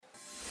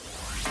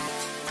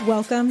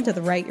Welcome to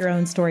the Write Your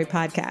Own Story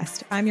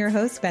podcast. I'm your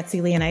host,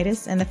 Betsy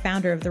Leonidas, and the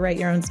founder of the Write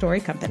Your Own Story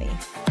company.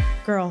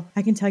 Girl,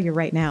 I can tell you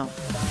right now,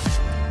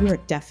 you are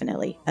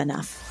definitely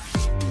enough.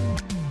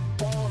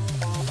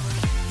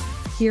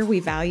 Here we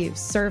value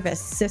service,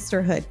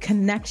 sisterhood,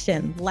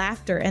 connection,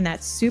 laughter, and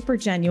that super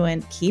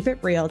genuine, keep it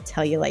real,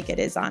 tell you like it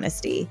is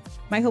honesty.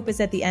 My hope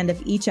is at the end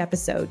of each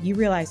episode, you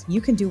realize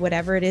you can do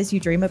whatever it is you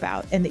dream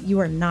about and that you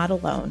are not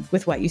alone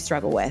with what you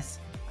struggle with.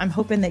 I'm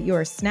hoping that you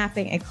are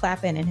snapping and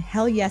clapping and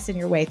hell yes in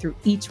your way through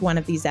each one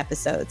of these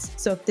episodes.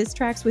 So if this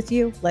tracks with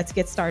you, let's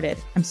get started.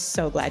 I'm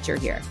so glad you're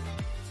here.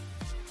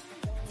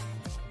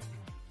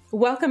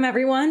 Welcome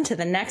everyone to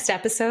the next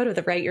episode of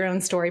the Write Your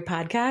Own Story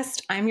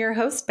podcast. I'm your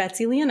host,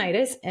 Betsy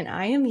Leonidas, and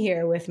I am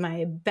here with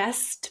my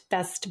best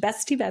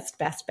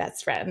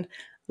friend,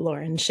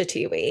 Lauren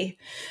Shteiwi.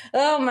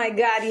 Oh my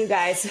God, you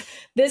guys,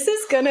 this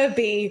is gonna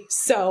be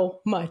so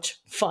much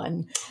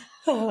fun.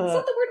 Is that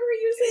the word we're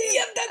using?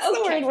 Yep, that's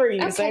the word we're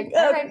using.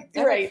 Okay.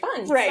 All right.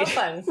 Fun. Right. So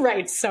fun.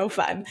 Right. So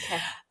fun.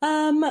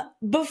 Okay.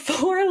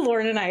 Before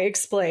Lauren and I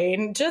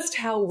explain just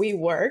how we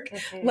work,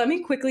 let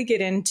me quickly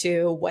get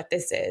into what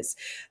this is.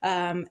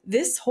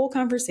 This whole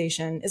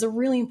conversation is a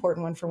really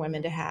important one for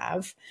women to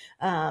have.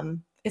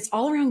 It's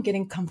all around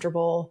getting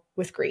comfortable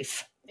with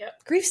grief.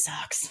 Yep. Grief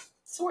sucks.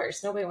 It's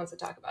worse. Nobody wants to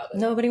talk about it.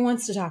 Nobody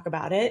wants to talk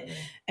about it.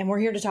 And we're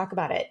here to talk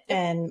about it. Yep.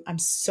 And I'm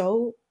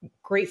so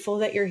grateful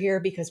that you're here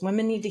because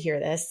women need to hear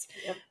this.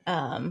 Yep.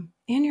 And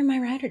you're my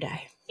ride or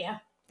die. Yeah.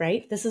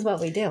 Right? This is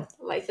what we do.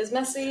 Life is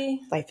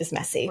messy. Life is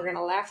messy. We're going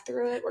to laugh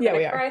through it. We're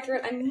going to cry through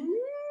it. I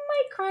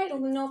might cry. I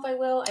don't know if I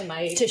will. I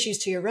might. Tissues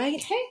to your right.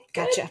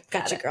 Okay.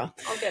 Gotcha, girl.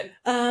 All good.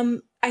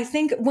 I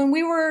think when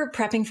we were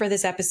prepping for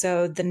this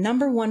episode, the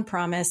number one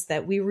promise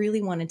that we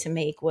really wanted to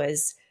make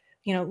was,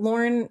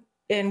 Lauren,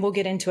 and we'll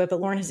get into it, but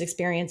Lauren has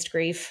experienced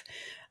grief.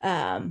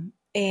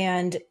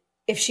 And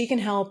if she can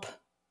help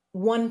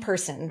one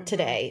person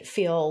today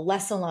feel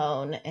less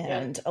alone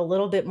and a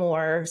little bit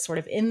more sort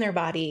of in their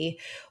body,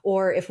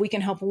 or if we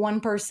can help one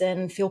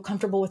person feel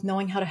comfortable with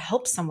knowing how to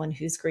help someone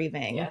who's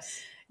grieving,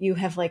 you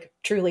have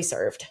truly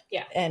served.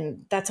 Yeah.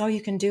 And that's all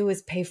you can do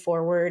is pay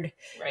forward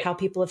how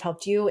people have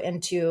helped you.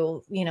 And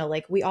to,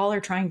 we all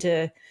are trying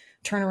to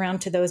turn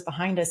around to those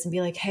behind us and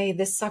be like, hey,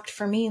 this sucked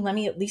for me. Let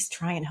me at least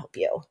try and help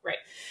you. Right.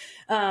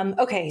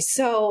 Okay,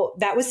 so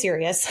that was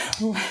serious.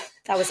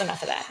 That was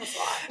enough of that.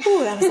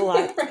 That was a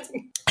lot. Right.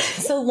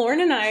 So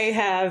Lauren and I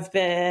have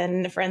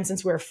been friends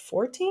since we were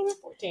 14.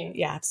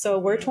 Yeah, so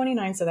we're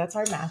 29, so that's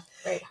hard math.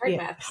 Right, hard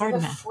math.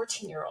 Hard math.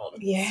 14-year-old.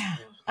 Yeah,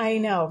 I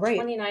know, right.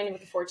 29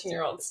 with a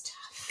 14-year-old is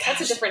tough.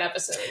 That's a different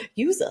episode.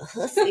 You's a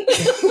hussy.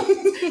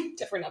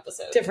 Different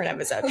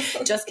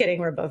episode. Just kidding,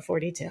 we're both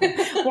 42.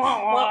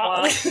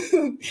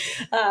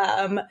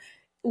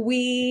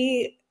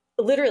 We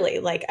literally,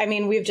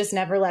 we've just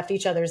never left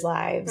each other's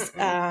lives,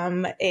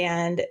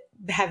 and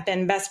have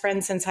been best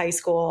friends since high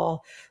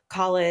school,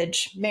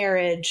 college,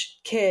 marriage,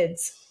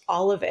 kids,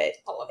 all of it.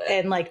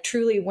 And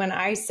truly, when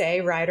I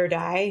say ride or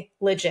die,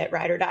 legit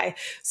ride or die.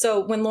 So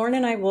when Lauren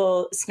and I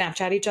will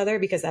Snapchat each other,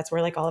 because that's where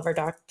all of our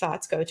dark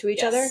thoughts go to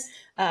each other.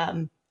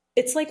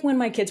 It's like when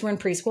my kids were in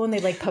preschool and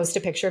they post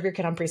a picture of your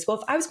kid on preschool.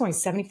 If I was going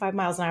 75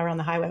 miles an hour on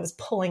the highway, I was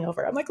pulling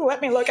over. I'm like,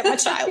 let me look at my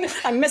child.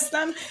 I miss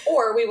them.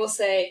 Or we will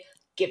say,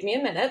 give me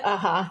a minute.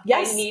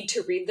 Yes. I need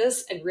to read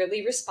this and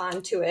really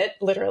respond to it.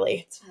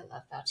 Literally. That's what I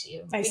love about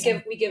you.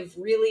 We give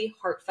really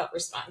heartfelt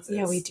responses.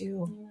 Yeah, we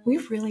do. We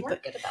really We're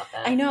good about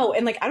that. I know.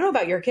 And I don't know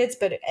about your kids,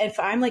 but if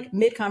I'm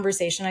mid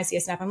conversation, I see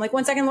a snap, I'm like,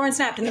 1 second, Lauren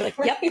snapped. And they're like,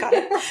 yep, got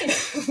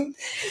it.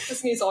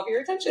 This needs all of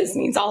your attention. This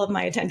needs all of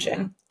my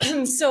attention.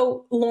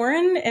 So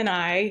Lauren and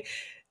I,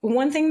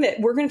 one thing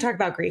that we're going to talk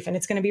about grief, and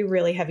it's going to be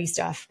really heavy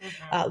stuff.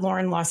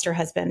 Lauren lost her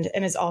husband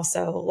and has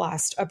also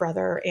lost a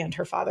brother and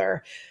her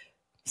father.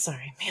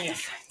 Sorry, man.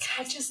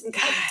 God,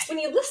 when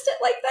you list it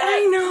like that.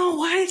 I know.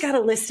 Why I got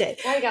to list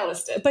it?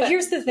 But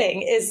here's the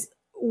thing is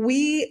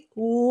we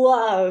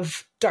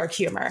love dark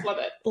humor. Love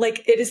it.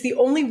 It is the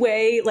only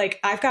way,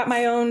 I've got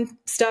my own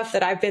stuff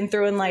that I've been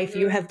through in life.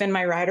 You have been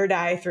my ride or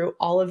die through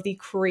all of the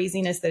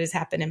craziness that has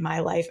happened in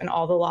my life and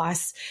all the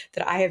loss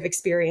that I have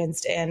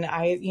experienced. And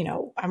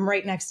I'm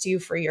right next to you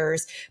for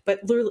yours, but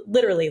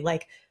literally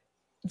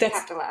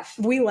have to laugh.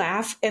 We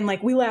laugh and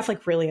we laugh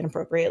really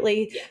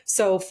inappropriately. Yeah.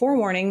 So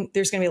forewarning,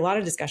 there's going to be a lot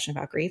of discussion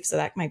about grief. So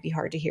that might be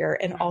hard to hear.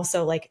 And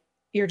also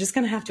you're just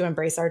going to have to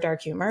embrace our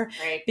dark humor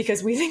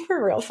because we think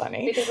we're real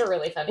funny. We think we're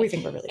really funny.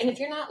 And if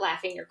you're not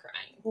laughing, you're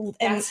crying.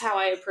 That's how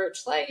I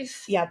approach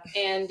life. Yep.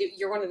 And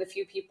you're one of the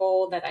few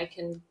people that I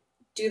can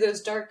do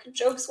those dark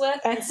jokes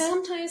with. And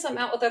sometimes I'm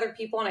out with other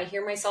people and I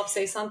hear myself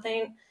say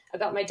something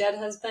about my dead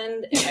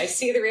husband and I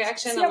see the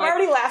reaction. I'm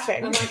already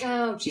laughing. I'm like,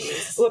 oh,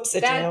 geez. Whoops.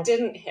 That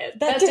didn't hit.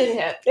 That didn't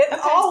hit. It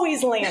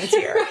always lands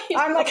here.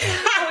 I'm like,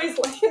 always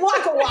lands.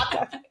 Waka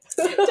waka.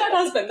 Dead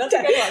husband. That's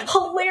a good one.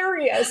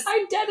 Hilarious.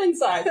 I'm dead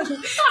inside.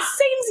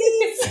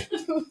 Samesies.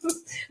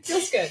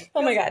 Feels good.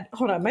 Oh my God.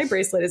 Hold on. My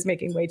bracelet is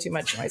making way too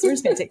much noise. We're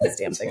just going to take this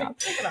damn thing off.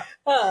 Take it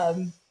off.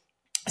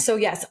 So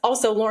yes.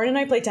 Also, Lauren and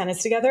I play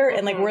tennis together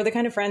and we're the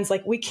kind of friends,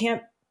 we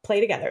can't play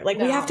together. Like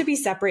we have to be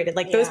separated.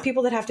 Like those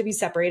people that have to be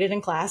separated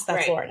in class,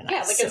 that's Lauren and I.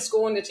 Yeah, like in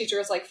school when the teacher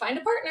is like, find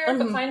a partner,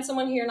 but find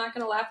someone who you're not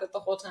going to laugh at the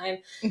whole time.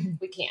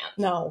 We can't.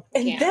 No.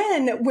 And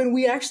then when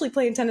we actually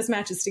play in tennis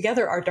matches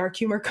together, our dark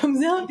humor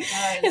comes out.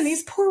 And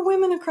these poor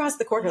women across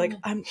the court are like,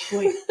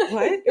 wait,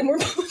 what? And we're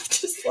both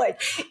just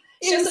like...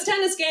 It's just a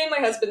tennis game. My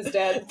husband's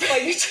dead.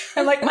 Like,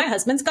 I'm like, my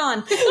husband's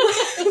gone.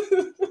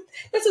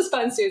 This is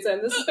fun,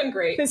 Susan. This has been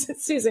great.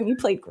 Susan, you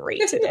played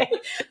great today.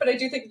 But I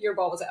do think your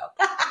ball was out.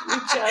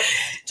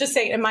 Just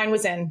saying, and mine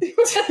was in.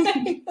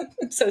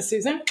 So,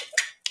 Susan.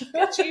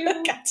 Got you.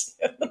 Got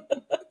you.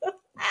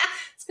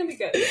 It's going to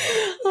be good.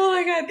 Oh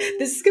my God.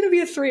 This is going to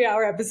be a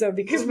 3-hour episode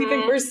because we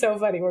think we're so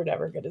funny. We're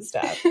never going to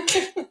stop.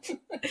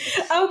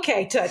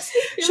 Okay, Toots.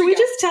 Should we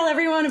just tell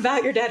everyone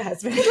about your dead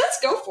husband? Let's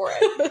go for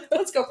it.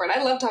 Let's go for it.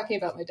 I love talking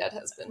about my dead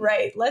husband.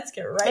 Right. Let's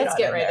get right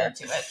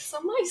into it. So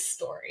my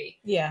story.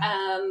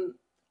 Yeah.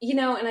 You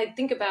know, and I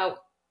think about,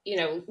 you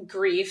know,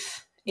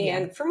 grief.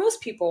 And for most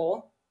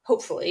people,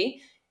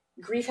 hopefully,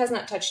 grief has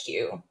not touched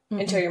you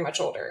until you're much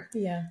older.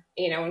 Yeah.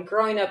 You know, and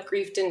growing up,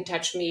 grief didn't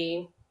touch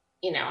me.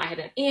 You know, I had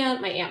an aunt.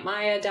 My Aunt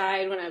Maya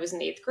died when I was in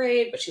 8th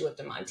grade, but she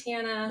lived in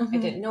Montana. I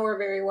didn't know her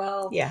very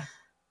well. Yeah.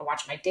 I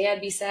watched my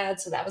dad be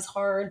sad, so that was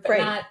hard,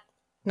 but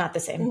not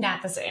the same.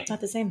 Not the same. Not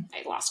the same.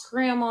 I lost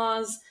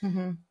grandmas.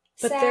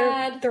 But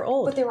sad, they're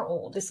old. But they were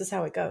old. This is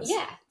how it goes.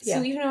 Yeah.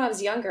 So even though I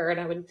was younger, and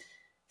I would,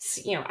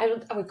 you know,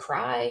 I would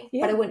cry,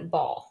 but I wouldn't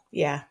bawl.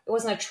 Yeah. It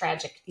wasn't a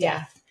tragic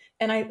death. Yeah.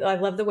 And I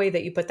love the way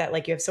that you put that.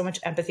 Like you have so much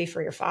empathy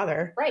for your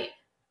father, right?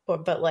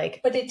 But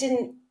it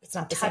didn't. It's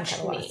not the touch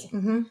same kind of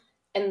me. Loss.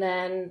 And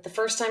then the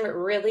first time it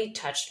really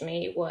touched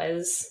me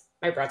was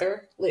my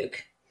brother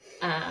Luke.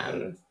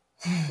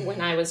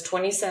 When I was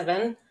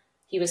 27,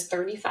 he was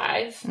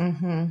 35.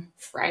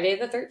 Friday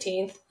the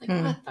 13th. Like,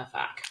 what the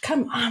fuck?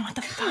 Come on, what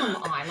the fuck? Come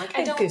on. Like,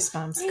 I don't...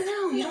 Goosebumps. I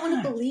know. You don't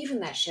want to believe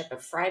in that shit.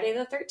 But Friday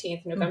the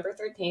 13th, November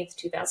 13th,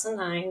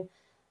 2009,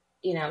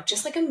 you know,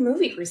 just like a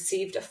movie,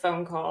 received a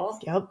phone call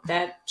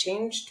that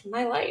changed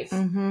my life.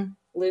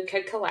 Luke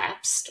had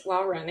collapsed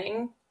while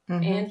running.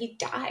 And he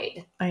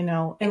died. I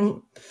know.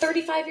 And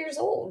 35 years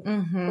old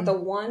with a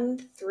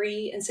 1,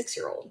 3, and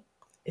 6-year-old.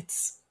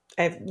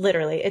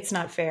 It's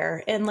not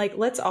fair. And like,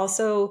 let's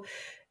also,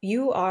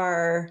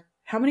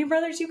 how many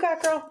brothers you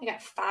got, girl? I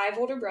got 5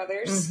 older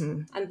brothers.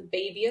 I'm the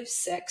baby of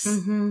 6.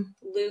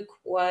 Luke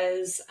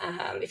was,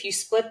 if you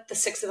split the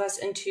 6 of us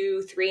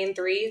into 3 and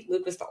 3,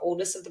 Luke was the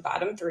oldest of the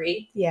bottom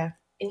 3. Yeah.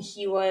 And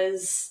he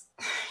was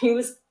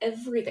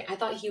everything. I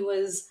thought he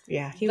was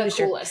the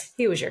coolest.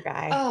 He was your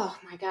guy. Oh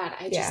my God.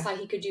 I just thought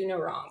he could do no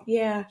wrong.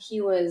 Yeah.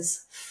 He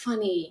was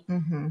funny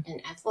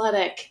and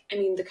athletic. I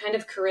mean, the kind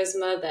of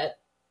charisma that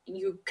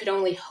you could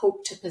only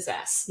hope to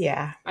possess.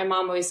 Yeah. My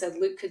mom always said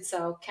Luke could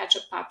sell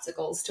ketchup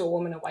popsicles to a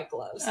woman in white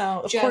gloves.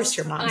 Oh, of course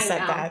your mom said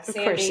that. Of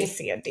course she's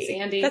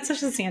Sandy. That's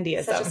such a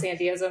Sandyism. Such a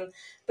Sandyism.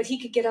 But he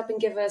could get up and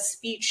give a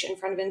speech in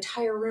front of an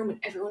entire room and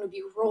everyone would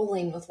be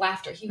rolling with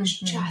laughter. He was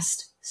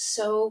just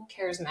so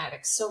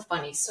charismatic, so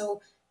funny,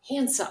 so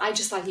handsome. I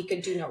just thought he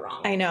could do no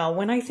wrong. I know.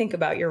 When I think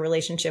about your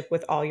relationship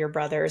with all your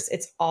brothers,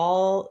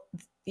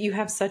 you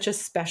have such a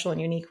special and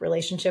unique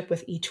relationship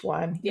with each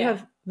one. You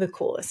have the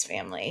coolest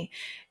family.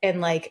 And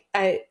like,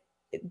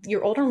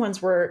 your older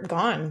ones were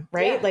gone,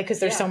 right? Like, cause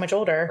they're so much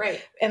older.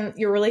 Right. And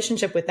your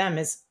relationship with them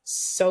is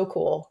so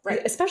cool. Right.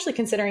 Especially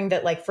considering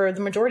that like for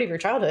the majority of your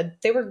childhood,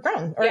 they were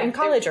grown or in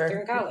college they're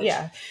in college.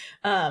 Yeah.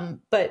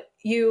 But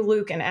you,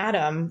 Luke and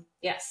Adam.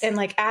 Yes. And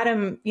like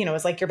Adam, you know,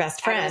 is like your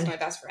best friend. Adam was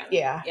my best friend.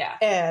 Yeah. Yeah.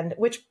 And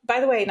which, by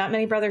the way, not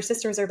many brothers,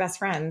 sisters are best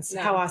friends.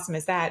 No. How awesome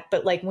is that?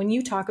 But like when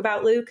you talk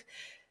about Luke,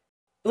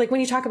 like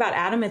when you talk about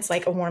Adam, it's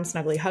like a warm,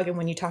 snuggly hug. And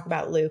when you talk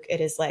about Luke, it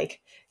is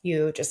like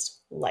you just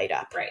light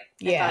up. Right.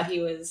 Yeah. I thought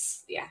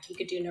he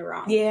could do no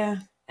wrong. Yeah.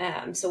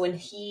 So when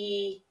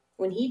he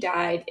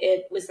died,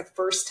 it was the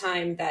first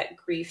time that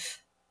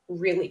grief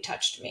really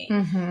touched me.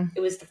 It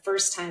was the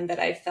first time that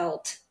I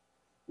felt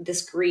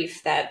this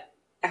grief,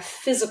 a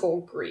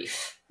physical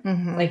grief.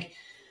 Like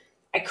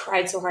I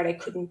cried so hard I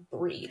couldn't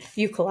breathe.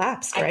 You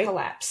collapsed, right? I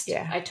collapsed.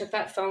 Yeah. I took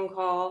that phone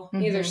call. You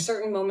know, there's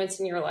certain moments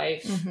in your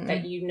life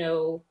that you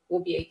know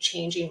will be a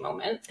changing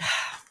moment.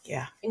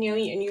 Yeah. And you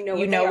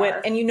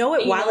know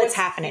it while it's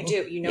happening.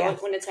 You do. You know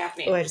it when it's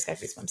happening. Oh, I just got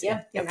goosebumps.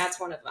 Yeah. And that's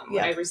one of them.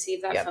 When I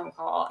received that phone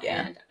call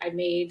and I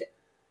made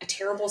a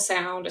terrible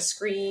sound, a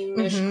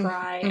screamish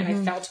cry, and I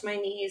fell to my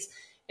knees.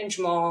 And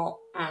Jamal,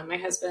 my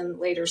husband,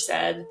 later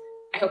said,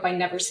 I hope I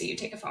never see you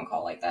take a phone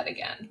call like that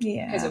again.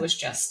 Yeah. Because it was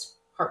just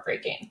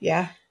heartbreaking.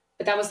 Yeah.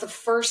 But that was the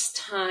first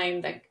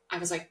time that I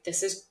was like,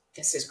 this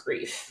is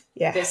grief.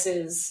 Yeah. This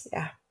is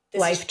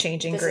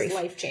life-changing grief. This is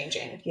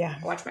life-changing. Yeah.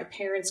 I watched my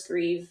parents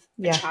grieve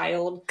a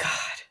child. God.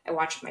 I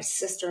watched my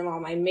sister-in-law,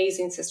 my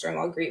amazing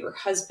sister-in-law, grieve her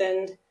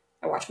husband.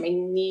 I watched my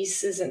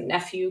nieces and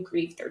nephew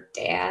grieve their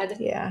dad.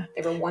 Yeah.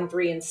 They were 1,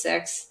 3, and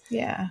 6.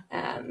 Yeah.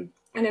 And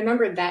I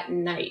remember that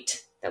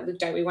night that Luke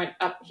died, we went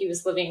up, he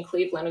was living in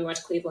Cleveland. We went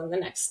to Cleveland the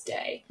next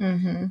day.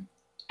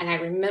 And I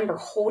remember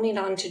holding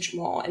on to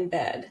Jamal in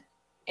bed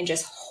and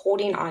just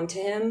holding on to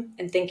him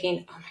and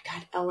thinking, oh my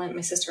God, Ellen,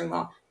 my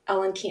sister-in-law,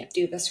 Ellen can't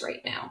do this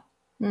right now.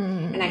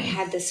 Mm. And I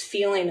had this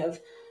feeling of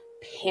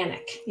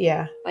panic.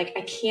 Yeah. Like,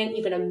 I can't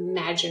even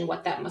imagine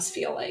what that must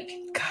feel like.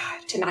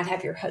 God. To not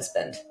have your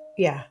husband.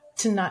 Yeah.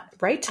 To not,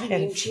 right? I mean,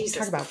 and Jesus,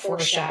 talk about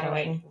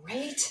foreshadowing.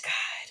 Right?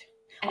 God.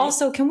 And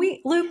also,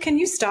 Luke, can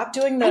you stop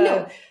doing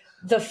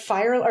the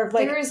fire, or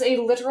like, there is a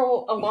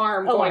literal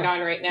alarm going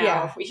on right now.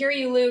 Yeah. We hear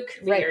you, Luke.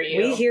 We hear you.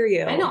 We hear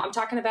you. I know. I'm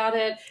talking about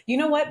it. You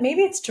know what?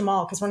 Maybe it's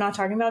Jamal, because we're not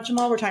talking about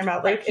Jamal. We're talking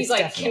about Luke. Right. He's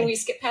like, can we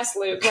skip past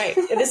Luke? Right.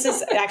 This is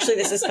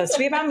supposed to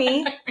be about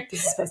me.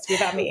 This is supposed to be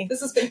about me.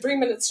 This has been 3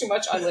 minutes too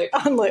much on Luke.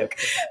 On Luke.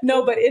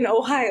 No, but in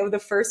Ohio, the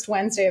first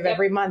Wednesday of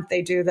every month,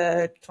 they do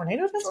the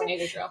tornado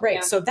drill. Right.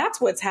 Yeah. So that's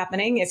what's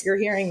happening if you're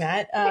hearing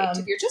that. Right.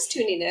 If you're just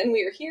tuning in,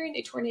 we are hearing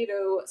a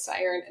tornado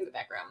siren in the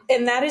background.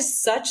 And that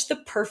is such the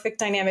perfect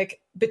dynamic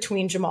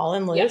between Jamal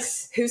and Luke.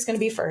 Yes. Who's going to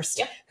be first?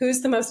 Yep.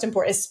 Who's the most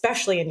important,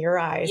 especially in your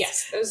eyes?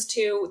 Yes, those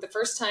two, the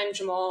first time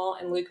Jamal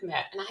and Luke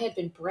met, and I had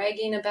been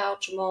bragging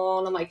about Jamal,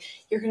 and I'm like,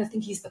 you're going to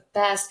think he's the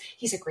best.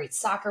 He's a great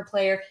soccer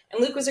player.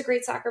 And Luke was a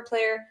great soccer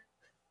player.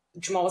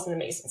 Jamal was an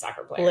amazing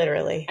soccer player.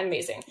 Literally.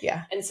 Amazing.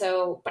 Yeah. And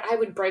so, but I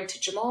would brag to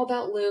Jamal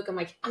about Luke. I'm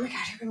like, oh my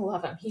God, you're going to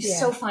love him. He's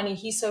so funny.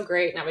 He's so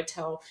great. And I would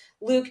tell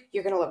Luke,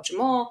 you're going to love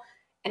Jamal.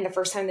 And the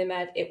first time they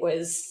met, it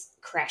was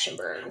crash and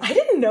burn. I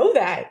didn't know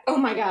that. Oh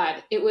my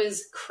God. It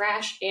was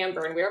crash and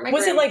burn. We were at my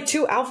Was it like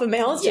two alpha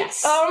males?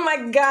 Yes. Oh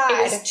my God.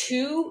 It was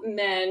two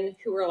men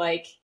who were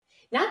like,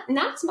 not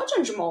as much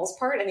on Jamal's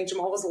part. I think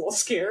Jamal was a little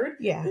scared.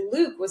 Yeah.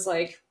 Luke was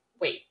like,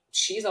 wait,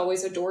 she's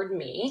always adored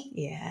me.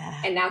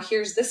 Yeah. And now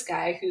here's this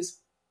guy who's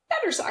a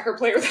better soccer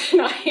player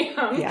than I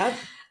am. Yep.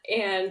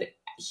 And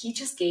he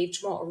just gave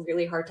Jamal a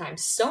really hard time.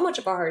 So much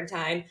of a hard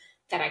time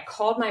that I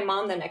called my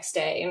mom the next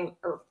day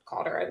or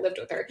called her. I lived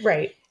with her.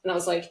 Right. And I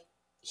was like,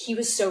 he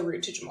was so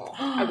rude to Jamal.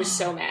 I was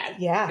so mad.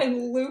 Yeah.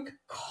 And Luke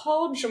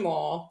called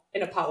Jamal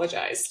and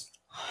apologized.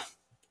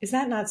 Is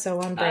that not so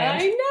on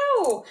brand? I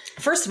know.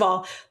 First of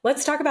all,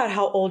 let's talk about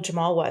how old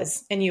Jamal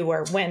was and you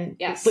were when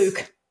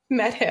Luke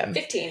met him.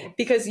 15.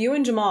 Because you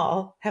and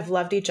Jamal have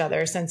loved each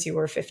other since you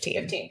were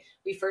 15. 15.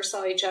 We first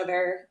saw each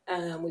other,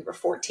 we were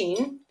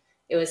 14.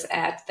 It was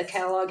at the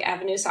Kellogg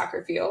Avenue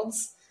soccer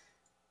fields.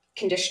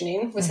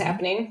 Conditioning was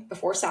happening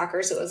before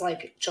soccer. So it was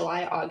like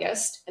July,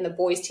 August, and the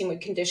boys team would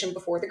condition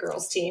before the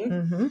girls team.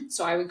 Mm-hmm.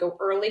 So I would go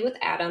early with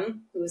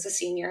Adam, who was a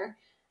senior,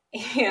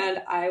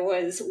 and I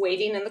was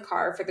waiting in the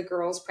car for the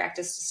girls'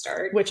 practice to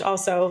start. Which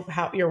also,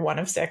 you're one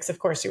of six. Of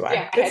course you are.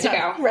 Yeah, I had to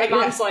go. Right,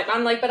 My mom's like,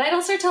 I'm like, but I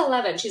don't start till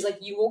 11. She's like,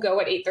 you will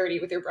go at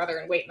 8:30 with your brother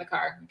and wait in the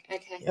car.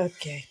 Okay.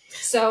 Okay.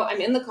 So I'm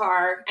in the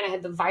there, and I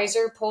had the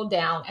visor pulled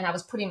down, and I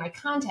was putting my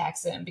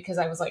contacts in because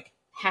I was like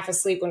half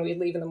asleep when we'd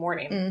leave in the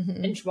morning.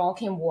 Mm-hmm. And Jamal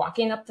came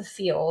walking up the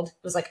field.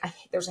 It was like,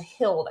 there's a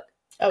hill that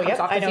comes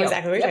off the field.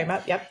 Exactly what you're talking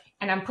about. Yep.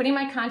 And I'm putting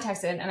my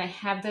contacts in, and I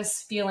have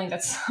this feeling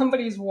that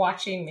somebody's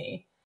watching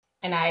me.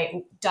 And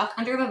I duck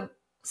under the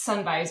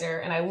sun visor,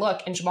 and I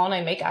look, and Jamal and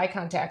I make eye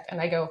contact,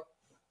 and I go,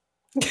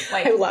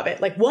 like, I love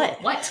it. Like,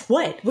 what?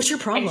 What? What's your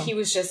problem? And he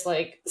was just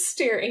like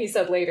staring. He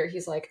said later,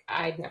 he's like,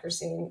 I'd never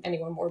seen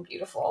anyone more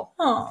beautiful.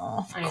 Oh,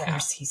 of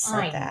course he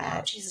said that.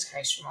 Know. Jesus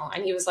Christ, Jamal.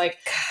 And he was like,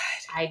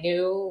 God, I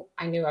knew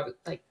I was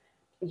like,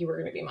 you were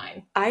going to be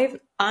mine. I've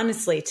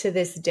honestly, to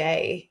this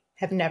day,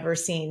 have never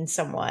seen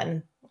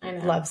someone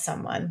love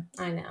someone.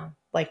 I know.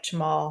 Like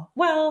Jamal.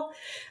 Well,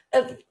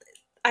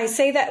 I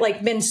say that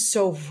like been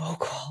so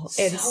vocal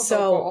and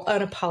so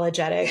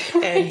unapologetic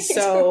and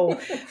so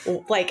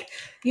like,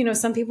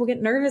 some people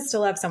get nervous to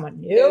love someone.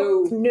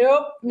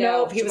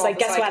 Nope. He was like,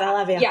 guess what? I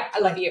love you. Yeah, I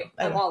love you.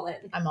 I'm all in.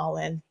 I'm all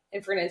in.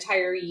 And for an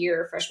entire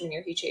year, freshman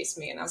year, he chased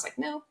me. And I was like,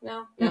 no.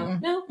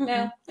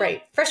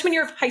 Right. Freshman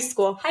year of high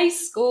school.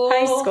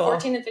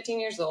 14 and 15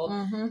 years old.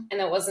 Mm-hmm. And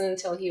it wasn't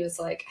until he was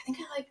like, I think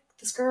I like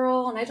this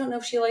girl, and I don't know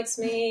if she likes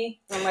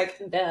me. And I'm like,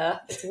 duh,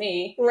 it's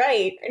me.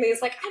 Right. And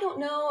he's like, I don't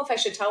know if I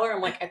should tell her.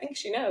 I'm like, I think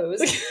she knows.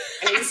 And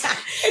it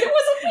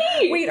wasn't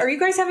me. Wait, are you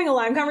guys having a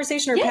live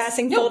conversation or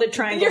passing folded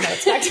triangle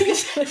notes back to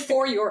each other?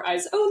 For your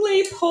eyes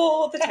only,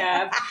 pull the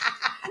tab.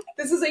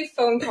 This is a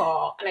phone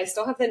call, and I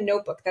still have the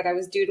notebook that I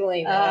was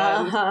doodling.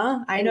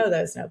 I know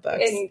those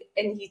notebooks.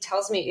 And he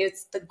tells me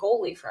it's the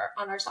goalie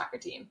on our soccer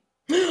team.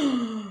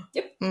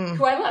 Yep.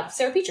 Who I love,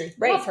 Sarah Petrie.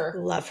 Right.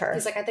 Love her.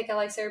 He's like, I think I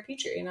like Sarah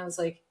Petrie. And I was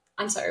like,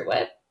 I'm sorry,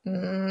 what?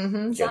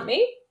 Mm-hmm. It's not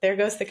me? There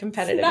goes the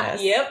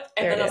competitiveness. Yep.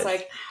 And there then I was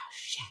like, oh,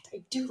 shit,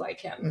 I do like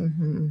him.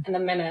 Mm-hmm. And the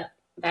minute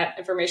that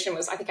information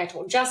was, I think I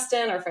told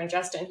Justin, our friend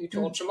Justin, who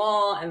told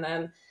Jamal, and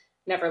then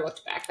never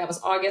looked back. That was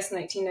August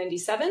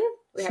 1997.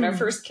 We had our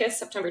first kiss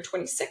September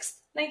 26th,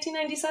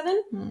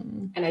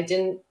 1997. And I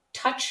didn't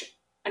touch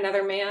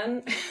another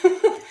man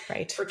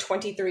for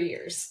 23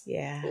 years.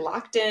 Yeah.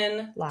 Locked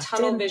in,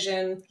 tunnel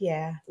vision.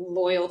 Yeah.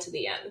 Loyal to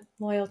the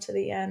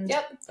end.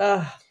 Yep.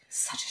 Ugh.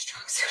 Such a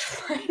strong suit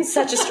of mine.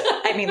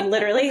 I mean,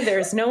 literally,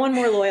 there's no one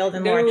more loyal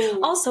than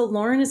Lauren. Also,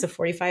 Lauren is a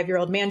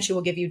 45-year-old man. She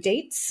will give you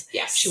dates.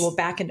 Yes. She will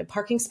back into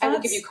parking spots. I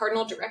will give you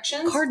cardinal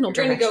directions. You're You're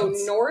going to go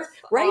north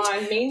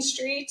on Main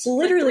Street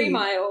literally, for 3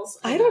 miles.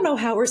 I don't know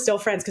how we're still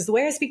friends, because the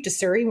way I speak to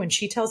Suri when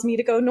she tells me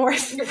to go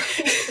north,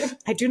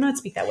 I do not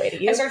speak that way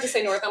to you. I start to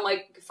say north. I'm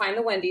like, find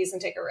the Wendy's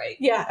and take a right.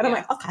 Yeah. And I'm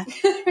like, okay.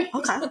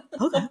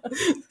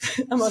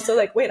 I'm also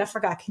like, wait, I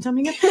forgot. Can you tell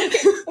me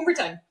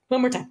again?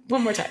 One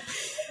more time.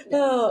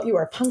 Oh, you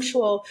are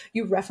punctual.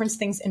 You reference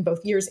things in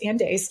both years and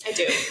days. I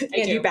do.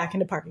 And you back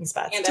into parking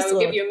spots. And I will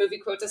give you a movie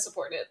quote to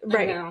support it.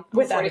 Right. I know.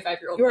 With a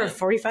 45-year-old You're a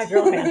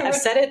 45-year-old man. I've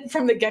said it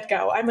from the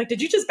get-go. I'm like,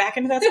 did you just back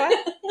into that spot?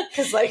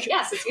 Because like,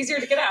 yes, it's easier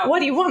to get out. What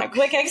do you want? A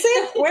quick exit?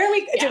 Where are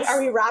we? Yes. Are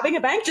we robbing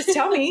a bank? Just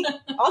tell me.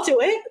 I'll do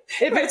it.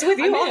 If it's with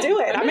you, I'll do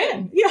it. I'm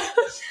in. Yeah.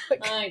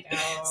 I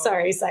know.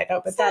 Sorry, side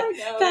note, but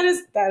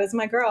that is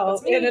my girl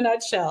in a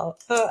nutshell.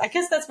 I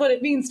guess that's what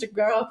it means to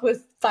grow up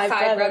with five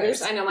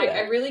brothers. I know.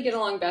 I really get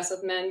along best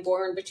with men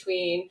born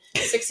between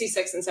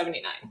 66 and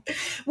 79.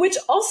 Which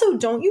also,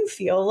 don't you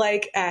feel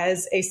like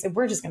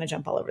we're just going to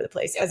jump all over the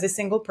place. Yep. As a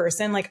single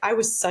person, like I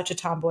was such a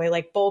tomboy,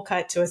 like bowl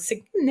cut to a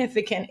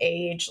significant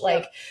age.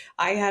 Like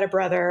I had a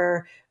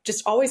brother,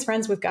 just always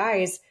friends with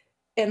guys.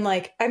 And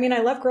like, I mean, I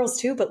love girls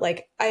too, but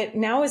like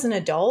now as an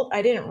adult,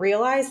 I didn't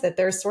realize that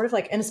there's sort of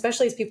like, and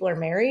especially as people are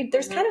married,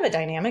 there's kind of a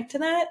dynamic to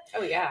that.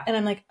 Oh yeah. And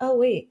I'm like, oh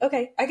wait,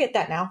 okay. I get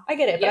that now. I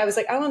get it. But I was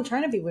like, oh, I'm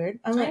trying to be weird.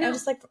 I'm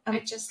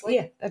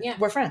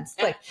we're friends.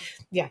 Yeah. Like,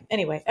 yeah.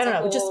 Anyway, I don't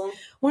know. Just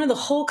one of the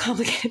whole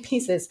complicated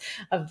pieces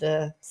of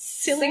the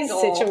silly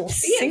situation.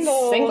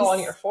 Single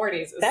in your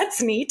 40s.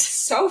 That's neat.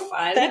 So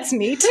fun. That's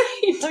neat.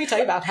 Let me tell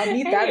you about how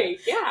neat that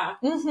is. Yeah.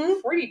 Mm-hmm.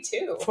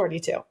 42.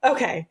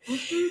 Okay.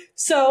 Mm-hmm.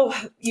 So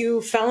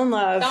you fell in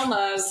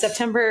love.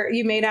 September.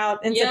 You made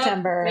out in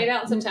September.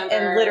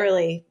 And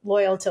literally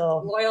loyal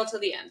till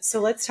the end.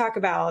 So let's talk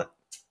about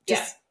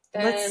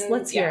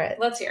let's hear it.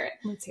 Let's hear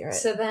it.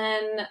 So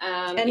then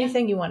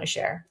anything you want to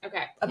share.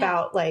 Okay.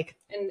 About like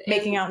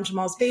making out in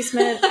Jamal's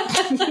basement.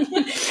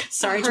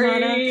 Sorry,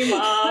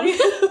 Mom.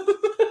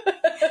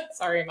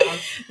 Sorry, Mom.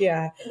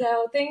 Yeah.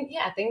 No,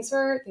 things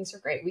were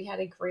great. We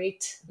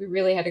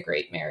really had a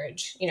great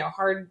marriage. You know,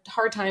 hard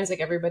times like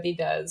everybody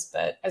does,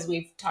 but as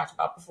we've talked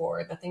about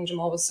before, the thing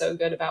Jamal was so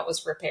good about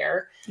was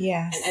repair.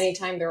 Yes. And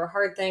anytime there were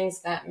hard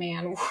things, that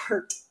man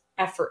worked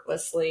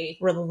effortlessly,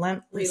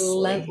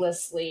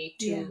 relentlessly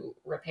to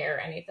repair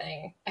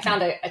anything. I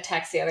found a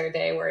text the other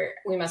day where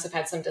we must have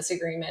had some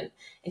disagreement,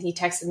 and he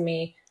texted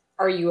me,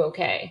 "Are you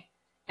okay?"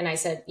 And I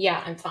said,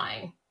 "Yeah, I'm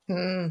fine."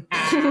 Side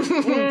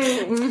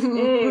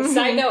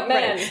note,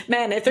 men. Right.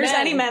 Men, if there's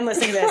any men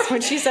listening to this,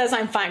 when she says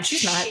I'm fine,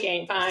 she's not. She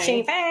ain't fine.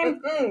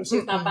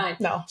 She's not fine.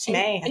 No, she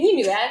may. And he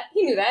knew that.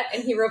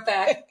 And he wrote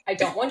back, "I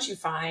don't want you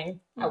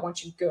fine. I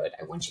want you good.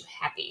 I want you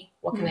happy.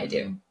 What can I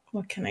do?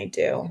 What can I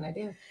do?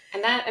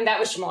 And that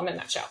was Jamal in a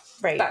nutshell.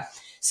 Right. But,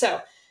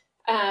 so,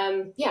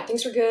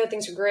 things were good.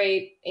 Things were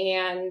great.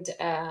 And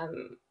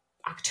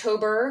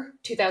October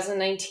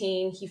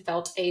 2019, he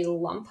felt a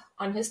lump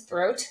on his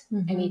throat,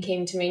 and he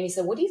came to me and he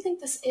said, "What do you think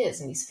this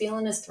is?" And he's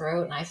feeling his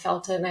throat, and I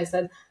felt it, and I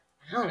said,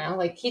 "I don't know."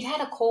 Like he'd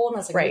had a cold, and I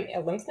was like, "A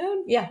lymph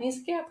node?" Yeah. And he's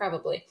like, "Yeah,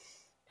 probably."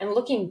 And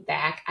looking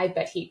back, I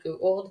bet he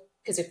Googled,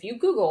 because if you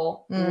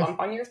Google lump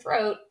on your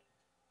throat,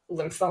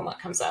 lymphoma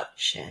comes up.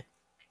 Shit.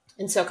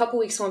 And so a couple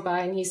weeks went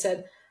by, and he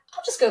said,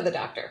 "I'll just go to the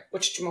doctor,"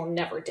 which Jamal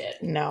never did.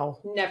 No.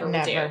 Never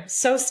would do.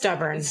 So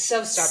stubborn.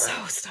 So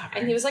stubborn.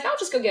 And he was like, "I'll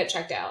just go get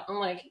checked out." I'm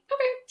like,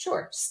 "Okay,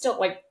 sure." Still,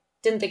 like,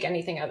 didn't think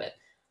anything of it.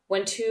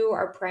 Went to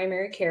our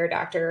primary care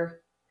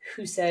doctor,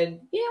 who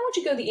said, "Yeah, why don't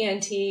you go to the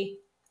ENT,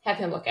 have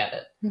him look at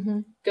it."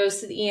 Mm-hmm.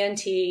 Goes to the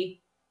ENT,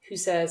 who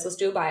says, "Let's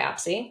do a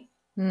biopsy."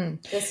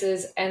 This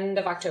is end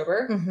of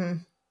October. Mm-hmm.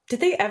 Did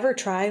they ever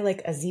try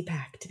like a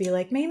Z-Pack to be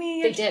like,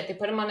 maybe? They did. They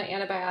put him on an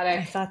antibiotic.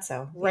 I thought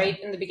so. Right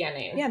in the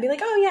beginning. Yeah, be like,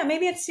 oh yeah,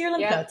 maybe it's your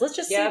lymph nodes. Let's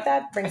just see if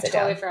that brings it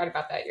down. I totally forgot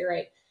about that. You're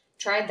right.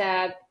 Tried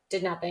that,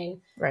 did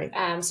nothing. Right.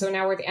 So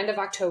now we're at the end of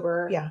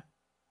October. Yeah.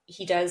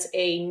 He does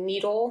a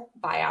needle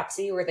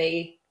biopsy where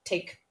they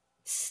take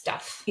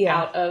stuff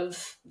out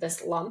of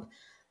this lump.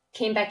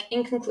 Came back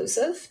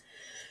inconclusive,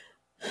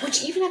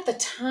 which even at the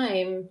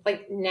time,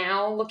 like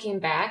now looking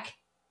back,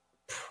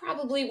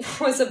 probably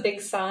was a big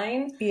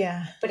sign.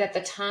 Yeah. But at the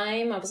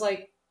time, I was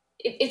like,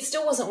 it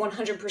still wasn't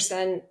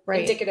 100%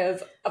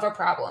 indicative of a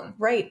problem.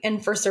 Right.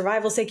 And for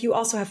survival's sake, you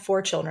also have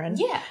 4 children.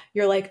 Yeah.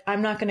 You're like,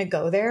 I'm not going to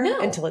go there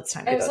until it's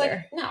time to go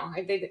there. No,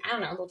 I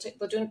don't know.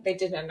 They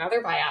did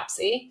another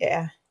biopsy.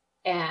 Yeah.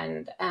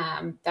 And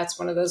that's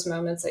one of those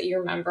moments that you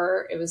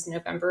remember. It was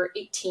November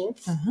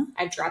 18th.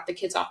 I dropped the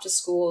kids off to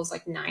school. It was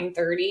like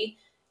 9:30,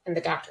 and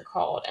the doctor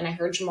called, and I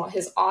heard Jamal,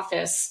 his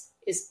office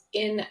is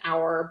in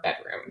our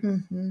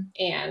bedroom.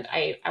 And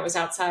I was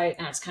outside,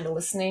 and I was kind of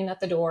listening at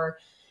the door,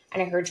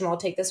 and I heard Jamal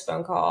take this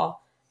phone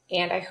call,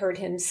 and I heard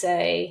him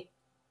say,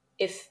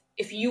 if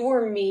you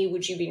were me,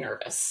 would you be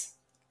nervous?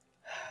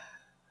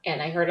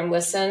 And I heard him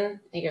listen, and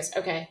he goes,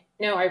 "Okay,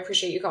 no, I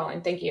appreciate you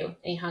calling. Thank you." And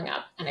he hung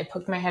up, and I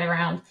poked my head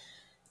around,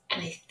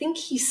 and I think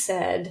he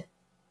said,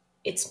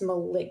 it's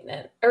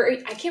malignant. Or I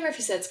can't remember if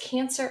he said it's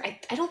cancer.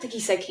 I don't think he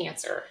said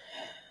cancer,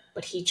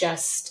 but he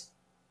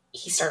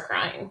started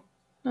crying.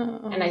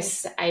 Oh. And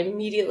I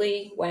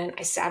immediately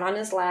I sat on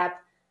his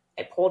lap.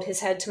 I pulled his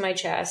head to my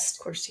chest.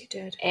 Of course you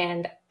did.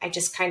 And I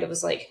just kind of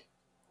was like,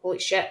 holy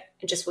shit.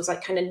 It just was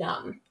like kind of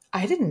numb.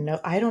 I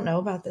don't know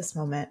about this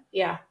moment.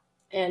 Yeah.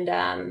 And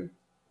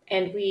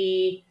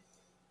we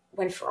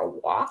went for a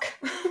walk.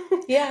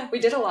 Yeah. We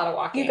did a lot of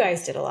walking. You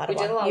guys did a lot of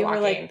walking. You were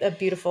like a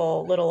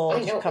beautiful little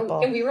old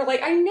couple. And we were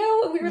like, I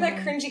know. And we were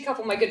that cringy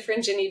couple. My good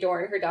friend Jenny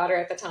Dorn, her daughter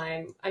at the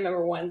time, I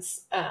remember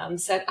once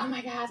said, oh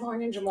my God,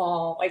 Lauren and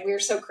Jamal. Like, we were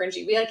so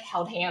cringy. We like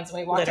held hands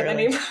when we walked in the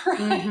neighborhood.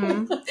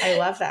 Mm-hmm. I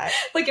love that.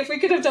 Like, if we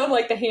could have done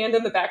like the hand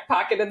in the back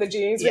pocket of the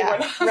jeans.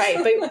 Yeah, right.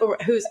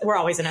 But we're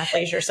always in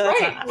athleisure, so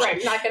that's not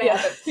not going to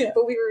happen. Yeah.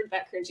 But we were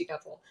that cringy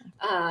couple.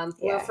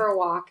 We went for a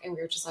walk and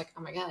we were just like,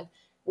 oh my God.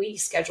 We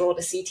scheduled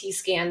a CT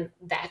scan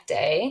that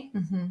day.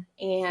 Mm-hmm.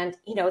 And,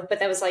 but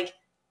that was like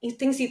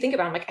things you think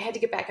about. I'm like, I had to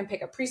get back and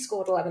pick up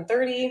preschool at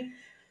 11:30.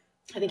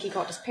 I think he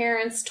called his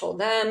parents, told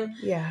them.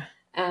 Yeah.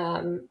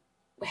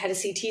 We had a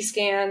CT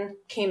scan,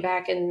 came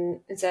back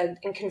and said,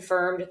 and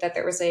confirmed that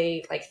there was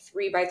a like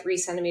 3 by 3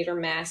 centimeter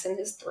mass in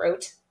his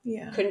throat.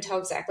 Yeah. Couldn't tell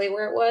exactly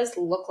where it was.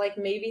 Looked like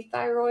maybe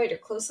thyroid or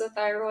close to the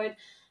thyroid.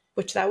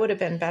 Which that would have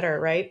been better,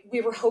 right?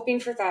 We were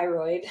hoping for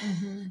thyroid.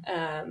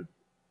 Mm-hmm.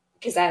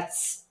 'Cause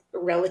that's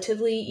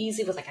relatively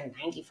easy with like a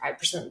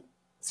 95%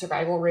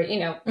 survival rate,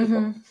 people.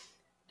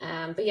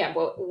 Mm-hmm. But yeah,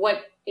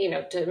 what,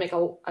 to make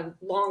a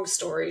long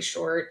story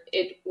short,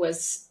 it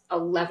was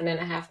 11 and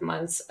a half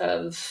months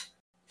of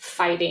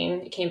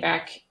fighting. It came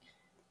back.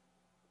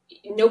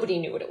 Nobody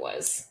knew what it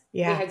was.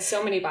 Yeah. We had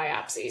so many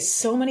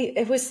biopsies.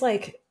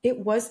 It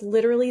was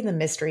literally the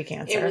mystery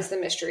cancer. It was the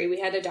mystery. We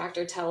had a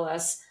doctor tell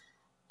us,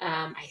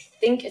 I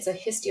think it's a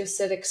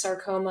histiocytic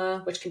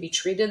sarcoma, which can be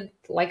treated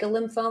like a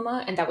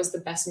lymphoma. And that was the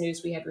best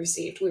news we had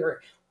received.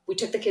 We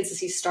took the kids to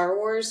see Star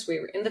Wars. We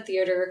were in the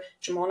theater.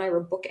 Jamal and I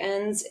were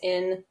bookends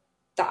in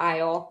the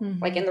aisle,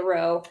 like in the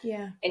row.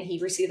 Yeah. And he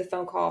received a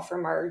phone call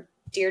from our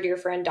dear, dear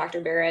friend,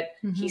 Dr. Barrett.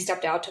 Mm-hmm. He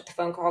stepped out, took the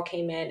phone call,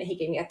 came in, and he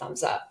gave me a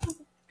thumbs up.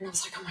 And I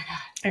was like, oh my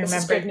God, this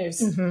is good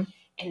news. Mm-hmm.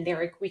 And they're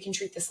like, we can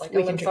treat this like a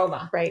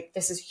lymphoma. Right.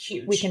 This is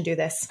huge. We can do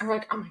this. And we're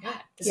like, oh my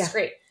God, this is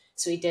great.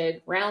 So he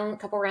did a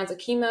couple rounds of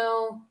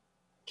chemo,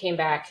 came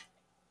back,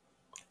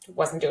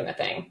 wasn't doing a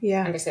thing.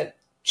 Yeah. And I said,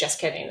 just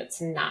kidding.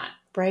 It's not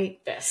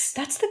this.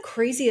 That's the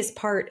craziest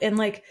part. And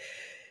like,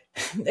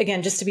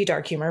 again, just to be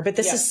dark humor, but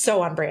this is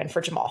so on brand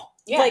for Jamal.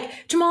 Yeah.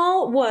 Like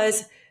Jamal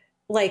was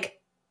like,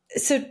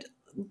 so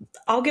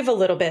I'll give a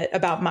little bit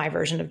about my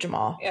version of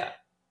Jamal. Yeah.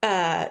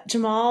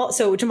 Jamal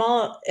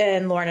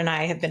and Lauren and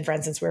I have been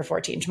friends since we were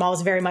 14. Jamal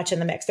was very much in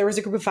the mix. There was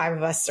a group of 5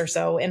 of us or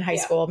so in high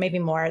school, maybe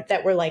more,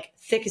 that were like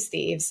thick as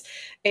thieves.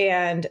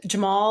 And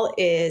Jamal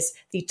is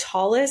the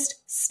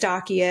tallest,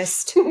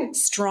 stockiest,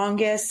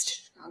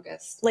 strongest.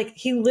 Like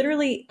he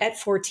literally at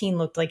 14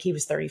 looked like he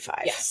was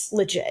 35. Yes.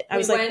 Legit. I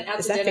was like, went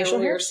out to dinner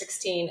when we were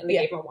 16 and they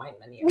gave him a wine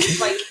menu.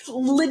 Like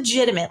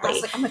legitimately. I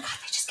was like, oh my God,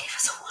 they just gave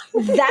us a wine.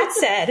 That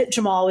said,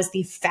 Jamal was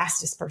the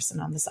fastest person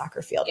on the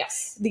soccer field.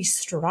 Yes. The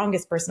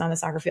strongest person on the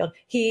soccer field.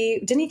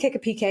 Didn't he kick a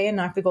PK and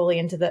knock the goalie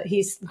into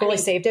goalie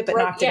saved it, but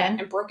knocked it in?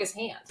 And broke his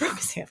hand.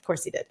 Of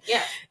course he did.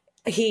 Yeah.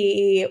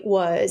 He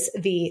was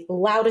the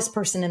loudest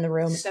person in the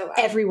room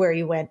everywhere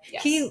you went.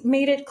 Yes. He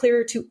made it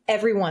clear to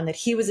everyone that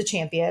he was a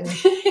champion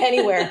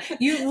anywhere.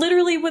 You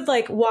literally would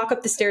like walk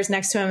up the stairs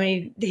next to him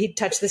and he'd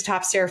touch this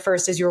top stair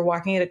first as you were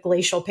walking at a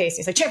glacial pace.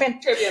 He's like, champion.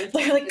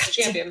 Like,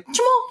 champion.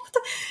 Jamal.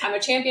 I'm a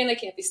champion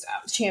that can't be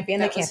stopped. Champion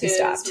that can't be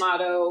stopped. His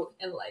motto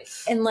in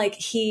life. And like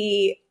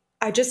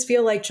I just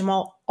feel like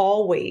Jamal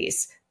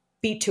always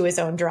beat to his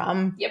own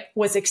drum,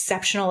 was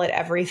exceptional at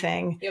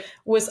everything,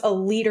 was a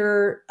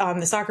leader on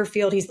the soccer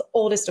field. He's the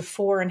oldest of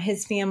 4 in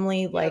his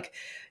family. Like,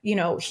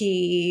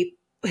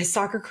 his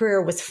soccer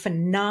career was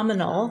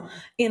phenomenal.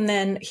 And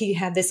then he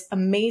had this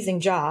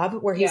amazing job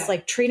where he's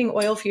like trading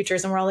oil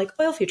futures, and we're all like,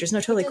 oil futures. No,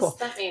 totally cool. What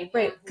does that mean?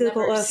 Right.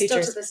 Google oil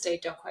futures. Still to this day,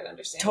 don't quite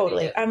understand.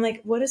 Totally. I'm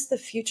like, what is the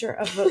future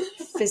of a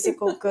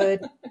physical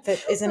good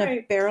that isn't a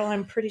barrel?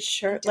 I'm pretty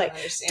sure.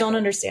 Don't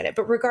understand it.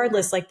 But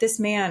regardless, like this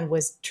man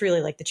was truly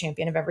like the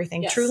champion of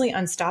everything, truly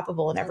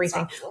unstoppable in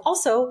everything.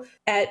 Also,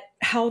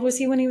 how old was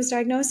he when he was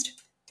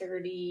diagnosed?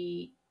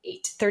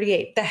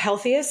 38, the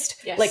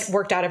healthiest, like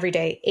worked out every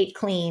day, ate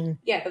clean.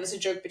 Yeah, that was a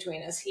joke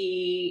between us.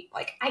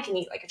 I can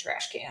eat like a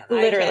trash can.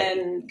 Literally. I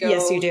can go,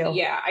 yes, you do.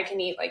 Yeah, I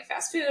can eat like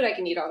fast food. I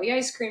can eat all the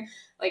ice cream.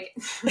 Like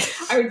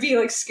I would be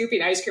like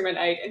scooping ice cream at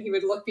night and he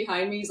would look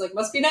behind me. He's like,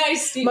 must be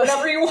nice. Eat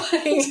whatever you want.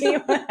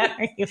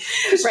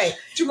 Right.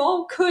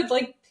 Jamal could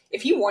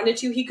if he wanted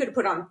to, he could have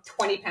put on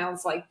 20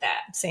 pounds like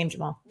that. Same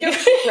Jamal.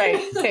 Right.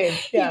 Same.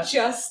 Yeah.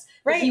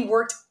 He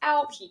worked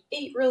out. He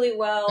ate really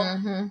well.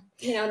 Mm-hmm.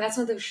 And that's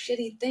one of those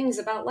shitty things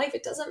about life.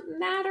 It doesn't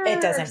matter.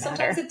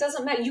 Sometimes it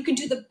doesn't matter. You can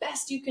do the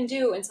best you can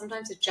do. And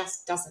sometimes it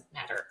just doesn't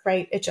matter.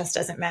 Right. It just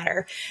doesn't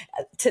matter.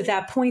 To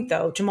that point,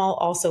 though, Jamal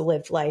also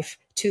lived life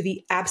to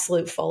the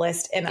absolute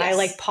fullest. And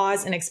I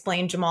pause and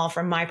explain Jamal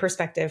from my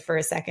perspective for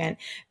a second,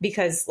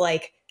 because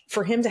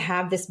for him to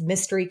have this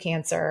mystery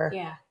cancer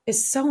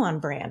is so on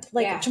brand.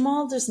 Like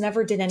Jamal just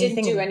never did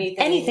anything,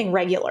 anything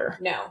regular.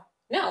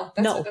 No,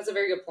 that's a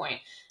very good point.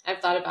 I've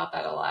thought about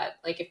that a lot.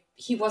 Like if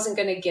he wasn't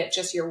going to get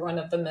just your run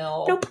of the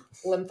mill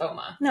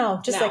lymphoma.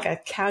 Like a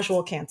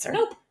casual cancer.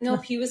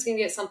 Nope. He was going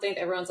to get something that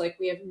everyone's like,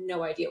 we have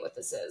no idea what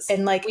this is.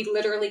 And like, we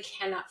literally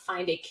cannot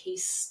find a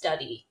case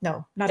study.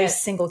 No, not a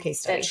single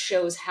case study that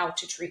shows how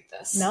to treat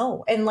this.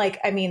 No. And like,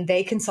 I mean,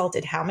 they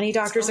consulted how many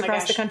doctors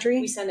across the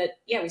country? We sent it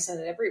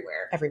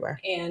everywhere. Everywhere.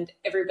 And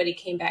everybody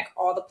came back.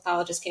 All the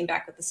pathologists came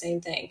back with the same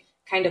thing.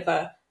 Kind of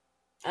a,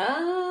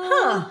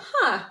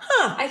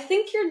 I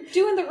think you're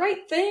doing the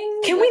right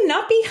thing. Can we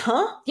not be,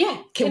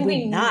 Yeah. Can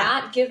we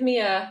not give me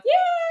a,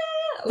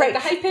 right.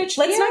 The high pitch?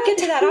 Let's not get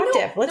to that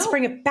octave. Let's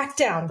bring it back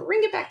down.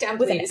 Bring it back down,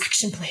 with please. An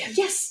action plan.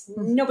 Yes.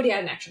 Nobody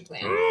had an action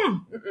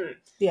plan.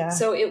 Yeah.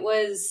 So it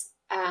was,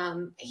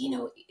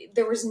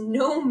 there was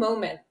no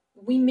moment.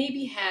 We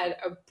maybe had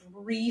a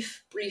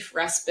brief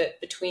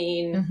respite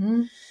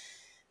between,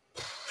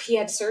 he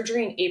had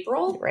surgery in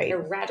April, a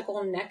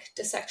radical neck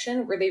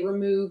dissection where they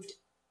removed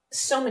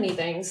so many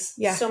things.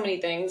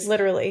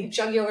 Literally.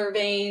 Jugular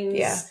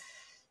veins.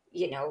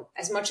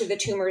 As much of the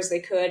tumor as they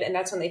could. And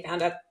that's when they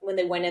found out, when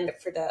they went in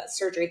for the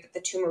surgery, that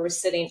the tumor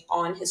was sitting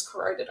on his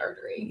carotid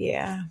artery.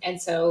 Yeah.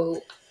 And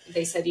so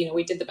they said,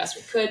 we did the best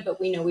we could, but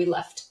we know we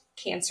left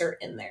cancer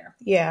in there.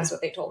 Yeah. That's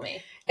what they told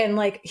me. And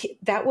like,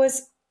 that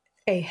was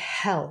a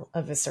hell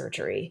of a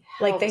surgery.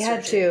 They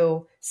had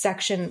to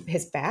section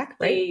his back,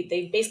 right?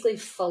 They basically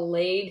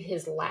filleted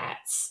his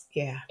lats.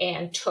 Yeah.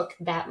 And took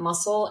that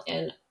muscle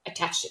and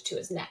attached it to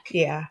his neck.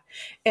 Yeah.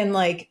 And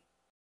like,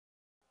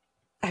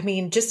 I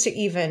mean, just to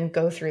even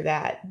go through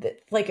that,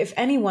 like if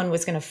anyone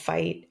was going to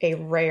fight a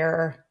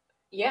rare.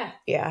 Yeah.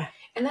 Yeah.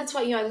 And that's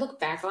why, I look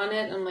back on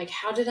it and I'm like,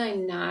 how did I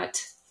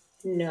not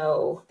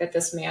know that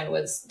this man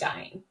was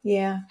dying?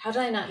 Yeah. How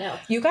did I not know?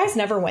 You guys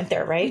never went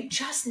there, right?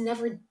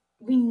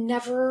 We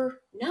never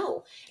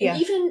know. Yeah.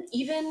 And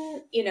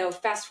even,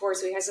 fast forward,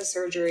 so he has a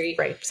surgery.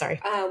 Right.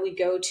 Sorry. We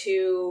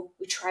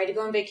try to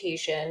go on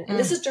vacation. And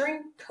this is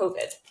during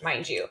COVID,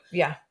 mind you.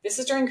 Yeah. This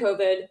is during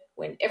COVID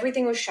when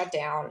everything was shut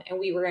down and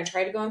we were going to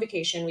try to go on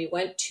vacation. We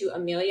went to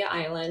Amelia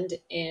Island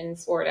in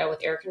Florida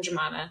with Eric and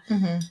Jemana,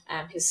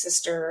 his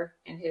sister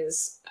and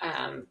his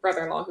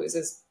brother-in-law, who is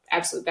his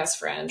absolute best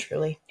friend.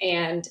 Truly.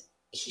 And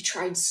he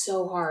tried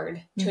so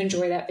hard to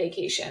enjoy that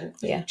vacation.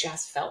 But It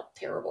just felt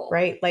terrible.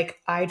 Right. Like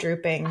eye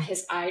drooping.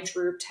 His eye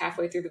drooped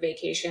halfway through the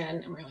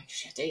vacation. And we're like,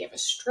 shit, did he have a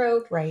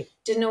stroke? Right.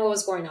 Didn't know what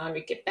was going on.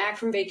 We'd get back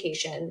from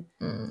vacation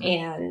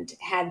and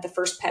had the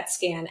first PET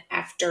scan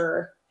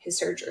after his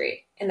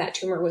surgery. And that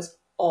tumor was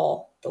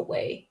all the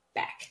way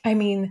back. I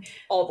mean,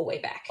 all the way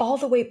back. All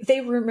the way.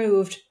 They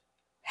removed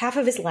half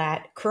of his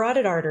lat,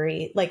 carotid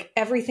artery, like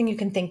everything you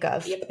can think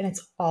of. Yep. And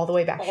it's all the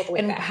way back. All the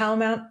way back.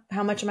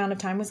 How much amount of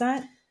time was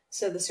that?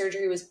 So the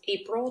surgery was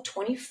April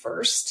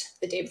 21st,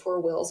 the day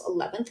before Will's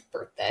 11th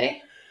birthday.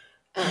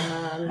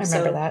 I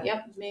remember that.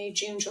 Yep. May,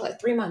 June, July,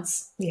 3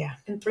 months. Yeah.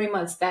 In 3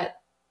 months,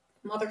 that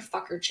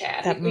motherfucker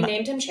Chad. We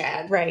named him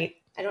Chad. Right.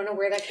 I don't know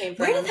where that came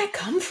from. Where did that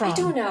come from? I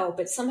don't know,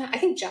 but somehow, I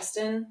think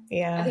Justin.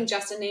 Yeah. I think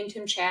Justin named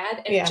him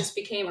Chad, and it just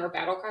became our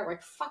battle cry. We're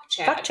like, fuck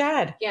Chad. Fuck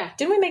Chad. Yeah.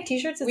 Didn't we make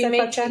t-shirts that said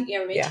fuck Chad?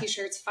 Yeah, we made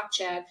t-shirts, fuck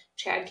Chad.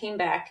 Chad came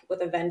back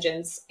with a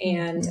vengeance,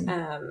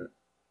 and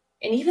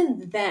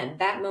even then,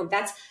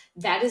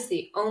 that is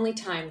the only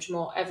time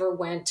Jamal ever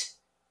went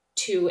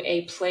to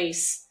a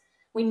place.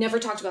 We never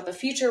talked about the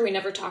future. We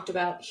never talked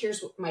about,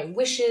 here's my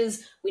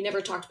wishes. We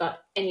never talked about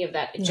any of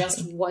that. It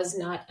just was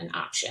not an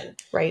option.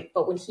 Right.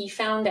 But when he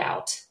found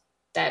out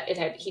that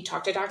he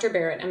talked to Dr.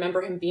 Barrett, I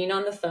remember him being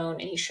on the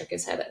phone and he shook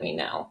his head at me,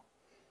 no.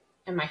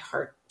 And my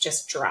heart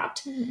just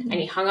dropped. And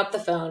he hung up the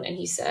phone and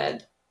he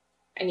said,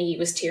 and he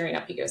was tearing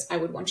up. He goes, I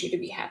would want you to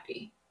be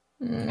happy.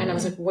 And I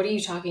was like, what are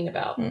you talking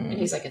about? And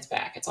he's like, it's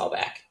back. It's all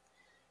back.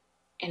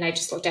 And I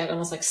just looked at him and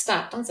was like,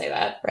 stop, don't say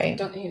that. Right.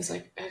 And he was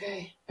like,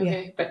 okay.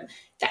 Yeah. But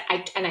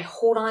I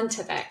hold on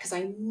to that because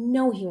I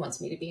know he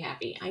wants me to be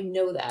happy. I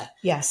know that.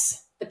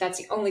 Yes. But that's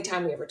the only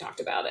time we ever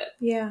talked about it.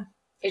 Yeah.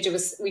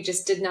 We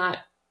just did not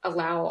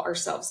allow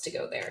ourselves to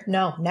go there.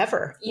 No,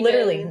 never.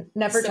 Literally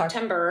never talked.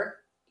 September,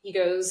 he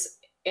goes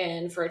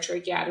in for a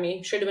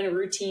tracheotomy. Should have been a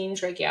routine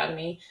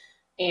tracheotomy.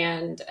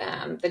 And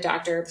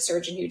the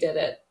surgeon who did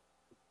it,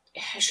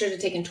 should have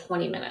taken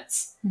 20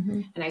 minutes.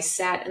 And I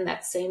sat in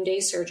that same day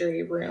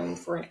surgery room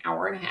for an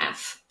hour and a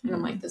half. And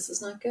I'm like, this is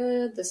not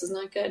good. This is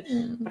not good.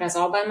 But I was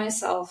all by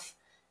myself.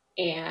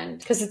 And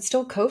because it's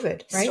still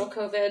COVID, right? Still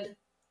COVID.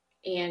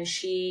 And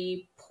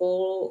she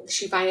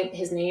find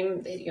his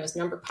name, his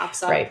number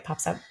pops up. Right.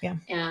 Pops up. Yeah.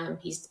 And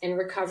he's in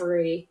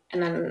recovery.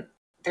 And then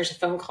there's a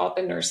phone call at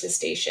the nurse's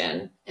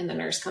station, and the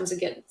nurse comes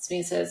and gets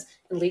me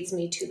and leads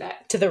me to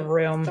the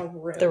room.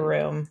 The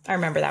room. I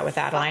remember that with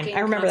Adeline.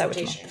 I remember that with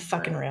the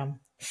fucking room.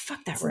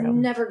 Fuck that room. It's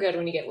never good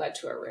when you get led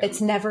to a room.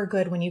 It's never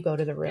good when you go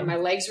to the room. And my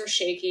legs were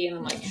shaky, and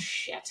I'm like,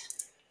 shit.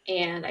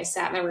 And I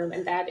sat in my room,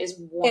 and that is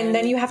one. And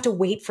then you have to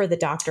wait for the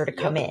doctor to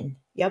come in.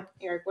 Yep.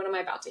 You're like, what am I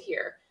about to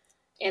hear?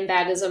 And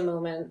that is a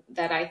moment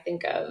that I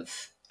think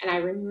of And I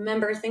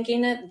remember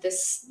thinking that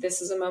this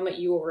is a moment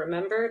you will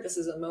remember. This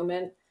is a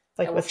moment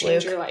that will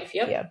change your life.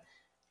 Yep. Yeah.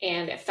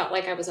 And it felt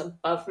like I was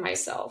above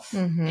myself.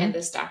 Mm-hmm. And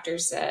this doctor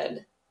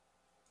said,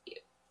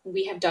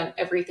 we have done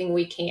everything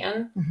we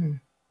can. Mm-hmm.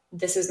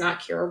 This is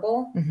not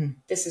curable. Mm-hmm.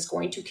 This is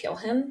going to kill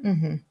him.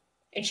 Mm-hmm.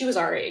 And she was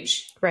our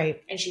age.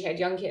 Right. And she had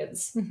young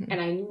kids. Mm-hmm. And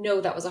I know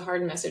that was a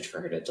hard message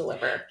for her to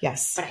deliver.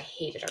 Yes. But I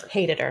hated her.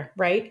 Hated her,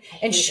 right?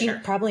 And she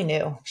probably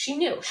knew. She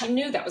knew. She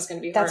knew that was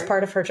going to be hard. That's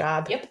part of her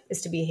job. Yep.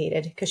 Is to be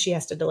hated because she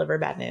has to deliver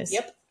bad news.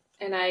 Yep.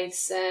 And I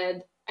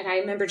said, and I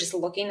remember just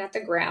looking at the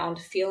ground,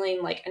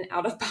 feeling like an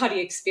out-of-body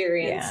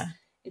experience. Yeah.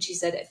 And she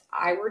said, if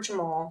I were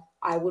Jamal,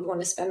 I would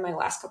want to spend my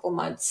last couple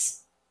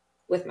months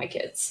with my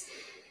kids.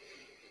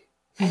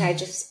 And I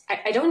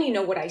don't even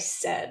know what I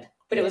said,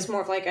 but it was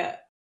more of like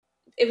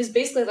it was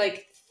basically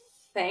like,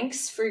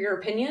 thanks for your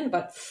opinion,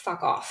 but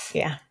fuck off.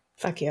 Yeah.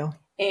 Fuck you.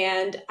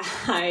 And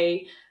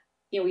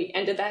we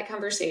ended that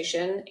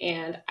conversation,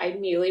 and I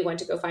immediately went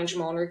to go find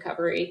Jamal in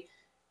recovery.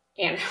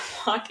 And I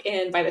walk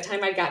in, by the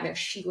time I got there,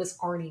 she was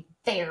already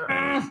there.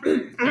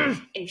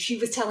 And she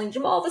was telling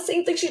Jamal the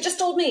same thing she just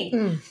told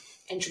me.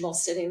 And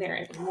Jamal's sitting there,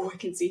 and I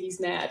can see he's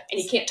mad, and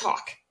he can't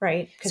talk.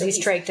 Right. Because he's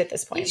traked at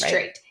this point, he's right?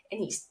 Traked,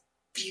 and he's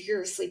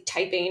furiously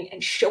typing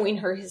and showing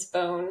her his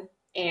phone.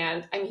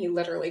 And I mean,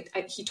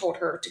 he told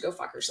her to go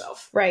fuck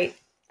herself. Right.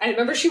 I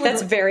remember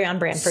that's very on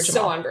brand for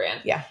Jamal. So on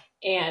brand. Yeah.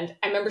 And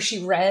I remember she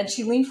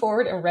leaned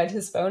forward and read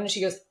his phone, and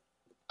she goes,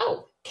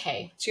 oh,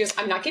 okay. She goes,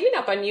 I'm not giving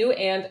up on you.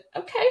 And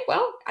okay,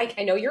 well,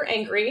 I know you're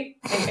angry.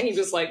 And he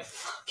was like,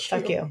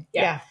 fuck you.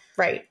 Yeah.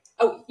 Right.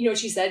 Oh, you know what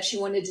she said? She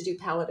wanted to do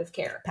palliative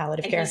care.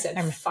 Palliative care. He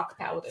said, fuck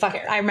palliative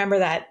care. I remember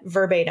that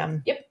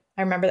verbatim. Yep.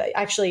 I remember that.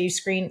 Actually,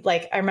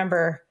 I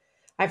remember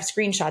I have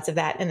screenshots of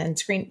that, and then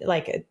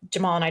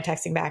Jamal and I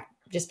texting back,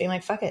 just being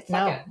like, fuck it.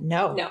 No,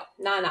 not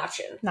an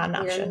option. Not an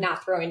option. We're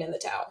not throwing in the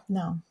towel.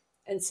 No.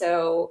 And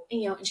so,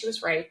 and she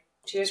was right.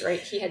 She was right.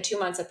 He had 2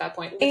 months at that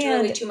point,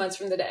 literally 2 months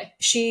from the day.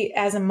 She,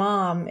 as a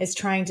mom, is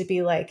trying to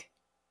be like,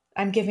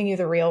 I'm giving you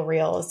the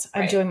reals.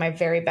 I'm doing my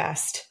very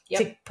best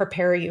to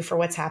prepare you for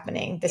what's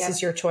happening. This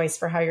is your choice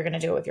for how you're going to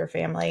do it with your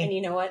family. And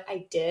you know what?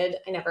 I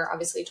never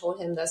obviously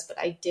told him this, but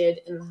I did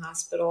in the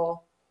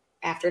hospital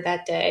after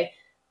that day.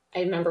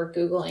 I remember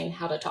Googling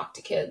how to talk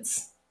to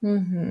kids.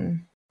 Mm-hmm.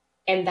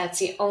 And that's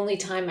the only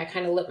time I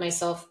kind of let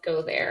myself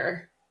go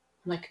there.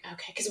 I'm like,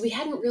 okay, because we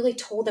hadn't really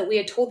told that. We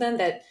had told them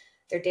that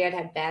their dad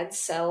had bad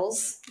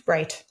cells.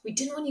 Right. We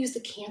didn't want to use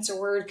the cancer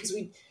word because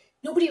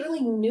nobody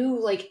really knew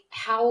like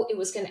how it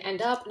was going to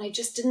end up. And I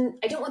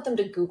didn't want them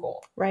to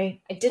Google.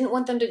 Right. I didn't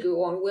want them to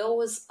Google. And Will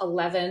was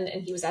 11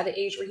 and he was at an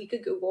age where he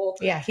could Google.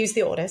 Yeah. He's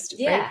the oldest.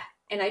 Yeah. Right?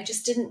 And I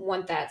just didn't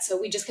want that. So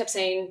we just kept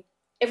saying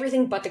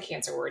everything but the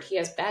cancer word. He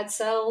has bad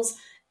cells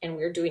and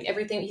we're doing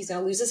everything. He's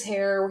going to lose his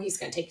hair. He's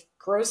going to take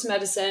gross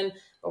medicine,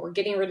 but we're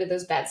getting rid of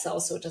those bad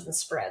cells so it doesn't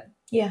spread.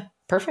 Yeah.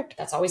 Perfect.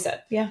 That's all we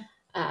said. Yeah.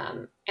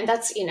 And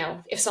that's,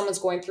 if someone's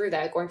going through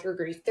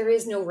grief, there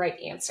is no right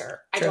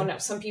answer. True. I don't know.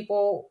 Some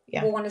people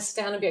will want to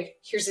sit down and be like,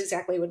 here's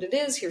exactly what it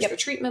is. Here's the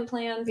treatment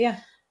plan. Yeah.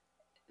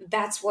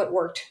 That's what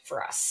worked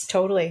for us.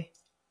 Totally.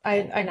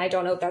 And I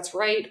don't know if that's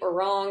right or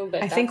wrong,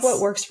 but I think what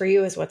works for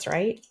you is what's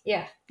right.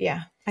 Yeah.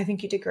 Yeah. I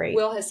think you did great.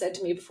 Will has said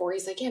to me before,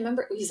 he's like, yeah,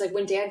 remember, he's like,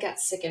 when Dad got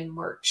sick in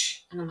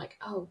March, and I'm like,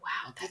 oh,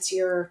 wow, that's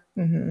your,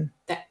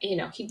 that,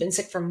 he'd been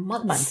sick for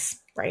months.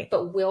 Right.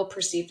 But Will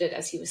perceived it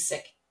as he was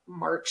sick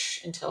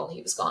March until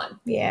he was gone.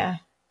 Yeah.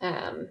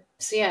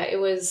 So yeah,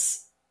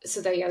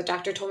 the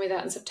doctor told me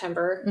that in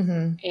September,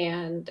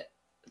 and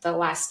the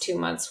last 2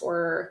 months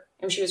were,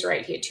 and she was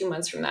right. He had 2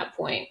 months from that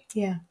point.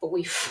 Yeah. But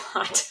we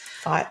fought.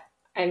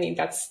 I mean,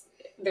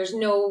 there's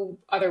no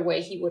other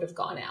way he would have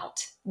gone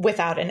out.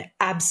 Without an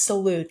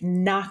absolute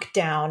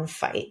knockdown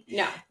fight.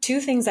 No. Two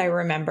things I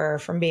remember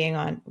from being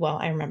on, well,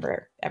 I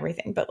remember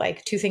everything, but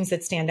like two things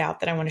that stand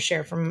out that I want to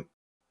share from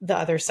the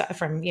other side,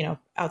 from,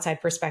 outside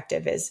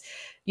perspective, is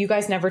you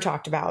guys never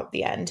talked about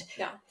the end.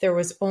 No. There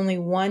was only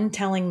one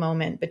telling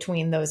moment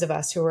between those of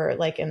us who were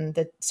like in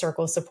the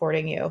circle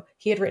supporting you.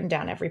 He had written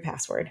down every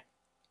password.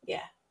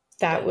 Yeah.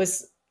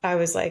 I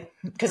was like,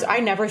 because I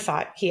never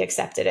thought he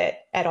accepted it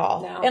at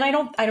all. No. And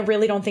I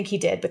really don't think he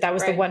did, but that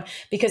was the one,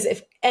 because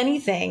if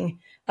anything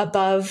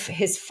above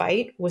his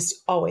fight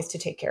was always to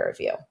take care of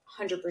you.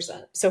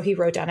 100%. So he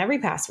wrote down every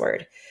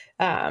password.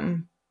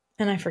 And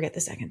I forget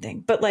the second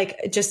thing, but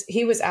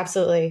he was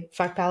absolutely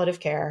fuck palliative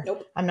care.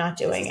 Nope. I'm not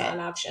doing it. Not an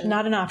option.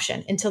 Not an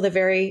option until the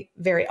very,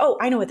 very,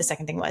 I know what the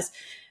second thing was.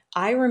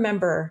 I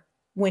remember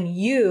when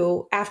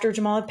after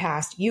Jamal had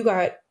passed, you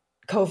got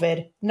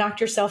COVID, knocked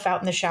yourself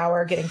out in the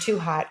shower, getting too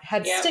hot,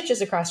 had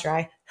stitches across your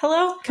eye.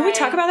 Hello? Can we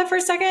talk about that for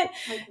a second?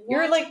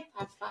 You're like,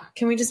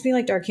 can we just be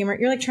like dark humor?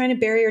 You're like trying to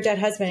bury your dead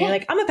husband. Yeah. You're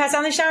like, I'm going to pass out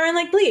in the shower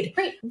and bleed.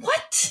 Right.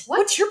 What?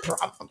 What's your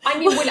problem? I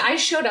mean, when I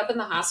showed up in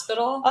the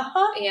hospital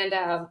and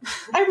I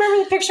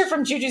remember the picture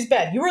from Juju's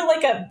bed. You were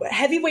like a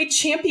heavyweight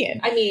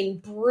champion. I mean,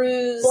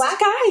 bruised. Black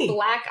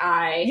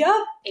eye. Yep.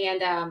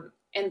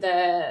 And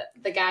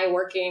the guy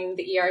working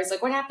the ER is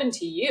like, what happened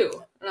to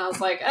you? And I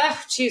was like,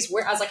 oh, geez,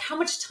 where? I was like, how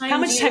much time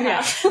do you you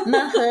have?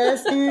 My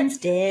husband's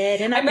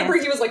dead. And I remember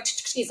he was like,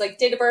 he's like,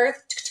 date of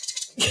birth,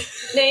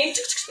 name,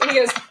 and he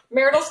goes,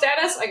 marital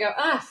status. I go,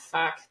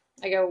 fuck.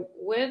 I go,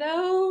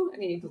 widow?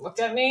 And he looked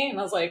at me and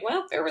I was like,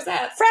 well, there was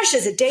that. Fresh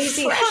as a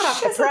daisy, hot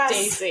off the press.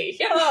 Daisy.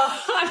 Yeah.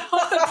 Hot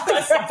off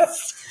the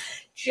press.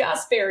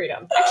 Just buried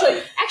him.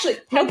 Actually,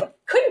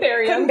 couldn't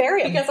bury him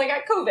because I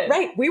got COVID.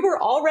 Right. We were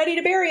all ready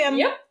to bury him.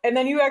 Yep. And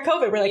then you got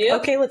COVID. We're like,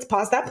 okay, let's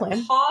pause that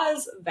plan.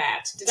 Pause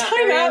that. Did not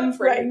bury him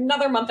for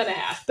another month and a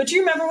half. But do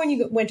you remember when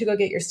you went to go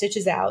get your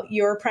stitches out,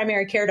 your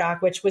primary care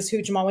doc, which was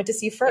who Jamal went to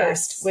see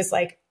first, was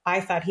like, I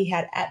thought he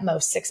had at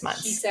most 6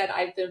 months. He said,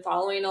 I've been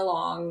following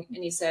along.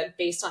 And he said,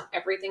 based on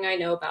everything I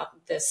know about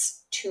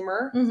this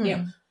tumor, you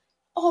know,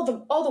 all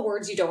the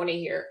words you don't want to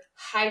hear,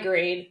 high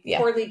grade,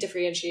 poorly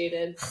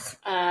differentiated,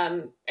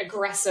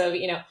 aggressive,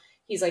 you know,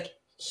 he's like,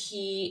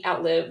 he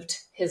outlived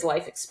his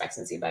life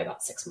expectancy by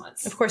about 6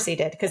 months. Of course he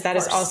did. Because that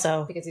is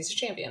also because he's a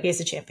champion. He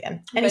is a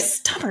champion. And he's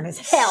stubborn as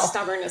hell.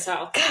 Stubborn as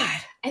hell. God.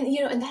 And,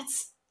 you know, and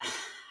that's,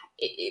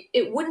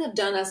 it wouldn't have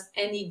done us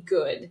any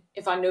good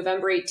if on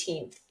November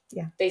 18th,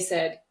 they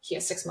said he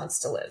has 6 months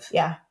to live.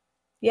 Yeah.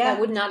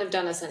 That would not have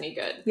done us any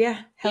good.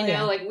 Yeah. You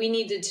know, like we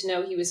needed to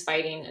know he was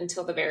fighting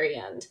until the very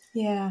end.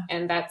 Yeah.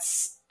 And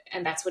that's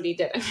what he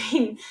did. I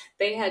mean,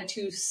 they had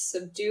to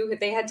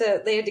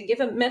they had to give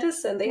him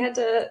medicine. They had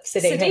to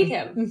sedate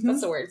him. That's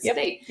the word. Yep.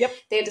 Sedate. Yep.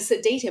 They had to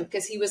sedate him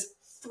because he was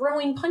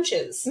throwing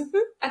punches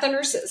at the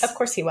nurses. Of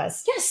course he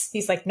was. Yes.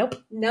 He's like, nope.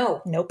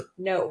 No. Nope.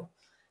 No.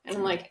 And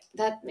I'm like,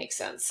 that makes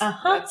sense.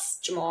 That's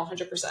Jamal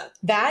 100%.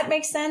 That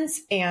makes sense.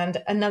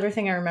 And another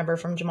thing I remember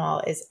from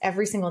Jamal is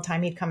every single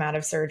time he'd come out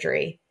of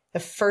surgery,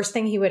 the first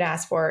thing he would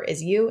ask for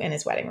is you and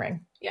his wedding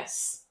ring.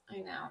 Yes, I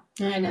know.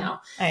 I know.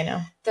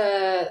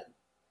 To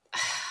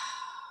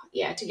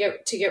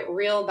get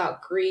real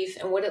about grief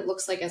and what it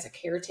looks like as a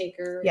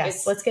caretaker.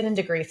 Yes, let's get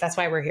into grief. That's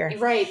why we're here.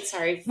 Right.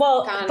 Sorry.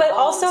 Well, but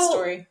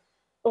also,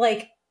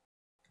 like,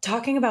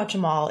 talking about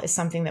Jamal is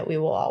something that we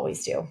will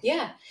always do.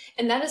 Yeah.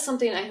 And that is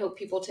something I hope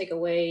people take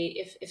away.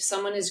 If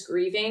someone is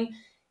grieving,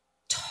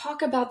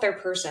 talk about their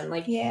person.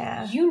 Like,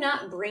 you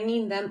not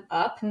bringing them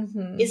up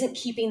isn't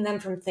keeping them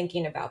from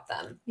thinking about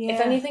them. If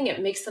anything,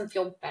 it makes them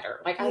feel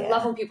better. Like, I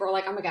love when people are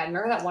like, oh my God,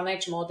 remember that one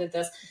night Jamal did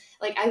this?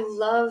 Like,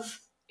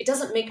 it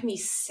doesn't make me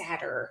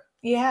sadder.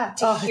 Yeah.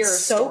 To hear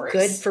it's so stories.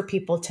 Good for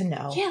people to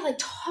know. Yeah. Like,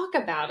 talk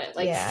about it.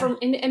 Like,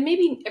 and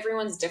maybe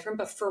everyone's different,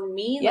 but for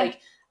me, like,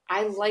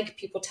 I like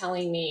people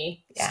telling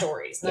me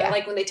stories. And I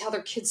like when they tell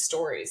their kids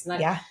stories.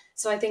 And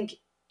so I think,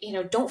 you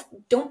know,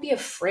 don't be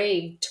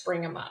afraid to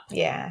bring them up.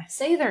 Yeah.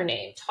 Say their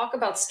name. Talk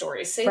about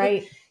stories.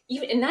 Say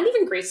and not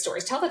even great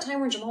stories. Tell the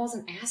time when Jamal was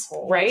an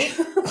asshole. Right.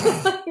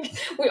 Like,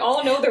 we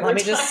all know there were times. Let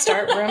me just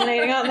start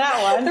ruminating on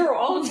that one. There were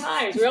all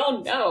times. We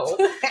all know.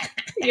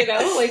 You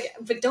know, like,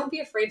 but don't be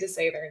afraid to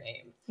say their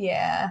name.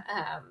 Yeah.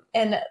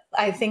 And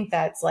I think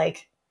that's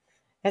like,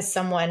 as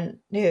someone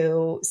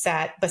who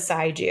sat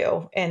beside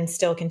you and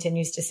still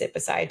continues to sit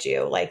beside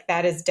you, like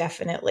that is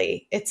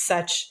definitely, it's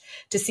such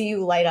to see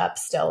you light up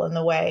still in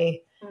the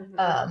way,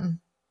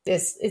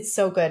 it's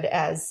so good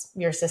as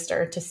your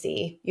sister to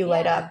see you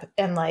light up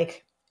and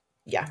like,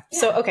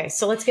 So, okay.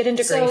 So let's get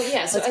into grief.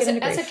 So as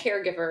a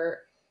caregiver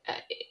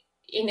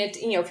in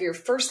it, you know, if you're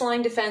first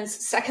line defense,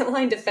 second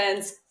line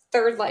defense,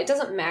 third line, it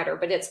doesn't matter,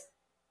 but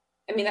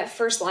that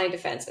first line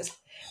defense is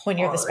when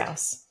hard. You're the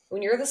spouse.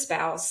 When you're the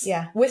spouse.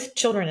 Yeah. With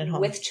children at home.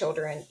 With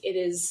children. It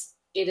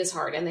is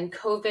hard. And then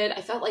COVID,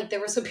 I felt like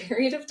there was a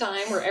period of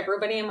time where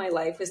everybody in my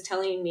life was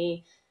telling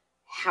me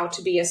how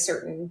to be a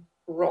certain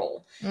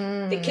role.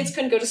 The kids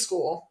couldn't go to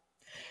school.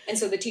 And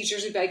so the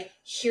teachers would be like,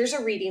 here's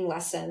a reading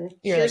lesson.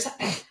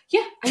 I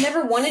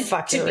never wanted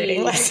to be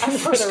a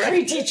first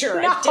grade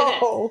teacher.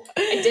 I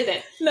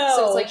didn't. No.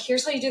 So it's like,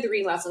 here's how you do the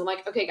reading lesson. I'm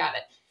like, okay, got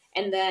it.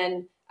 And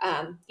then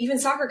even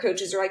soccer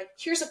coaches are like,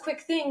 here's a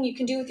quick thing you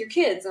can do with your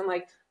kids. I'm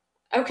like,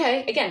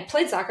 okay, again,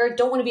 played soccer,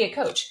 don't want to be a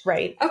coach.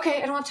 Right.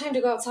 Okay, I don't have time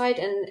to go outside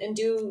and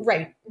do,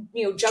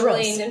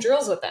 juggling drills. And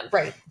drills with them.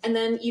 Right. And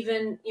then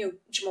even,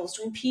 Jamal's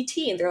doing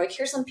PT, and they're like,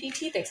 here's some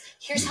PT things.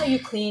 Here's how you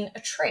clean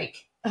a trach.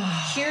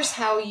 Here's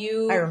how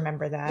you... I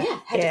remember that. Yeah,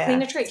 had to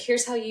clean a trach.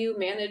 Here's how you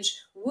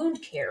manage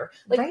wound care.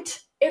 Like,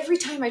 every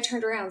time I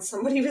turned around,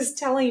 somebody was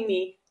telling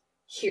me,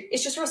 here,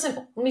 it's just real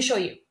simple. Let me show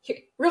you. Here,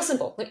 real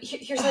simple.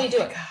 Here's how you do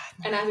it.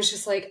 God. And I was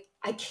just like,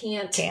 I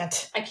can't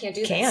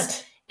do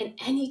this. And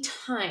any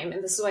time,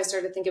 and this is what I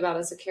started to think about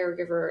as a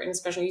caregiver, and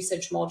especially you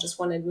said Jamal just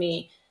wanted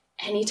me,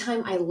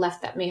 anytime I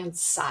left that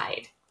man's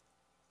side,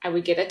 I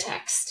would get a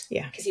text.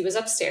 Yeah. Because he was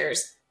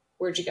upstairs.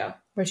 Where'd you go?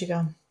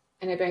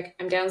 And I'd be like,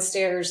 I'm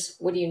downstairs.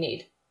 What do you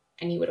need?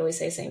 And he would always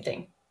say the same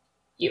thing.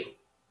 You.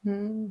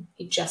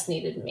 He just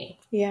needed me.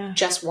 Yeah.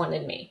 Just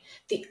wanted me.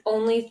 The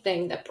only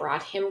thing that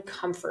brought him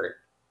comfort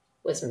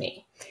was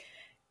me.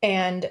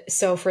 And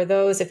so for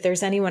those, if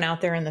there's anyone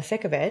out there in the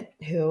thick of it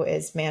who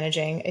is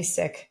managing a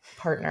sick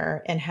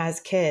partner and has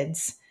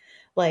kids,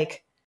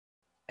 like,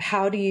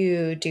 how do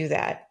you do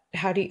that?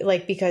 How do you,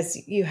 like, because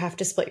you have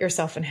to split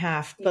yourself in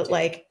half, but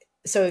like,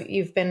 so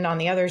you've been on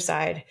the other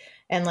side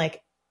and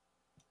like,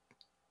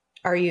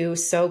 are you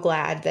so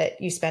glad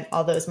that you spent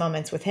all those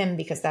moments with him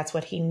because that's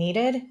what he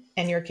needed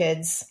and your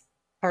kids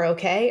are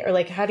okay? Or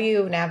like, how do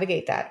you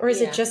navigate that? Or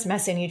is it just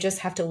messy and you just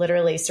have to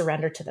literally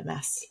surrender to the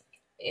mess?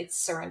 It's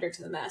surrender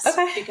to the mess.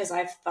 Okay. Because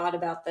I've thought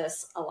about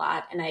this a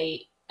lot, and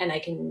I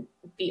can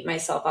beat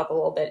myself up a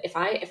little bit. If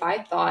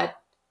I thought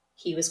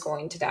he was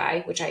going to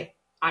die, which I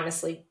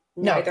honestly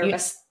neither of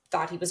us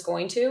thought he was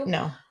going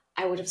to,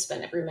 I would have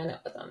spent every minute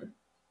with him.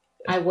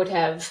 I wouldn't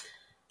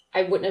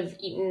have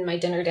eaten my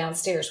dinner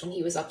downstairs when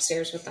he was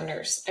upstairs with the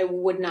nurse. I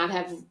would not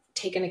have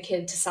taken a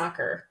kid to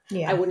soccer.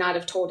 I would not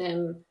have told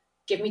him,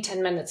 give me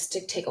 10 minutes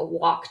to take a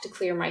walk to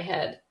clear my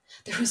head.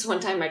 There was one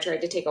time I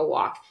tried to take a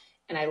walk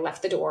and I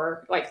left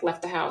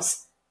the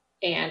house,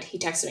 and he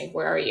texted me,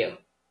 where are you?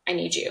 I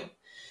need you.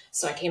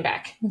 So I came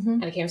back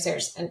and I came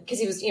upstairs, and because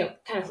he was,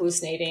 kind of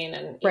hallucinating,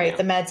 and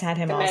the meds had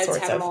him all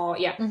sorts of.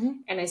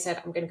 And I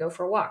said, I'm going to go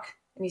for a walk.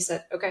 And he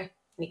said, okay. And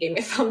he gave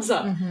me a thumbs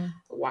up.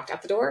 Walked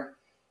out the door,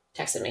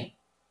 texted me,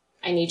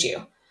 I need you.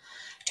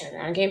 I turned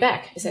around and came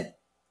back. I said,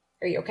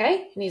 are you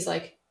okay? And he's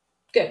like,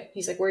 good.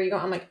 He's like, where are you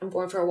going? I'm like, I'm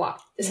going for a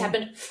walk. This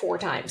happened 4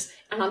 times.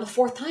 And on the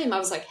 4th time, I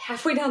was like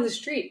halfway down the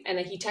street. And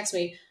then he texted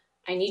me,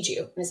 I need you.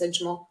 And I said,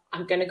 Jamal,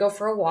 I'm going to go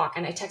for a walk.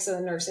 And I texted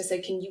the nurse. I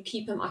said, can you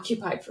keep him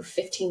occupied for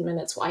 15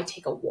 minutes while I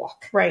take a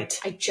walk? Right.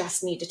 I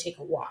just need to take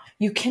a walk.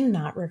 You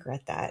cannot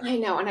regret that. I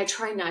know. And I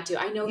try not to.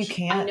 I know you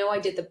can't. I know I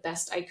did the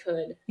best I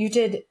could. You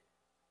did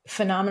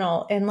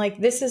phenomenal. And like,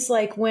 this is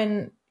like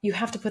when you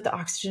have to put the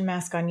oxygen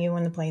mask on you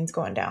when the plane's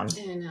going down.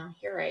 I know.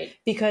 You're right.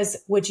 Because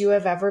would you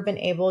have ever been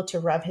able to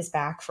rub his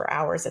back for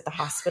hours at the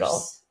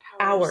hospital?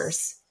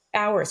 Hours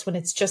when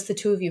it's just the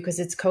two of you because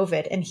it's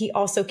COVID, and he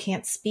also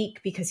can't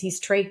speak because he's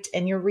trached,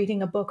 and you're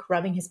reading a book,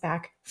 rubbing his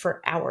back for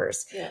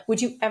hours. Yeah.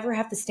 Would you ever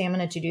have the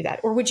stamina to do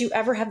that? Or would you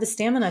ever have the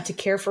stamina to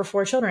care for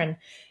 4 children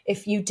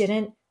if you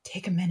didn't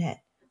take a minute?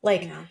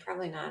 Like, no,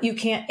 probably not. You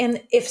can't.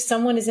 And if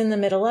someone is in the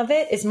middle of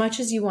it, as much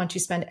as you want to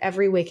spend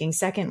every waking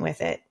second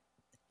with it,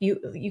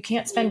 you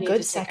can't spend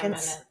good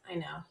seconds. I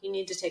know. You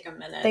need to take a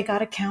minute. They got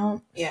to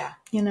count. Yeah.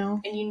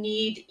 And you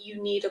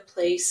need a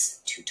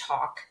place to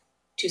talk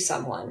to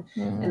someone.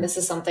 And this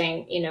is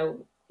something,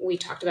 we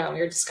talked about when we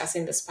were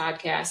discussing this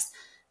podcast,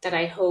 that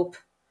I hope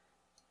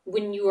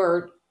when you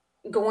are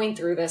going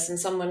through this and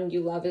someone you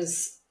love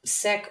is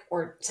sick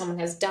or someone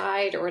has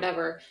died or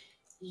whatever,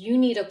 you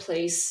need a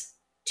place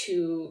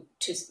to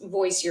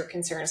voice your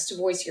concerns, to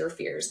voice your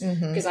fears.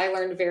 Because I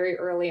learned very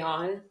early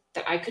on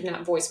that I could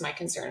not voice my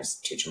concerns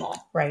to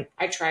Jamal. Right.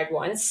 I tried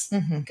once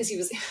because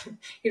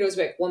he'd always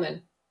be like,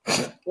 woman,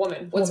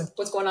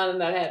 what's going on in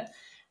that head?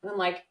 And I'm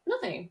like,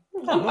 nothing.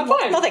 I'm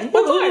fine. Nothing. I'm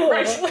fine.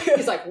 Right.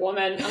 He's like,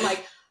 woman. I'm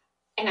like,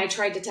 and I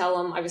tried to tell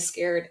him I was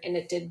scared, and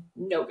it did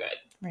no good.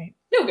 Right.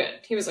 No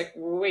good. He was like,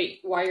 wait,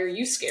 why are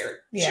you scared?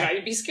 Yeah. Should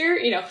I be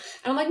scared? And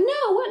I'm like,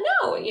 no, what?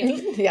 No.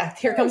 Yeah.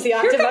 Here comes the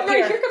octave up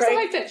here. Here comes the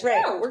high pitch.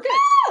 Right. No, we're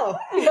good.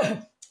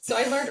 No. So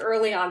I learned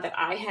early on that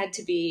I had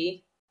to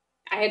be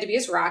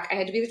his rock. I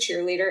had to be the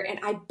cheerleader, and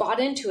I bought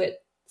into it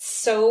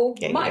so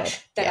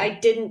much that I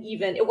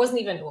it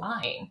wasn't even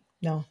lying.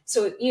 No.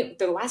 So,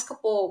 the last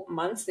couple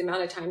months, the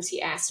amount of times he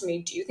asked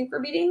me, do you think we're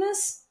beating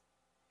this?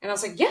 And I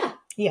was like,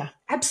 yeah,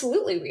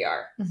 absolutely we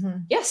are.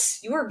 Yes,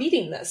 you are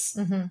beating this.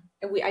 And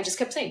I just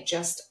kept saying,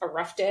 just a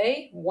rough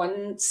day,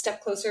 one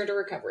step closer to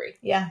recovery.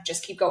 Yeah.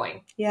 Just keep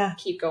going. Yeah.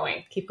 Keep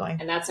going. Keep going.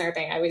 And that's another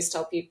thing I always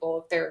tell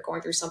people if they're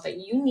going through something,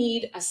 you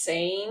need a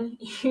saying,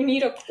 you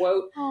need a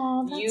quote,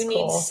 you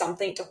need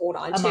something to hold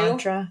on to. A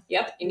mantra.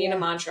 Yep. You need a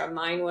mantra.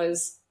 Mine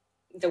was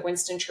the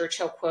Winston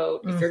Churchill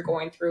quote, if you're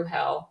going through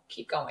hell,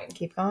 keep going.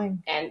 Keep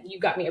going. And you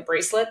got me a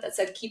bracelet that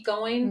said, keep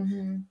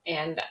going.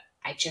 And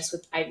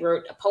I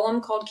wrote a poem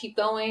called Keep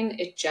Going.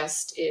 It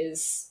just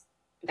is,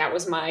 that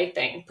was my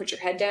thing. Put your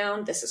head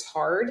down. This is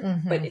hard,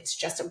 but it's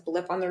just a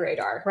blip on the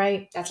radar.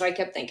 Right. That's what I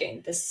kept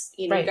thinking. This,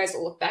 you guys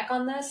will look back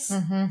on this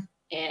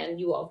and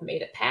you all have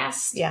made it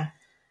past. Yeah.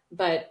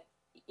 But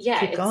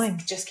keep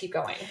going. Just keep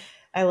going.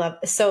 I love,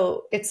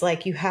 so it's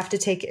like, you have to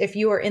if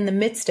you are in the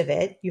midst of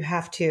it, you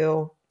have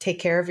to take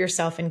care of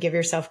yourself and give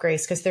yourself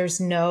grace, because there's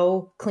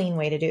no clean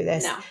way to do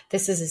this. No.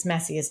 This is as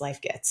messy as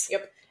life gets.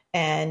 Yep.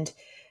 And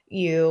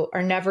you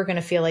are never going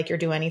to feel like you're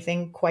doing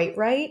anything quite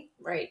right.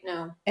 Right.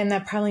 No. And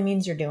that probably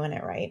means you're doing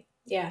it right.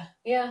 Yeah.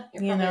 Yeah.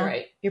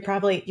 You're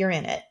probably right. You're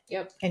in it.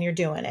 Yep. And you're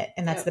doing it.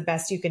 And that's the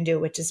best you can do,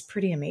 which is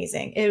pretty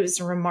amazing. It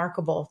was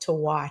remarkable to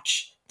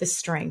watch the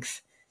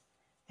strength.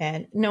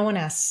 And no one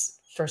asks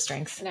for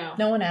strength.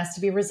 No one asked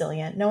to be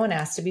resilient. No one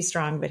asked to be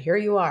strong, but here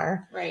you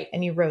are. Right.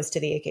 And you rose to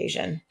the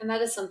occasion. And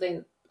that is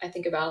something I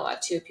think about a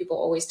lot too. People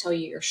always tell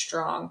you you're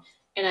strong.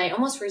 And I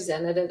almost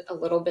resented it a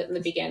little bit in the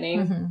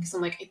beginning because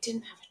I'm like, I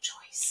didn't have a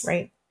choice.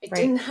 Right. I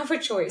didn't have a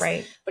choice.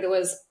 Right. But it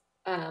was,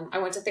 I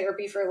went to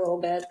therapy for a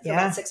little bit, for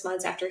about 6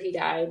 months after he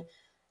died.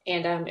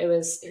 And it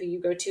was who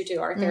you go to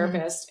our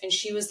therapist. And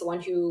she was the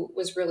one who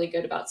was really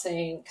good about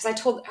saying, because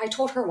I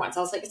told her once,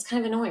 I was like, it's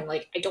kind of annoying.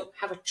 Like, I don't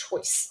have a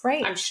choice.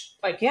 Right. I'm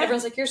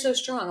everyone's like, you're so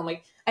strong. I'm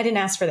like, I didn't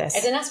ask for this. I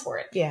didn't ask for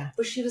it. Yeah.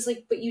 But she was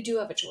like, but you do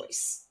have a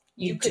choice.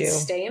 You could do.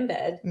 stay in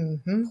bed,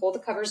 pull the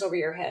covers over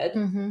your head,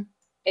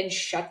 and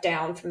shut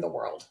down from the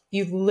world.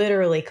 You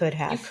literally could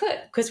have. You could.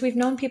 Because we've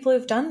known people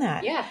who've done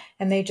that. Yeah.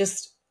 And they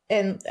just,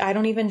 and I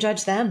don't even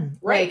judge them.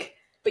 Right. Like,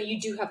 but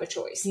you do have a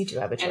choice. You do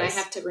have a choice. And I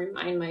have to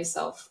remind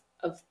myself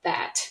of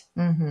that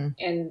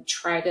and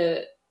try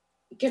to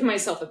give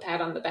myself a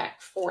pat on the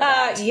back for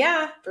that.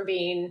 Yeah. For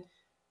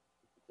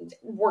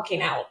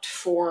working out,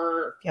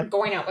 for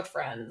going out with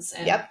friends.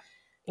 And,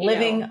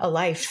 living a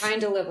life.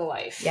 Trying to live a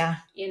life. Yeah.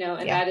 You know,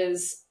 and that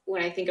is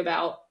when I think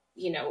about,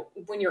 you know,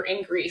 when you're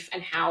in grief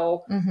and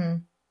how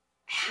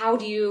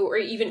do you, or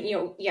even, you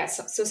know,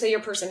 yes. So say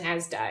your person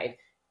has died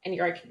and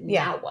you're like,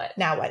 now what?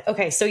 Now what?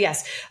 Okay. So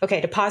yes.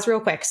 Okay. To pause real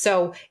quick.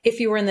 So if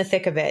you were in the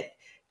thick of it,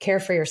 care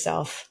for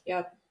yourself.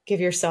 Yep. Give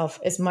yourself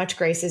as much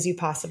grace as you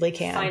possibly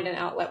can. Find an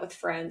outlet with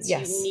friends.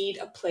 Yes. You need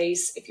a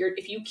place. If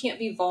you can't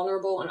be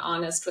vulnerable and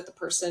honest with the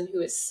person who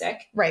is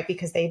sick. Right.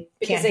 Because they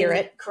can't hear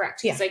it.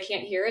 Correct. Because they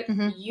can't hear it.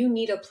 You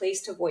need a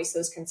place to voice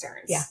those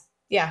concerns. Yeah.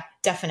 Yeah,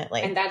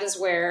 definitely. And that is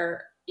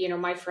where, you know,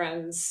 my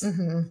friends,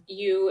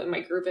 you and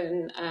my group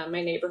in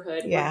my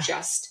neighborhood were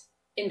just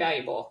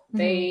invaluable.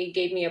 They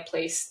gave me a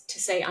place to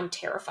say, I'm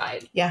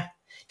terrified. Yeah.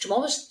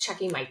 Jamal was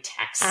checking my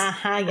texts.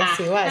 Yes,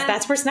 he was.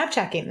 That's for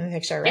Snapchatting in the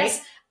picture, right?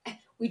 Yes.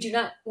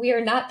 We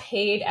are not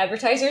paid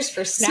advertisers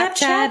for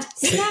Snapchat.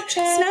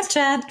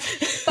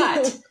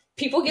 But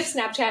people give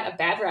Snapchat a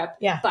bad rep.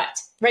 Yeah. But.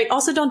 Right.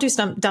 Also, don't do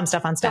some dumb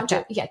stuff on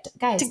Snapchat.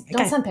 Guys,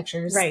 don't send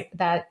pictures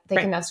that they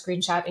can now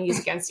screenshot and use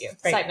against you.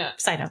 Right.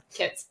 Side note.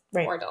 Kids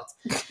or adults.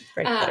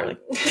 Right. Literally.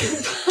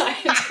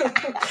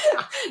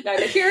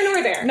 Neither here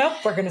nor there. Nope.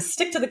 We're going to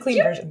stick to the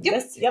clean version.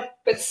 Yep.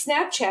 But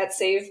Snapchat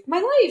saved my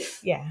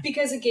life. Yeah.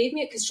 Because it gave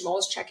me because Jamal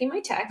was checking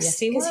my text. Yes,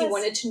 he was. Because he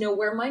wanted to know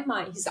where my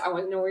mind. I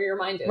want to know where your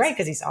mind is. Right.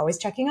 Because he's always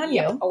checking on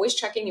you. Always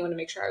checking. You want to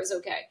make sure I was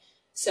okay.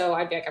 So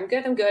I'd be like, I'm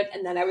good.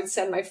 And then I would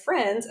send my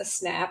friends a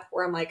snap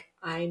where I'm like,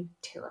 I'm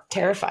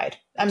terrified.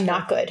 I'm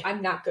not good.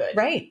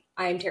 Right.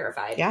 I'm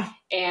terrified. Yeah.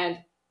 And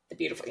the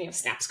beautiful,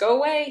 snaps go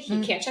away.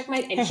 He can't check and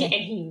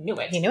he knew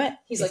it. He knew it.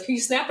 He's like, who are you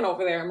snapping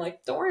over there? I'm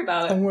like, don't worry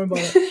about it. Look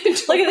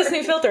at this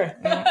new filter.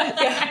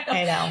 Yeah,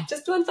 I know.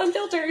 Just doing fun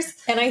filters.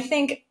 And I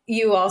think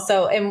you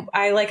also, and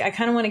I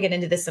kind of want to get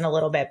into this in a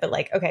little bit, but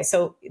okay,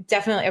 so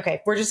definitely,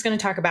 we're just going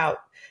to talk about,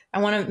 I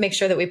want to make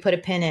sure that we put a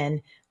pin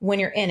in when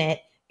you're in it.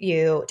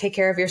 You take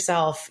care of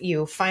yourself,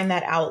 you find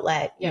that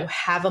outlet, you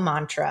have a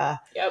mantra,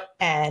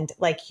 and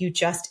you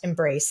just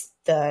embrace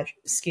the,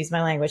 excuse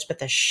my language, but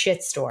the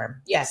shitstorm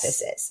that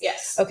this is.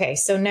 Yes. Okay.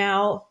 So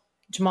now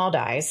Jamal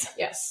dies.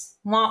 Yes.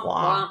 Wah,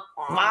 wah.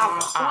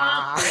 Wah,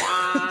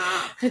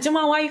 wah.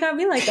 Jamal, why you gotta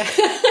be like that?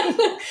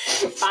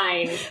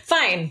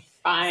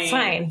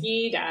 Fine.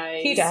 He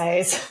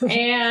dies.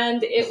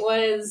 And it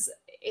was,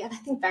 and I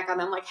think back on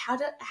that, I'm like, how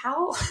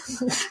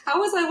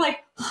was I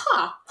like,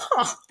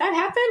 that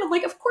happened? I'm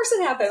like, of course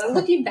it happened. I'm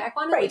looking back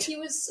on it, he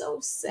was so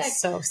sick.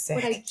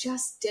 But I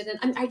just didn't.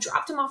 I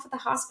dropped him off at the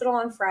hospital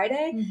on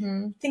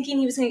Friday, thinking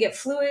he was going to get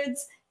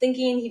fluids,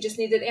 thinking he just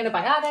needed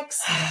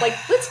antibiotics.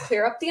 Let's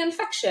clear up the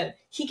infection.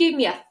 He gave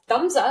me a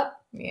thumbs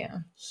up.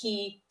 Yeah.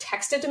 He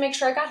texted to make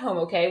sure I got home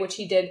okay, which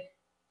he did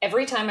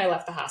every time I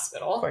left the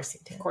hospital. Of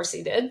course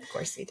he did.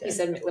 He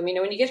said, let me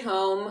know when you get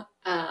home.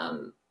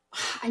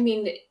 I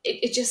mean,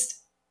 I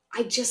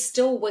just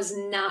still was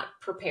not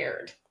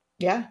prepared.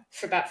 Yeah.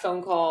 For that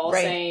phone call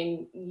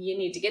saying, you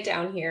need to get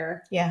down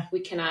here. Yeah.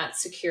 We cannot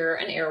secure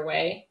an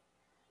airway.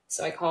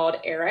 So I called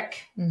Eric,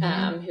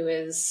 who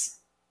is,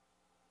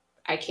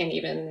 I can't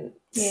even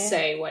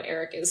say what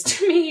Eric is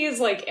to me. He's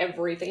like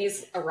everything.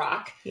 He's a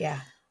rock. Yeah.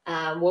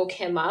 Woke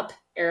him up.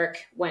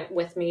 Eric went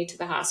with me to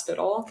the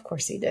hospital. Of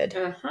course he did.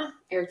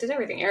 Eric did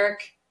everything.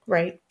 Eric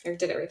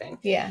did everything.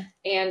 Yeah.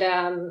 And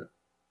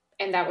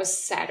that was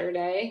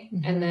Saturday.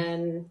 And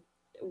then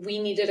we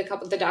needed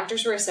the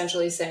doctors were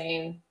essentially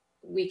saying,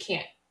 we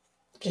can't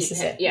keep this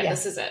is him. it. Yeah,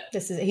 this is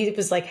it. He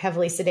was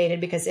heavily sedated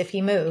because if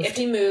he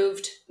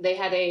moved, they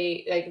had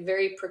a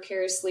very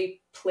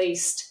precariously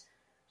placed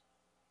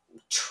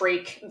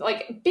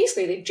trach,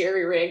 basically they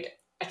jerry-rigged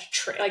a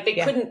trach. They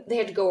couldn't, they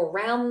had to go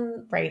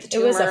around the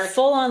tumor. It was a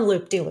full-on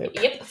loop-de-loop.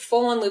 Yep,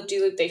 full-on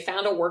loop-de-loop. They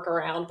found a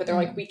workaround, but they're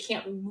like, we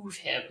can't move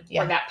him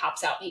or that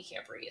pops out and he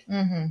can't breathe.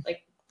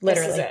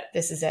 Literally,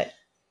 this is it.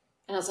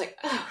 And I was like,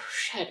 oh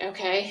shit,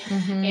 okay.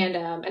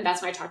 And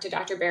that's when I talked to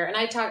Dr. Bear, and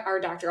I talked our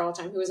doctor all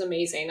the time, who was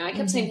amazing. And I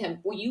kept saying to him,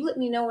 will you let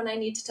me know when I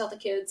need to tell the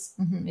kids?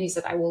 And he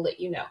said, I will let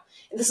you know.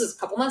 And this was a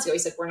couple months ago. He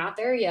said, we're not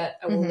there yet.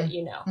 I will let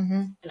you know.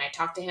 And I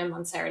talked to him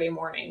on Saturday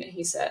morning, and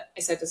I said,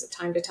 is it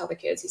time to tell the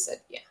kids? He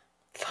said, yeah,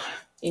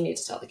 you need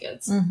to tell the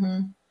kids.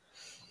 And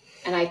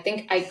I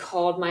think I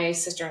called my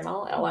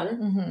sister-in-law,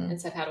 Ellen,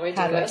 and said, how do I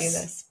do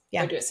this?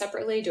 Yeah. Do I do it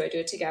separately? Do I do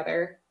it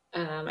together?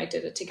 I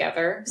did it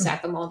together,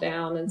 sat them all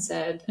down and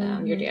said,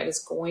 your dad is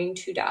going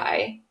to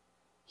die.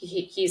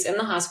 He's in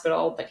the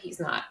hospital, but he's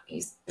not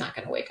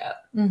going to wake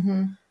up.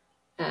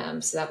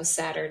 So that was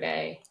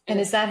Saturday. And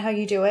is that how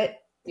you do it?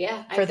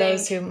 Yeah. For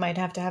those who might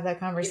have to have that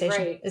conversation.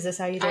 Right. Is this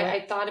how you do it?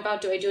 I thought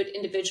about, do I do it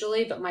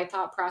individually? But my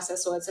thought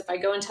process was, if I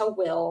go and tell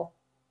Will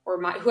or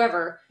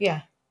whoever,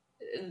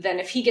 then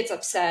if he gets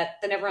upset,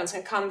 then everyone's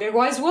going to come.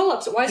 Why is Will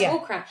upset? Why is Will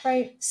crying?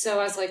 Right. So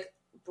I was like,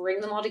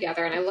 bring them all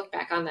together. And I look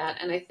back on that,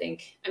 and I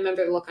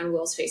remember the look on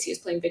Will's face. He was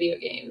playing video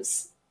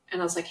games.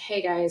 And I was like,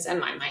 hey guys, and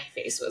my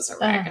face was a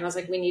wreck. And I was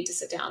like, we need to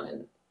sit down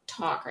and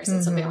talk, or I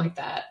said something like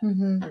that.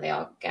 And they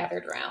all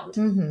gathered around.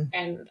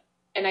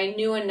 And I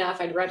knew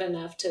enough, I'd read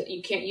enough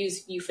you can't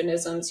use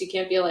euphemisms. You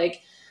can't be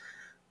like,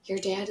 your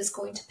dad is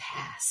going to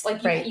pass.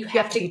 Like you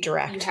have to be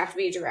direct. You have to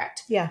be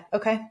direct. Yeah.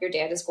 Okay. Your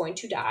dad is going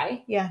to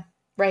die. Yeah.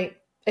 Right.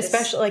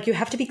 Especially like you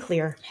have to be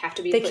clear.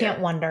 They can't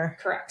wonder.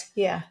 Correct.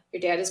 Yeah.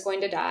 Your dad is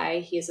going to die.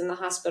 He is in the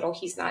hospital.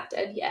 He's not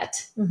dead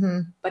yet,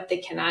 but they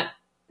cannot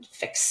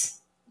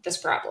fix this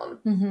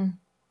problem.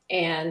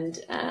 And,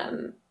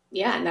 and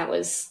that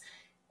was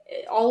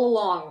all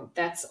along.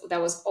 That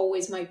was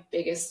always my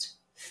biggest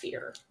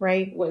fear.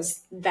 Right.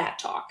 Was that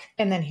talk.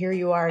 And then here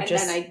you are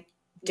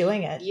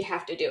doing it. You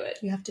have to do it.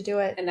 You have to do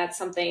it. And that's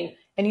something.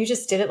 And you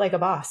just did it like a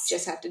boss.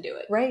 Just have to do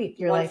it. Right.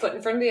 You're one foot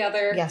in front of the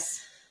other.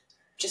 Yes.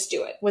 Just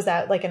do it. Was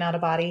that like an out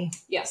of body?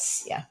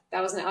 Yes. Yeah.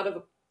 That was an out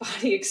of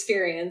body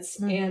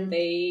experience. And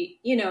they,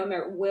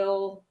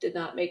 Will did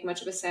not make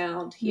much of a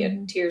sound. He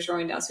had tears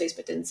rolling down his face,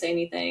 but didn't say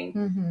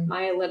anything.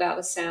 Maya let out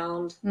a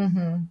sound.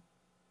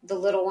 The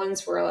little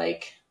ones were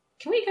like,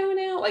 can we go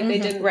now? Like they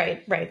didn't,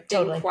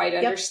 totally quite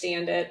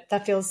understand it.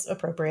 That feels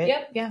appropriate.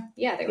 Yep. Yeah.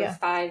 Yeah. They were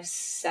 5,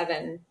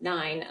 7,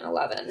 9, and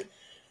 11.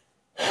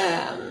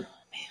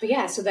 But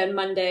yeah, so then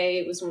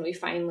Monday was when we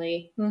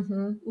finally,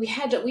 we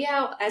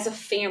as a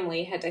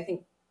family I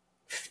think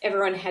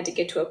everyone had to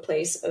get to a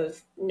place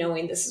of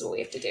knowing this is what we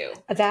have to do.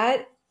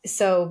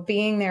 So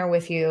being there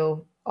with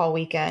you all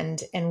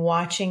weekend and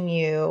watching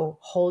you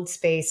hold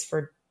space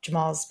for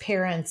Jamal's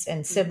parents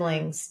and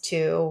siblings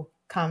to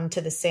come to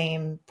the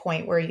same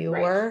point where you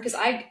were. Because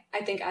I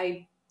think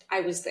I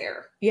was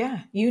there.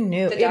 Yeah, you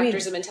knew. The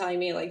doctors have been telling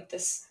me like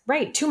this.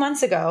 Right. 2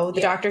 months ago, the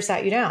doctor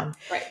sat you down.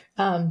 Right.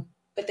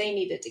 But they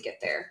needed to get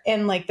there.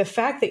 And like the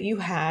fact that you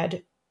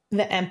had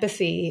the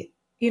empathy,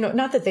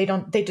 not that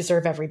they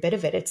deserve every bit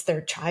of it. It's their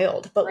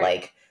child, but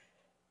like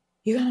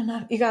you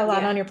got a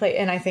lot on your plate.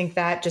 And I think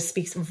that just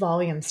speaks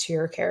volumes to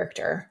your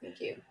character.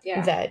 Thank you.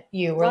 Yeah. That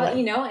you were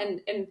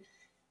and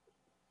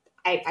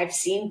I've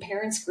seen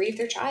parents grieve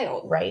their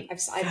child. Right.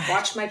 I've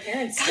watched my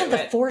parents do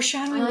the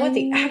foreshadowing. What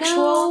the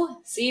actual?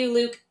 Actual? See you,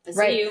 Luke.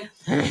 See you.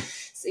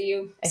 See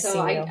you.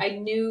 I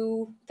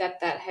knew that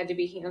had to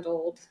be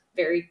handled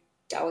very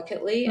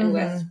delicately and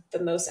with the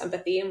most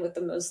empathy and with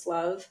the most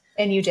love.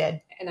 And you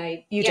did. And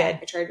I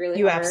tried really hard.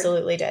 You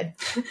absolutely did.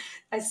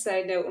 A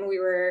side note, when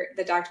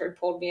the doctor had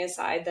pulled me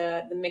aside,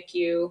 the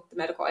MICU, the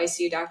medical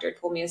ICU doctor had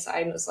pulled me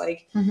aside and was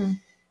like,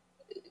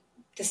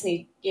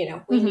 we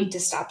need to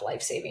stop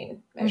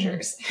life-saving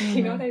measures.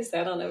 You know what I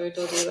said? I'll never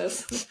told you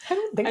this. I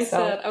don't think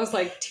so. I was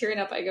like tearing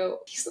up. I go,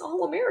 he's an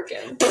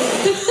all-American.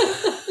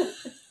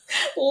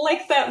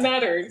 Like that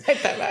mattered.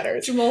 Like that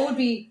matters. Jamal would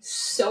be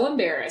so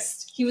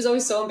embarrassed. He was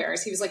always so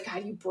embarrassed. He was like,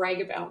 God, you brag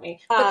about me.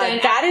 But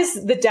then that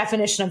is the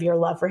definition of your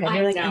love for him.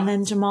 You're like, and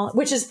then Jamal,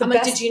 which is the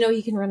best. Did you know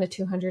he can run a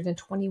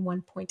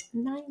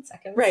 221.9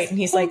 seconds? Right. And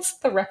he's like, that's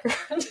the record.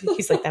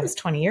 He's like, that was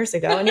 20 years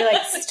ago. And you're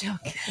like, still,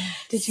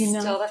 did you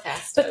know? Still the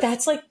fastest. But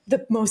that's like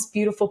the most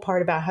beautiful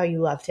part about how you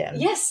loved him.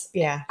 Yes.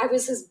 Yeah. I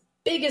was his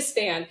biggest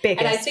fan.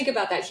 And I think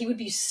about that. He would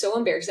be so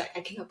embarrassed. Like,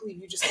 I cannot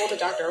believe you just told the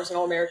doctor I was an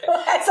all-American.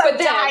 I'm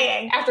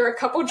dying. After a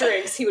couple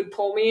drinks, he would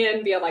pull me in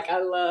and be like, I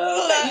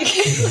love that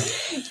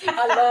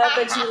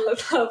you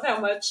love how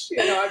much,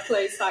 I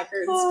play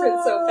soccer and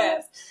sprint so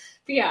fast.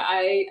 But yeah,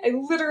 I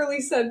literally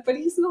said, but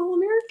he's an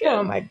all-American.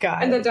 Oh my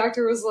God. And the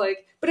doctor was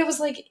like, but it was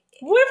like,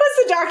 what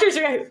was the doctor's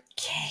reaction?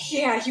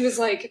 Yeah, he was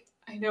like,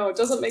 I know, it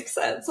doesn't make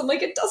sense. I'm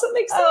like, it doesn't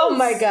make sense. Oh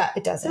my God.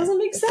 It doesn't. It doesn't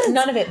make sense.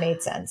 None of it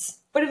made sense.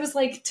 But it was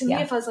like, to me,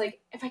 if I was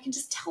like, if I can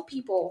just tell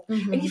people,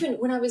 and even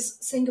when I was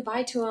saying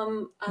goodbye to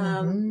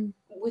him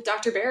with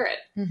Dr. Barrett,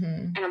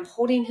 and I'm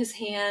holding his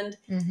hand,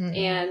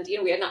 and,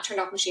 we had not turned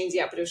off machines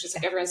yet, but it was just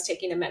like, everyone's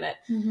taking a minute.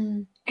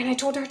 And I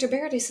told Dr.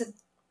 Barrett, I said,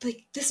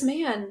 like, this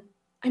man,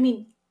 I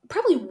mean,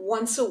 probably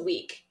once a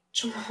week,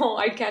 Jamal,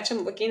 I'd catch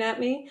him looking at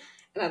me,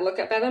 and I'd look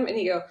up at him, and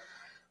he'd go,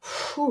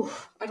 whew,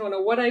 I don't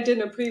know what I did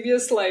in a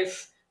previous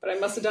life, but I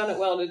must have done it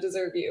well to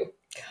deserve you.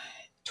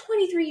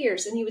 23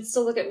 years, and he would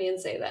still look at me and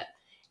say that.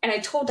 And I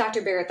told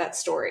Dr. Barrett that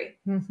story.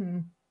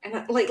 And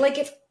like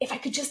if I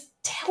could just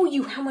tell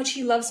you how much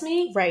he loves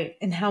me. Right.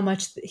 And how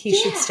much he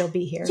should still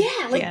be here.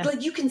 Yeah.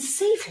 Like you can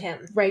save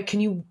him. Right.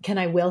 Can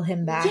I will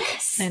him back?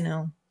 Yes. I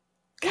know.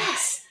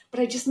 Yes. But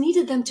I just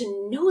needed them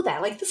to know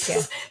that. Like this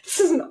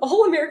is an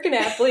all-American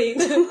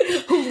athlete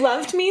who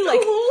loved me.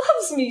 Like who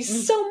loves me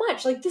so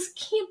much. Like this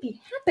can't be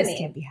happening. This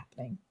can't be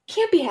happening.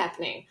 Can't be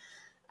happening.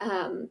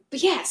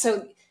 But yeah,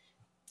 so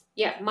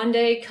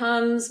Monday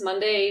comes,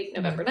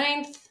 November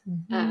 9th,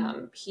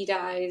 he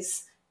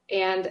dies.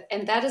 And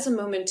that is a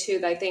moment too,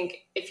 that I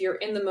think if you're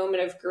in the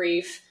moment of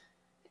grief,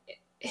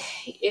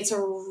 it's a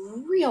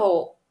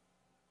real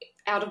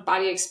out of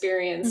body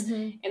experience.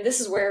 And this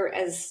is where,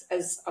 as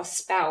a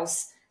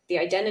spouse, the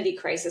identity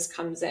crisis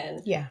comes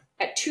in. Yeah.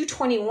 At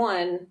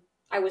 221,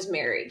 I was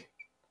married.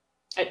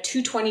 At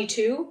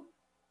 222,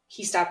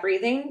 he stopped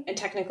breathing, and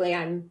technically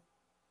I'm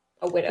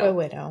a widow. A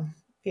widow.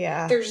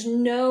 Yeah. There's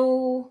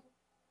no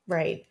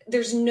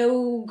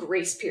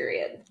grace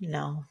period.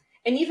 No.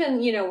 And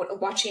even, you know,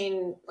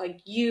 watching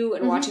like you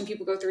and watching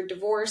people go through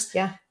divorce,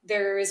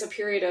 there is a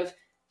period of,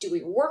 do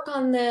we work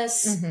on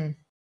this?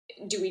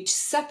 Do we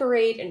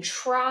separate and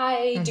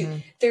try?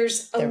 There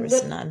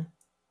was none.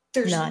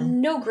 There's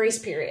no grace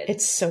period.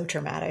 It's so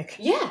traumatic.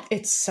 Yeah.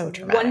 It's so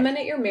traumatic. 1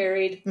 minute you're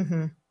married.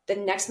 The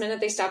next minute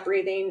they stop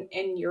breathing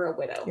and you're a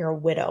widow. You're a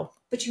widow.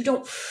 But you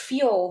don't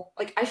feel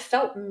like, I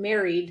felt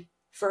married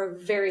for a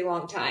very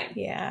long time.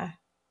 Yeah.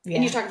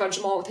 And you talk about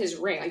Jamal with his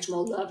ring. Like,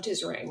 Jamal loved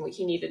his ring. Like,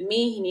 he needed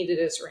me. He needed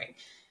his ring.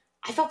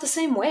 I felt the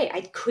same way.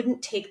 I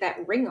couldn't take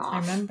that ring off. I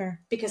remember.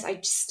 Because I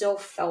still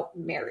felt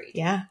married.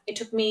 Yeah. It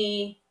took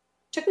me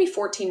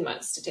 14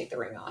 months to take the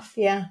ring off.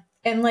 Yeah.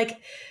 And like,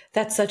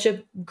 that's such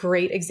a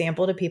great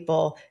example to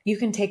people. You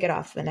can take it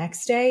off the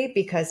next day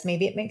because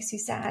maybe it makes you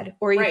sad,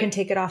 or you can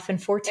take it off in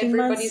 14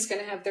 months. Everybody's going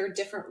to have their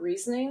different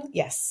reasoning.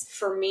 Yes.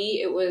 For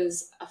me, it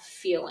was a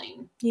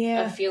feeling.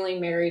 Yeah. Of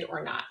feeling married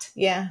or not.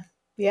 Yeah.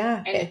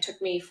 Yeah. And it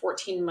took me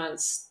 14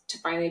 months to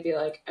finally be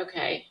like,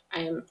 okay,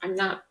 I'm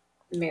not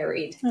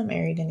married. Not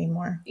married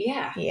anymore.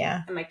 Yeah.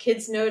 Yeah. And my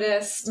kids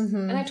noticed.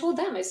 And I told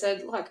them, I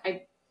said, look,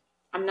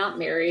 I'm not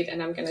married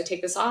and I'm going to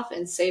take this off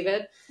and save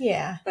it.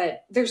 Yeah.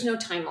 But there's no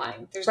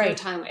timeline. There's no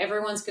time.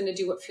 Everyone's going to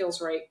do what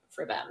feels right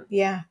for them.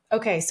 Yeah.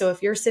 Okay. So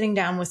if you're sitting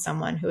down with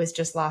someone who has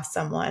just lost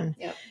someone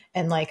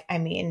and like, I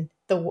mean,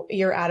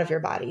 you're out of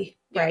your body,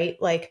 right?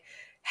 Like,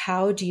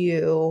 how do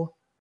you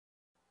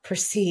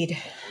proceed?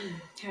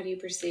 How do you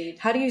proceed?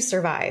 How do you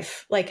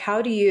survive? Like,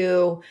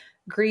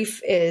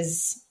 grief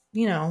is,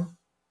 you know,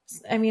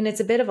 I mean, it's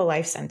a bit of a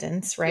life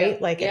sentence,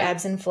 right? Like it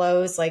ebbs and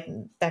flows, like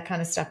that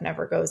kind of stuff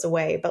never goes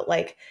away. But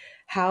like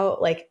how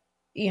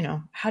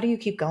do you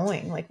keep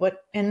going? Like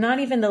what, and not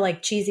even the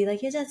like cheesy,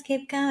 like you just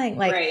keep going.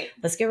 Like,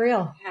 let's get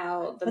real.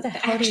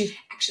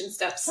 Action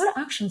steps. What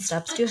action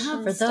steps do you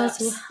have for those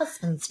whose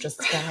husbands just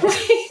died?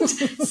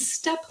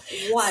 Step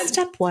one.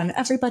 Step one.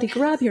 Everybody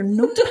grab your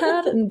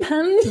notepad and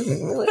pen.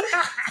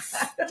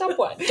 Step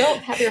one.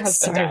 Don't have your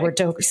husband die.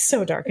 We're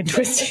so dark and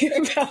twisty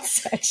about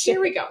section.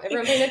 Here we go.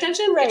 Everyone paying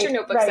attention? Get your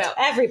notebooks out.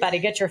 Everybody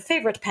get your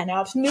favorite pen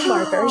out. New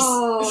markers.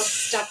 Oh,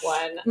 step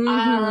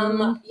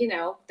one. You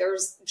know,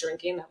 there's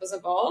drinking that was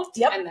involved.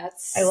 Yep. And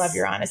that's... I love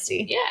your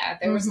honesty. Yeah.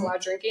 There was a lot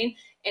of drinking.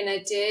 And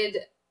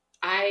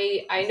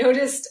I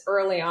noticed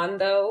early on,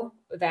 though,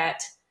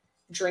 that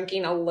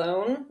drinking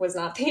alone was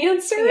not the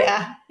answer.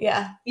 Yeah,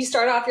 yeah. You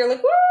start off, you're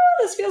like, woo,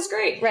 this feels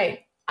great.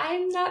 Right.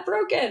 I'm not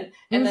broken.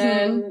 And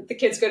then the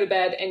kids go to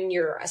bed and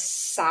you're a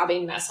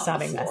sobbing mess on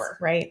the floor.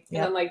 Right.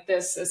 And I'm like,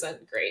 this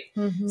isn't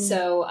great.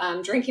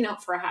 So drinking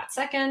out for a hot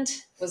second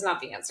was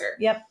not the answer.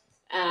 Yep.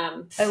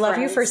 I love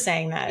you for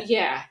saying that.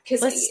 Yeah.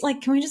 Because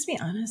can we just be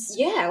honest?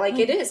 Yeah, like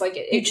it is. Like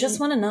you just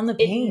want to numb the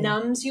pain. It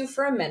numbs you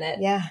for a minute.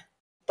 Yeah.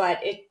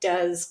 But it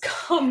does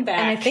come back.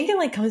 And I think it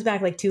like comes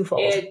back like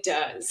twofold. It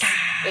does.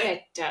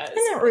 It does.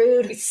 Isn't that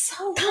rude? It's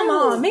so Come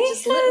rude. on, man.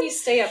 Just let me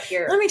stay up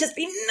here. Let me just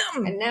be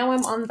numb. And now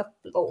I'm on the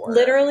floor.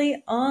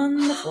 Literally on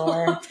the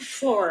floor. On the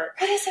floor.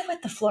 What is it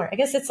with the floor? I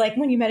guess it's like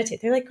when you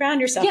meditate, they're like, ground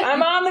yourself. Yeah.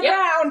 I'm on the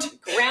ground.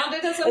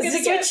 Grounded as I'm going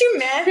to get. What you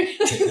meant.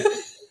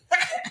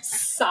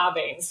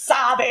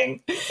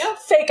 Sobbing. Yep.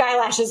 Fake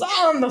eyelashes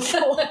on the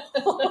floor.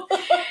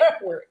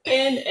 We're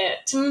in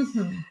it.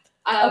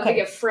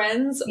 Okay.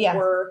 Friends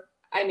were...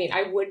 I mean,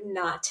 I would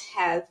not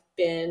have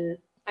been,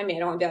 I don't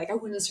want to be like, I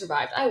wouldn't have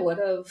survived. I would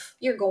have.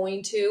 You're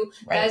going to.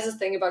 Right. That is the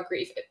thing about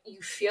grief. You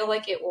feel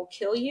like it will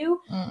kill you.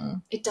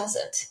 It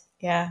doesn't.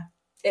 Yeah.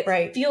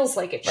 It feels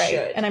like it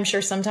should. And I'm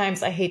sure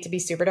sometimes, I hate to be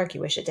super dark,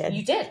 you wish it did.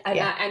 You did.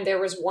 And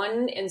there was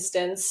one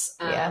instance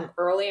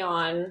early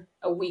on,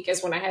 a week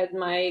is when I had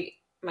my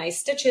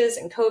stitches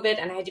and COVID,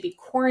 and I had to be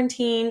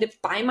quarantined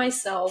by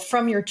myself.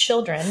 From your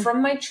children.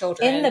 From my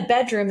children. In the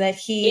bedroom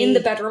in the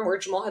bedroom where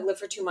Jamal had lived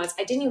for 2 months.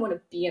 I didn't even want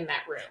to be in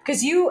that room.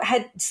 Because you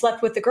had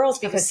slept with the girls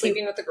because... I was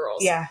sleeping with the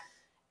girls. Yeah.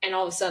 And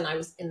all of a sudden I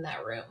was in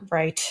that room.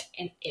 Right.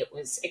 And it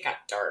got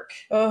dark.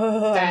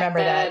 Oh, I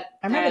remember that.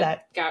 I remember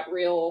that. Got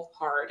real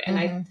hard.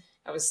 And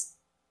I was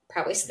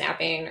probably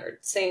snapping or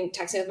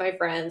texting with my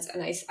friends.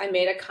 And I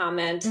made a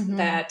comment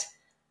that...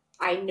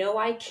 I know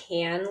I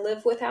can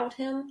live without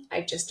him. I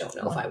just don't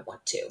know if I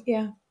want to.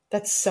 Yeah.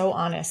 That's so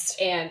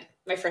honest. And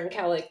my friend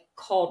Kelly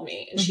called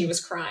me and she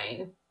was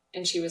crying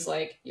and she was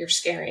like, you're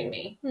scaring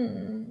me.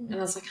 And I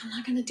was like, I'm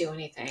not going to do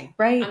anything.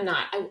 Right. I'm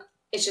not.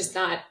 It's just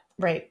not.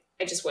 Right.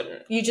 I just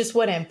wouldn't. You just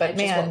wouldn't. But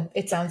man,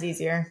 it sounds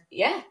easier.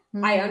 Yeah.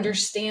 I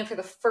understand for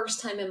the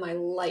first time in my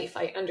life,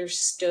 I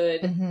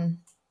understood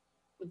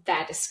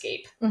that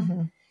escape.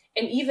 And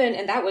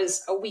that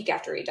was a week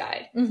after he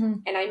died.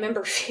 And I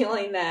remember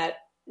feeling that,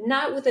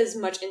 not with as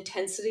much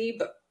intensity,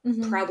 but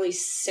probably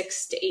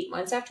 6 to 8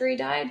 months after he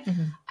died,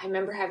 I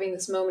remember having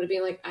this moment of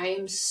being like, I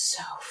am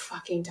so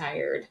fucking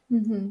tired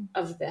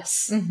of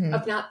this,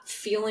 of not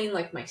feeling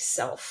like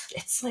myself.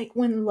 It's like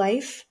when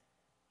life,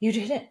 you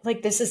didn't,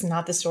 like, this is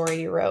not the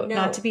story you wrote,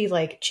 not to be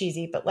like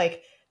cheesy, but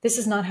like this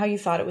is not how you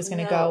thought it was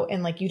going to go.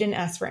 And like, you didn't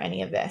ask for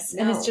any of this.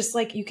 No. And it's just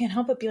like, you can't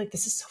help but be like,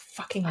 this is so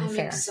fucking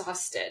unfair. I'm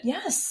exhausted.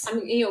 Yes.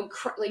 I'm, you know,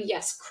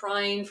 yes,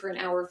 crying for an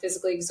hour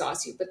physically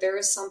exhausts you, but there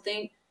is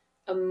something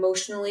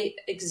emotionally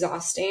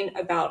exhausting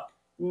about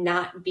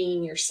not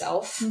being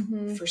yourself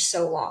for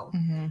so long.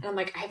 And I'm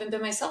like, I haven't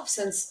been myself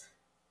since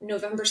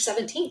November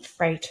 17th,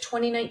 right,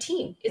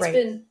 2019. It's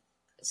been,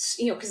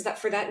 you know, because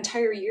for that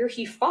entire year,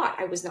 he thought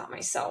I was not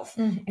myself.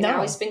 And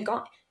now he's been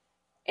gone.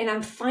 And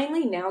I'm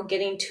finally now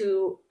getting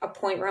to a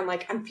point where I'm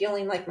like, I'm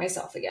feeling like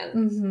myself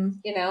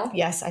again, you know?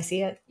 Yes, I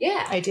see it.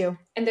 Yeah. I do.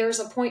 And there was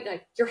a point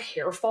like your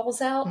hair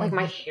falls out. Like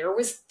my hair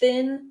was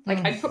thin.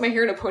 Like I put my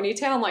hair in a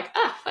ponytail. I'm like,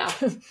 wow,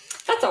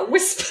 that's a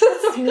wisp.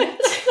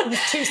 With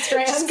 2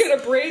 strands. Just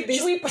gonna braid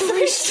these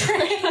 3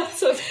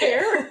 strands of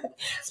hair.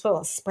 Just put a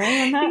little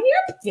spray on that.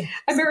 Yep. Yeah.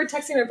 I remember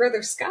texting my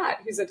brother Scott,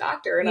 who's a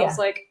doctor, and I was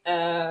like,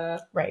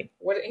 right.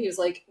 What? He was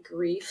like,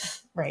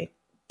 grief. Right.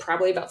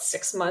 Probably about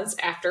 6 months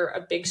after a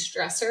big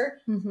stressor,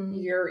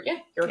 your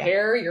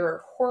hair,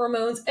 your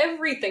hormones,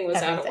 everything was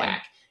out of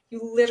whack. You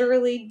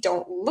literally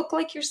don't look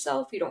like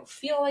yourself. You don't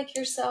feel like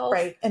yourself.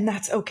 Right. And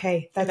that's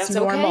okay. That's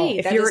normal. Okay.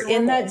 If you're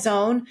in that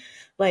zone,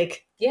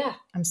 like, yeah,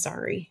 I'm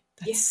sorry.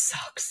 That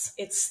sucks.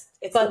 It's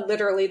but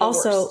literally the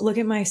also worst. Look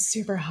at my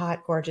super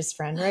hot, gorgeous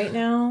friend right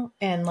now.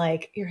 And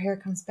like, your hair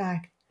comes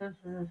back.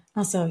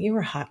 Also, you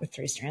were hot with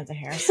 3 strands of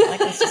hair. So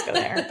like, let's just go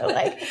there. But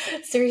like,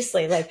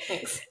 seriously, like,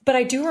 Thanks. But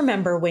I do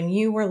remember when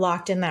you were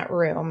locked in that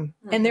room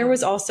and there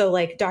was also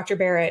like Dr.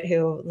 Barrett,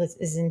 who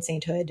is in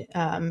sainthood.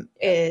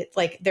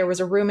 Like there was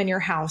a room in your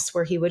house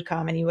where he would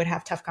come and you would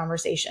have tough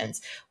conversations.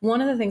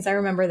 One of the things I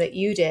remember that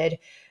you did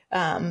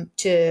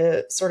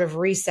to sort of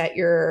reset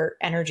your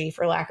energy,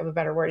 for lack of a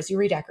better word, is you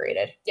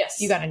redecorated. Yes.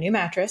 You got a new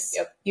mattress.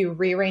 Yep. You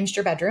rearranged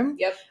your bedroom.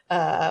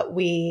 Yep.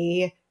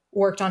 We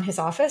worked on his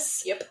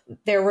office. Yep.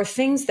 There were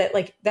things that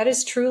like, that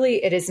is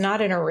truly, it is not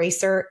an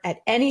eraser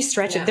at any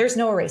stretch. No. There's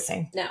no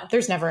erasing. No.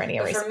 There's never any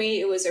erasing. For me,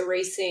 it was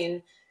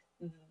erasing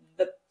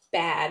the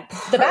bad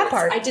parts. The bad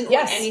part. I didn't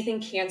want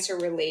anything cancer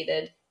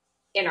related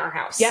in our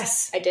house.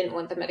 Yes. I didn't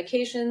want the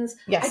medications.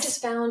 Yes. I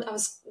just found, I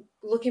was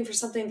looking for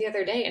something the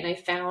other day and I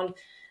found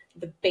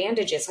the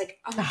bandages. Like,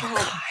 oh my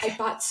God, I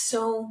bought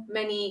so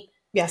many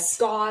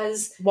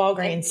gauze.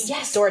 Walgreens.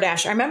 Yes.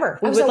 DoorDash. I remember.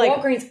 I was at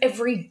Walgreens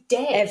every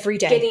day. Every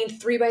day. Getting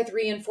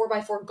 3x3 and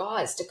 4x4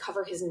 gauze to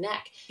cover his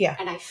neck. Yeah.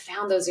 And I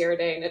found those the other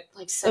day and it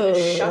like sent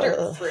a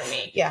shudder through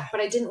me. Yeah.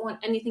 But I didn't want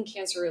anything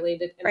cancer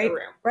related in the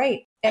room.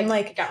 Right. And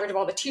I got rid of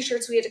all the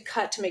t-shirts we had to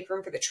cut to make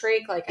room for the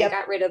trach. Like I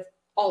got rid of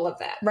all of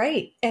that.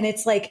 Right. And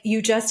it's like,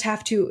 you just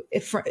have to,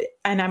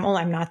 and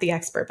I'm not the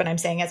expert, but I'm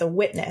saying as a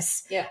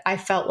witness, I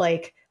felt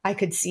like I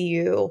could see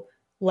you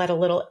let a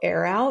little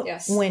air out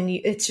when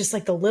it's just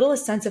like the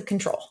littlest sense of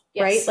control,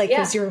 right? Like,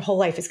 because your whole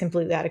life is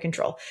completely out of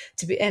control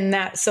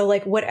so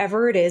like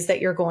whatever it is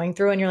that you're going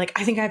through and you're like,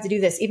 I think I have to do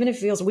this, even if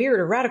it feels weird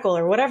or radical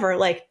or whatever,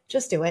 like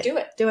just do it,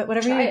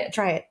 whatever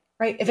try it.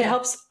 Right. If it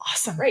helps,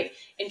 awesome. Right.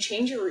 And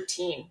change your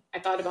routine. I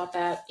thought about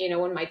that, you know,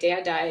 when my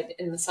dad died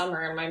in the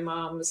summer and my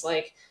mom was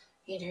like,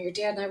 you know, your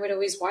dad and I would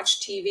always watch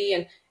TV.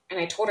 And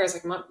I told her, I was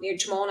like, Mom,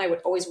 Jamal and I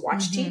would always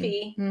watch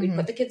TV. We'd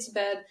put the kids to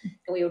bed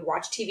and we would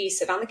watch TV,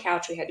 sit on the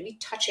couch. We had to be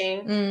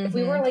touching. If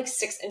we were like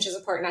 6 inches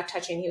apart, not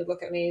touching, he would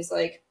look at me. He's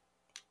like,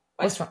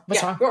 What's wrong?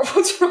 What's wrong?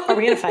 What's wrong? Are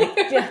we going to fight?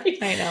 Yeah,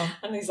 I know.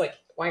 And he's like,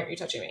 why aren't you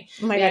touching me?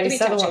 My dad is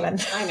the woman.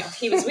 I know.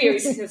 We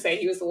always used to say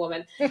he was the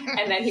woman.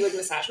 And then he would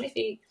massage my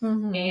feet.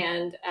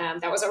 And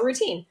that was our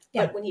routine.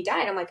 Yeah. But when he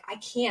died, I'm like, I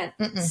can't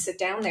sit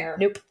down there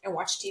and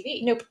watch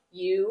TV. Nope.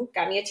 You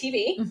got me a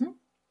TV.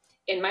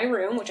 In my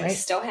room, which I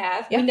still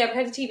have. Yeah. We never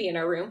had a TV in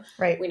our room.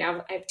 Right.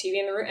 I have TV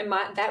in the room,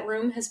 and that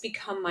room has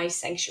become my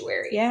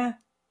sanctuary. Yeah.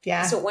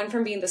 Yeah. So it went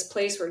from being this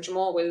place where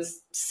Jamal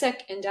was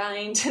sick and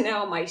dying to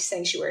now my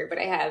sanctuary. But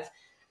I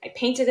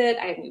painted it.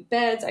 I have new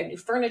beds. I have new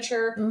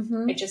furniture.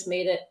 I just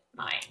made it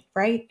mine.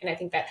 Right. And I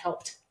think that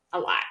helped a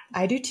lot.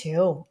 I do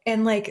too.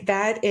 And like,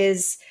 that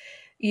is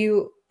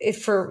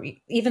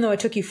even though it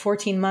took you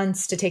 14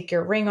 months to take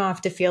your ring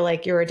off to feel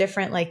like you were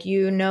different, like,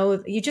 you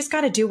know, you just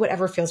got to do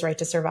whatever feels right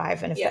to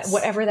survive. And if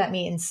whatever that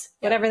means,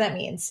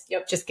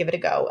 just give it a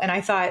go. And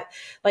I thought,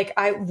 like,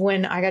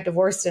 when I got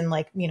divorced and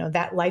like, you know,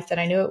 that life that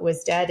I knew it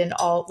was dead and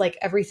all, like,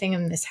 everything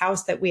in this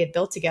house that we had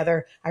built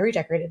together, I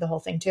redecorated the whole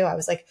thing too. I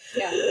was like,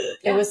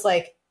 it was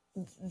like,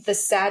 the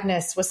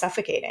sadness was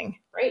suffocating.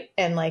 Right.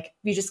 And like,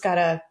 you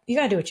gotta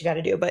do what you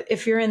gotta do. But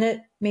if you're in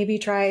it, maybe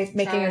try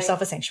making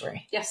yourself a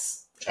sanctuary.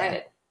 Yes. Try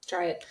it.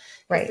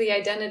 Right. The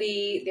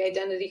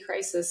identity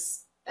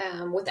crisis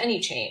with any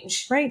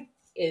change. Right.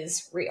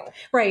 Is real.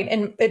 Right.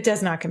 And it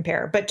does not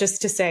compare, but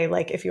just to say,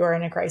 like, if you are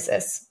in a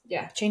crisis,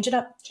 change it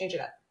up.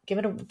 Give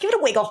it a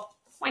wiggle.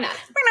 Why not?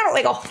 Why not a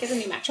wiggle? Get a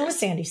new mattress. What would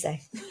Sandy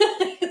say?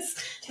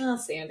 Oh,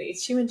 Sandy.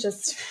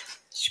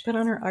 She put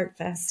on her art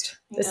vest.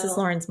 This is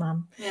Lauren's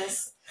mom.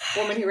 Yes.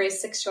 Woman who raised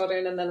 6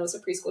 children and then was a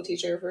preschool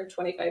teacher for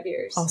 25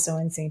 years. Also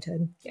in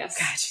sainthood. Yes.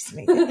 God, she's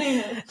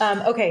amazing.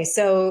 Okay.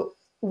 So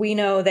we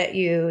know that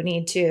you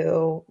need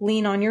to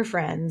lean on your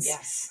friends.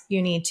 Yes.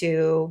 You need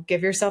to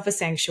give yourself a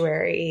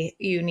sanctuary.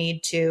 You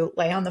need to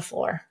lay on the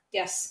floor.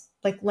 Yes.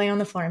 Like lay on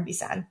the floor and be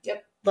sad.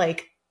 Yep.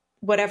 Like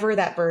whatever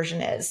that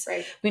version is.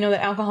 Right. We know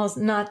that alcohol is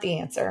not the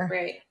answer.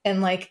 Right.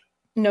 And like,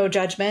 no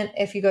judgment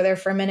if you go there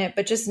for a minute,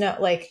 but just know,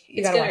 like,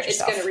 you gotta watch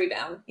yourself. It's going to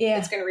rebound. Yeah.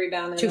 It's going to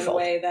rebound in Twofold. a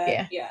way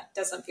that,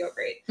 doesn't feel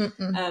great.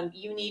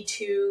 You need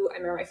to, I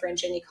remember my friend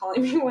Jenny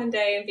calling me one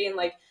day and being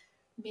like,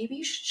 maybe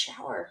you should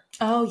shower.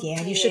 Oh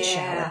yeah, you should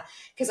shower.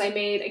 Because I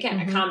made, again,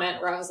 a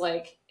comment where I was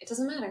like, it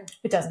doesn't matter.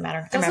 It doesn't matter.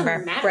 It doesn't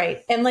matter.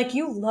 Right. And like,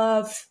 you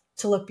love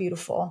to look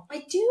beautiful.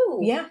 I do.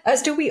 Yeah.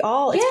 As do we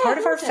all. It's part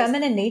of our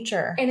feminine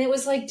nature. And it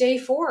was like day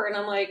 4 and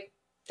I'm like,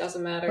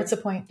 doesn't matter. What's the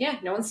point? Yeah,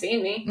 no one's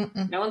seeing me.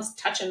 No one's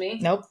touching me.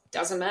 Nope.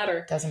 Doesn't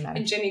matter. Doesn't matter.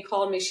 And Jenny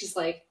called me. She's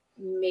like,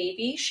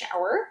 maybe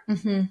shower,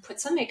 put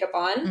some makeup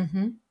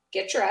on,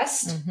 get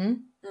dressed.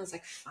 And I was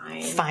like,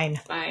 fine.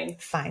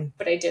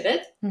 But I did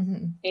it.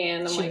 And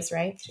I'm she was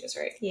right. She was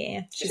right.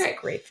 Yeah. She's a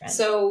great friend.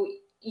 So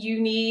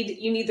you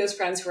need those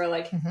friends who are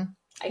like,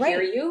 I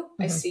hear you.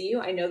 I see you.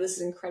 I know this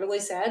is incredibly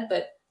sad,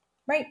 but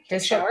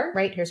here's shower.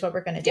 Here's what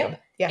we're going to do.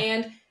 Yeah.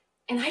 And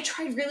I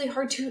tried really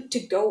hard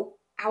to go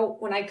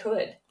out when I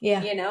could,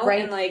 you know,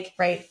 and like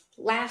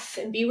laugh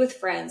and be with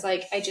friends.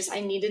 Like I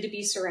needed to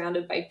be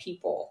surrounded by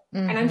people,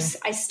 and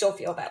I still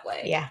feel that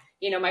way. Yeah.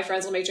 You know, my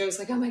friends will make jokes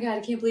like, oh my God,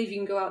 I can't believe you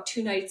can go out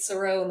 2 nights in a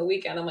row on the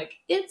weekend. I'm like,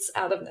 it's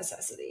out of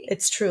necessity.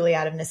 It's truly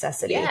out of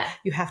necessity. Yeah.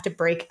 You have to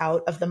break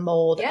out of the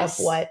mold of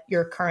what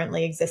you're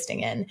currently existing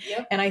in.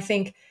 Yep. And I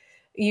think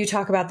we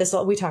talk about this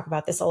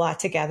a lot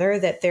together,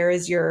 that there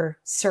is your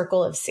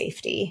circle of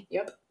safety.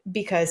 Yep.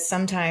 Because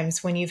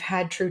sometimes when you've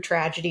had true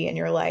tragedy in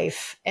your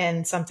life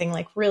and something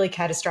like really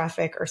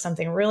catastrophic or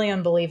something really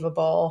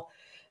unbelievable,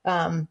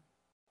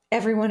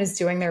 everyone is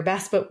doing their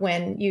best. But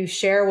when you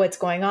share what's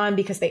going on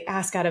because they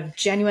ask out of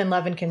genuine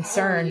love and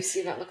concern, you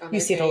see that look on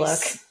you see face. The look.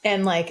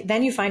 And like,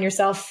 then you find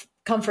yourself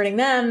comforting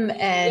them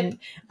and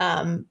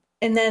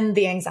then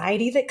the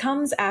anxiety that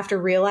comes after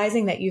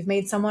realizing that you've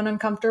made someone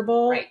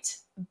uncomfortable. Right.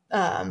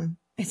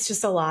 It's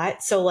just a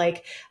lot. So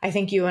like, I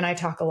think you and I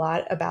talk a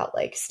lot about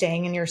like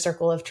staying in your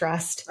circle of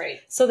trust, right?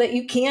 So that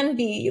you can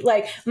be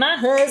like, my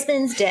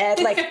husband's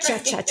dead, like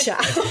cha-cha-cha.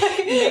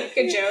 Make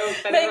a joke.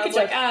 But everyone's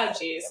like, oh,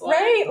 geez.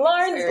 Right.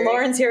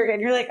 Lauren's here again.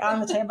 You're like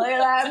on the table. Like,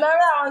 remember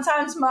that one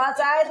time Smart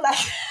died? Like,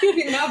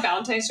 the amount of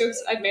Valentine's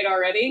jokes I've made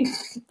already.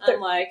 I'm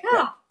like,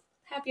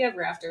 happy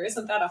ever after.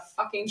 Isn't that a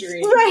fucking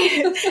dream?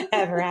 Right.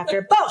 Ever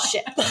after.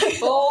 Bullshit.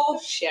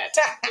 Bullshit.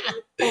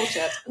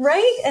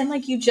 Right. And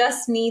like, you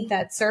just need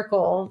that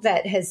circle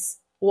that has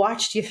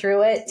watched you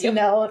through it, you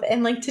know,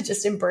 and like to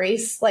just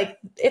embrace, like,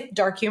 if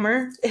dark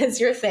humor is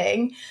your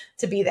thing,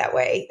 to be that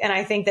way. And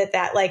I think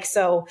that like,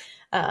 so,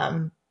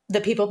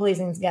 the people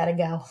pleasing's got to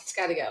go. It's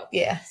got to go.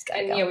 Yeah. It's got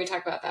to go. And, we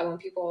talk about that when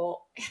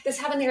this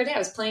happened the other day. I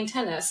was playing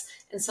tennis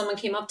and someone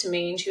came up to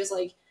me and she was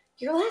like,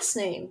 your last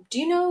name, do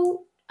you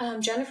know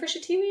Jennifer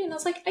Shteiwi? And I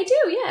was like, I do,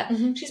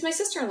 yeah. She's my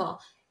sister-in-law.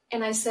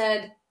 And I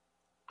said,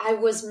 I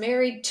was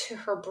married to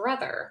her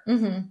brother.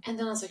 And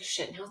then I was like,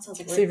 shit, now it sounds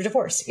like so you're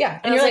divorced. Yeah.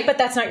 And you're like, but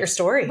that's not your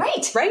story.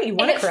 Right. Right. You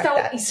want to correct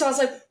that. So I was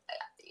like,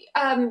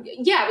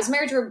 I was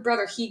married to her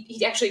brother.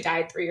 He actually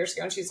died 3 years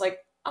ago. And she's like,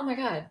 oh my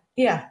God.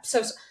 Yeah.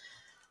 So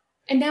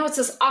and now it's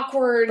this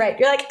awkward. Right.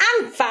 You're like,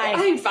 I'm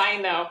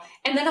fine though.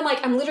 And then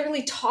I'm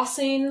literally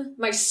tossing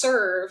my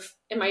serve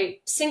in my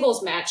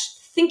singles match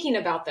thinking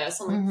about this.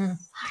 I'm like,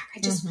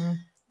 fuck,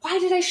 why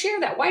did I share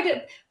that?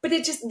 But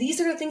these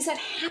are the things that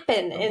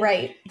happen. And,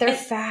 right. They're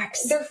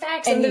facts. They're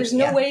facts. And there's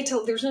no way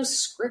there's no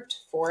script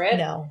for it.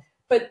 No.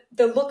 But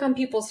the look on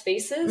people's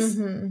faces,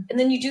 and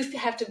then you do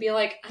have to be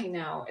like, I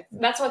know.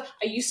 That's what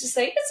I used to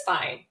say, it's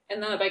fine.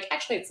 And then I'm like,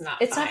 actually, it's not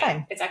It's not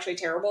fine. It's actually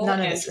terrible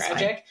and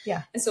tragic.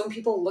 Yeah. And so when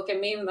people look at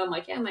me and I'm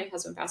like, yeah, my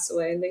husband passed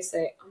away. And they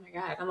say, oh my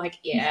God. I'm like,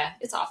 yeah,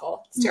 it's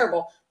awful. It's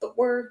terrible. But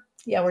we're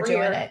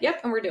doing it.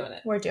 Yep. And we're doing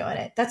it. We're doing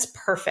it. That's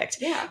perfect.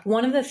 Yeah.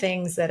 One of the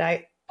things that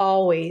I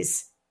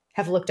always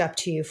have looked up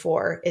to you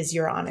for is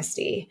your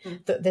honesty.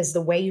 There's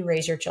the way you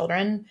raise your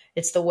children.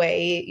 It's the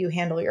way you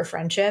handle your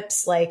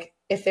friendships. Like,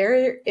 if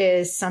there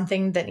is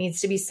something that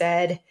needs to be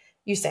said,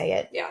 you say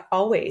it. Yeah.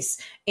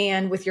 Always.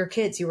 And with your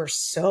kids, you are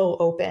so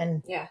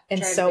open. Yeah.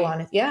 And so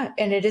honest. Yeah.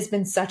 And it has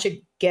been such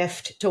a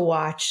gift to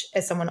watch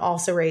as someone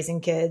also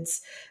raising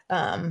kids.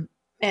 And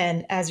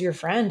as your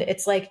friend,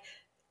 it's like,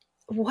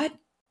 what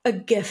a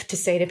gift to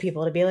say to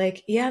people, to be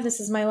like, yeah, this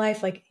is my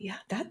life. Like, yeah,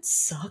 that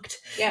sucked.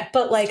 Yeah.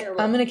 But like,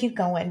 I'm going to keep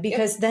going,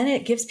 because then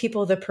it gives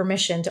people the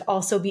permission to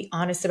also be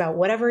honest about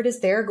whatever it is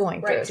they're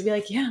going through, to be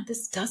like, yeah,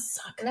 this does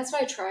suck. And that's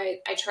why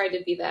I tried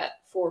to be that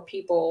for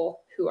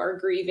people who are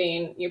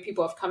grieving.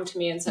 People have come to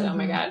me and said, oh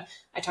my God,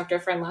 I talked to a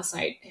friend last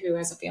night who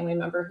has a family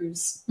member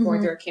who's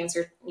going through a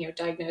cancer,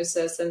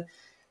 diagnosis. And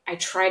I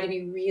try to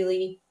be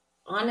really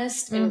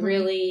honest and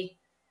really,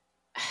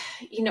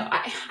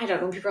 I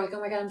don't know. People are like,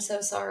 oh my God, I'm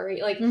so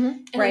sorry. Like,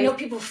 and I know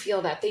people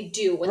feel that. They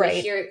do when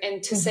they hear it.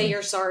 And to say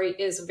you're sorry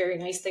is a very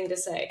nice thing to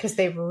say. Because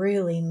they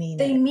really mean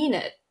it. They mean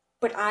it.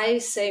 But I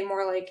say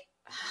more like,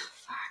 oh,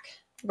 fuck.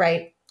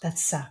 Right. That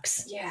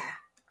sucks. Yeah.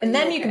 And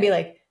then okay? you can be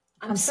like,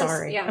 I'm so,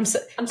 sorry. Yeah, I'm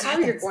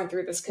sorry you're going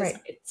through this because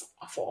it's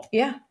awful.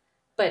 Yeah.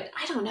 But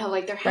I don't know,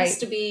 like there has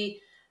to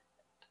be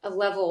a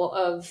level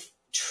of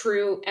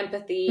true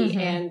empathy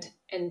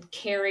and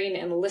caring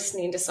and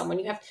listening to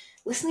someone.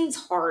 Listening's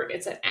hard.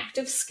 It's an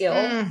active skill.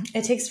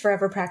 It takes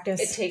forever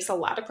practice. It takes a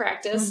lot of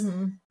practice,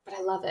 but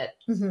I love it.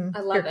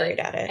 I love You're great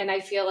at it. And I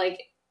feel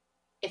like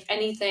if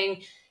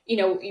anything, you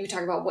know, you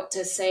talk about what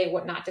to say,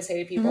 what not to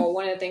say to people.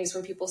 One of the things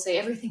when people say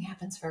everything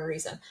happens for a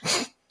reason,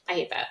 I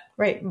hate that.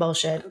 Right.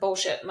 Bullshit.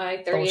 My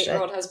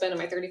 38-year-old husband and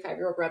my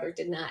 35-year-old brother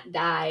did not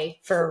die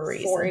for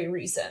a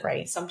reason.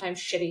 Right. Sometimes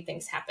shitty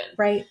things happen.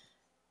 Right.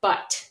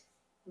 But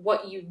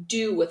what you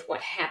do with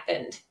what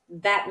happened,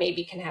 that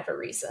maybe can have a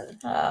reason.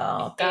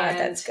 Oh, God,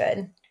 that's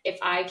good. If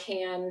I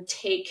can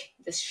take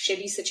this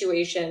shitty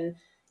situation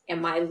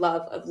and my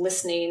love of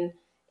listening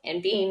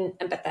and being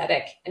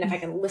empathetic, and if I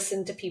can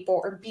listen to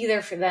people or be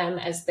there for them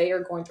as they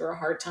are going through a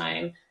hard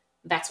time,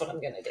 that's what I'm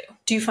going to do.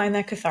 Do you find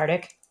that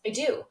cathartic? I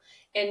do.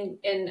 And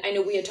I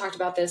know we had talked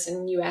about this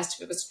and you asked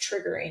if it was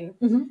triggering.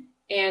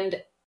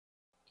 And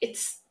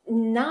it's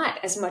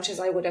not as much as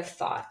I would have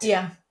thought.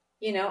 Yeah.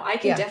 You know, I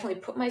can definitely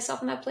put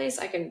myself in that place.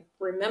 I can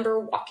remember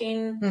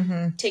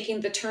walking, taking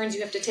the turns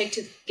you have to take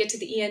to get to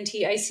the ENT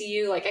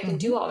ICU. Like I can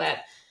do all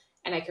that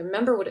and I can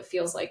remember what it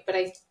feels like. But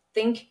I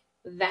think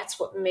that's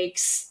what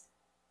makes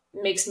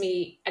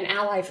me an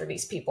ally for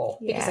these people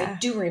because I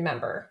do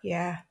remember.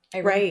 Yeah.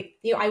 You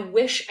know, I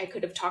wish I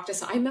could have talked to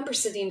someone. I remember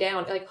sitting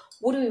down like,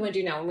 what do we want to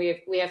do now? When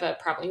we have a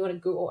problem, you want to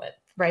Google it.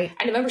 Right.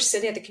 I remember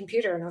sitting at the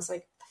computer and I was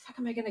like, the fuck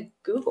am I going to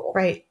Google?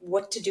 Right.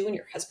 What to do when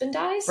your husband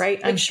dies?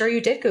 Right. Like, I'm sure you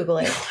did Google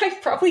it. I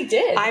probably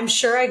did. I'm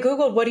sure I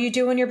Googled, what do you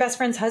do when your best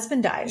friend's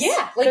husband dies?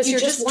 Yeah. Like you're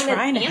just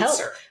trying to help.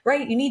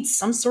 Right. You need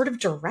some sort of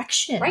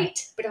direction.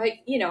 Right. But and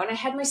I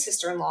had my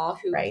sister-in-law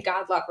who,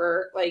 God love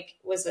her, like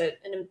was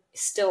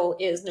still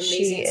is an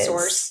amazing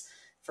source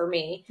for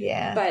me.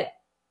 Yeah. But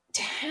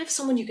to have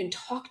someone you can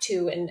talk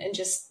to and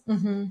just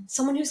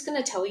someone who's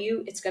going to tell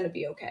you it's going to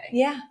be okay.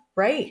 Yeah.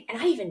 Right.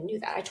 And I even knew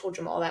that. I told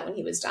Jamal that when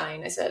he was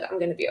dying. I said, I'm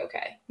going to be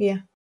okay. Yeah.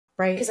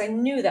 Right. Because I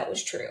knew that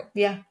was true.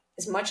 Yeah.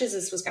 As much as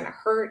this was going to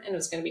hurt and it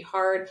was going to be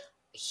hard,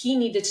 he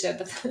needed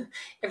to,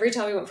 every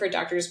time we went for a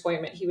doctor's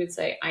appointment, he would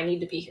say, I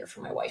need to be here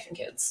for my wife and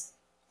kids.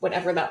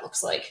 Whatever that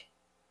looks like,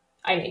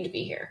 I need to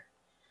be here.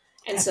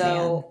 And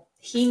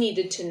he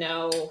needed to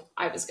know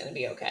I was going to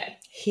be okay.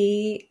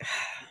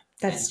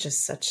 That's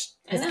just such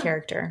his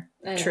character,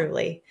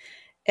 truly.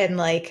 And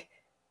like,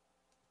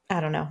 I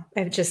don't know.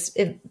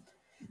 It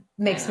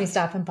makes me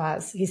stop and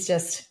pause. He's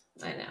just,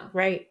 I know.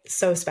 Right.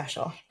 So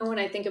special. And when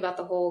I think about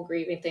the whole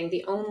grieving thing,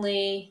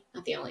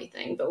 not the only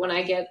thing, but when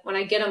I get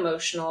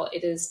emotional,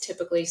 it is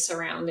typically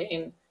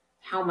surrounding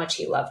how much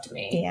he loved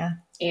me. Yeah.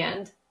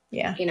 And,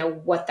 you know,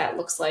 what that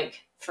looks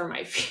like for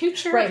my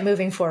future. Right.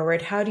 Moving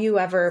forward. How do you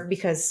ever,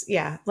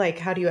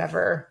 how do you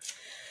ever...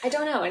 I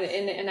don't know.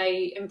 And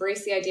I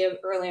embrace the idea of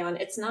early on,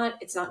 it's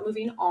not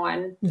moving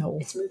on. No.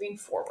 It's moving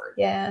forward.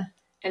 Yeah.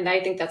 And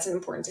I think that's an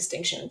important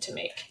distinction to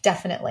make.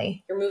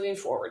 Definitely. You're moving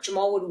forward.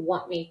 Jamal would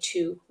want me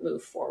to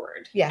move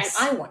forward. Yes.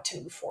 And I want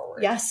to move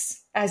forward.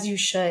 Yes. As you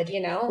should. You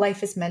know?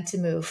 Life is meant to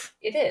move.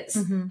 It is.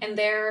 And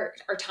there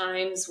are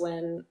times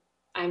when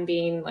I'm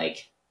being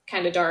like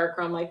kind of dark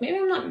or I'm like, maybe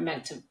I'm not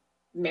meant to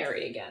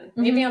marry again.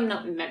 Maybe I'm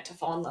not meant to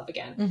fall in love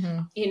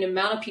again. The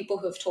amount of people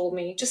who have told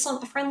me, just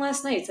a friend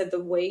last night said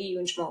the way you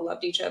and Jamal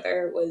loved each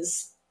other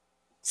was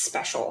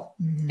special.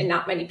 And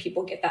not many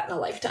people get that in a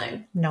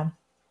lifetime. No.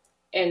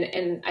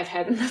 And I've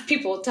had enough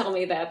people tell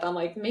me that I'm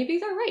like, maybe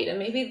they're right. And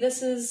maybe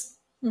this is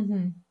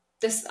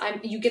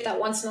you get that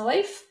once in a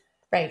life.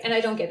 Right. And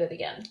I don't get it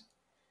again.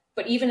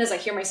 But even as I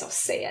hear myself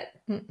say it,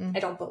 I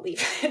don't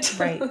believe it.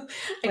 Right.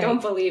 I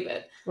don't believe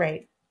it.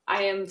 Right.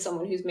 I am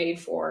someone who's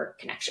made for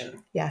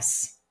connection.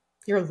 Yes.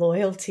 Your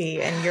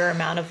loyalty and your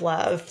amount of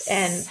love.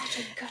 And such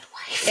a good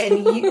wife.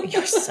 And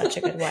you're such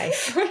a good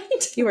wife.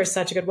 Right. You are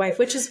such a good wife,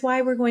 which is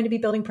why we're going to be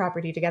building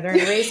property together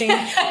and raising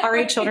our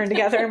 8 children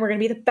together. And we're going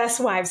to be the best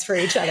wives for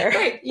each other.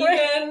 Right.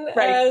 Even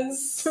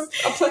as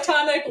a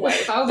platonic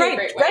wife. I'll be a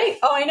great wife. Right.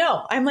 Oh, I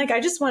know. I'm like,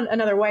 I just want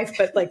another wife,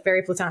 but like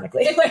very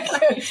platonically. Like,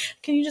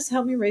 can you just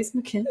help me raise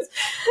my kids?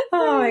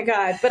 Oh my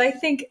God. But I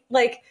think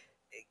like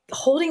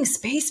holding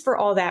space for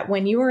all that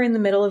when you were in the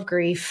middle of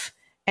grief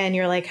and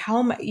you're like,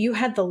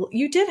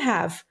 you did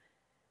have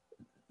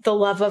the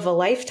love of a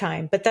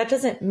lifetime, but that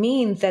doesn't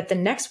mean that the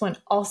next one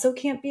also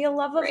can't be a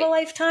love of a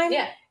lifetime.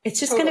 Yeah. It's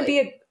just going to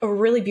be a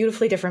really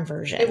beautifully different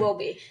version. It will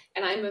be.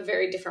 And I'm a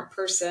very different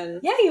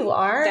person. Yeah, you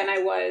are. Than I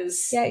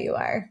was. Yeah, you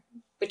are.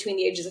 Between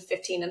the ages of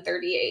 15 and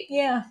 38.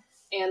 Yeah.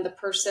 And the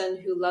person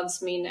who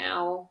loves me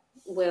now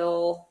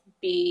will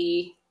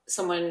be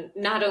someone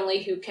not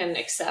only who can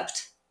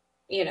accept,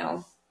 you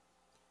know,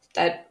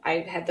 that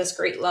I had this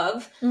great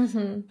love,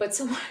 but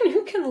someone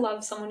who can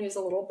love someone who's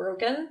a little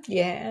broken.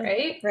 Yeah.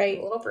 Right. Right.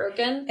 A little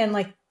broken. And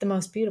like the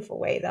most beautiful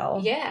way though.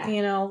 Yeah.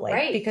 You know,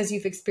 like because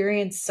you've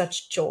experienced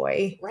such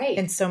joy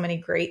and so many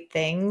great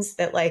things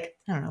that like,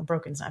 I don't know,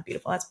 broken's not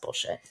beautiful. That's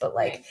bullshit. But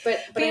like, but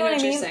I know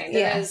what you're saying.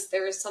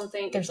 There is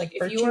something, there's like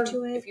virtue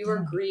to it. If you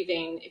are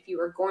grieving, if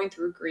you are going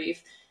through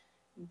grief,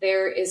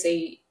 there is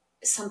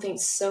something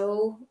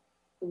so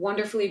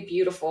wonderfully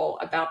beautiful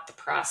about the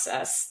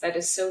process that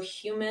is so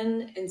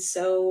human and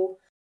so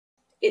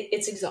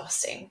it's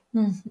exhausting.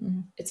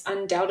 It's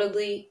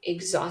undoubtedly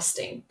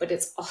exhausting, but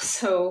it's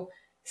also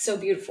so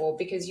beautiful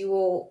because you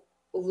will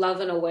love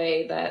in a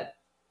way that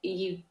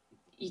you've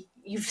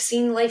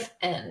seen life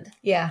end.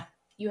 Yeah.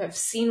 You have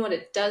seen what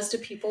it does to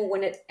people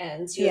when it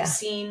ends. You have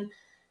seen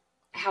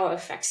how it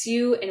affects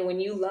you. And when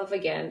you love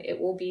again,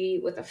 it will be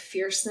with a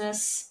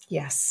fierceness.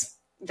 Yes.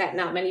 That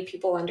not many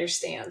people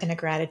understand. And a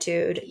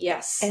gratitude.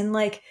 Yes. And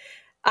like,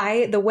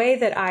 the way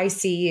that I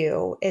see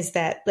you is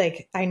that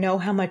like, I know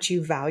how much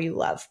you value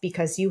love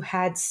because you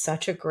had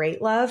such a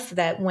great love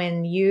that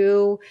when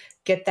you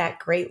get that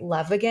great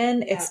love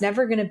again, it's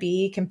never going to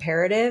be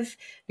comparative.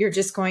 You're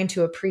just going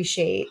to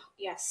appreciate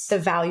the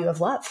value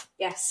of love.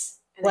 Yes.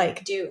 And like,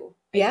 I do.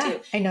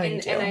 I know you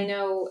do.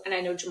 And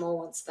I know Jamal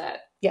wants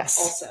that. Yes.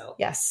 Also.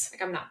 Yes.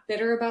 Like I'm not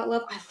bitter about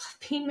love. I love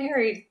being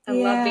married. I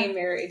love being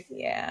married.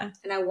 Yeah.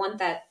 And I want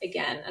that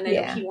again. And I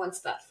know he wants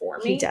that for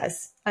me. He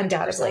does.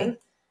 Undoubtedly.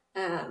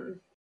 100%.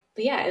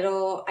 But yeah,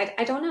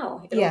 I don't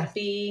know. It'll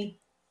be,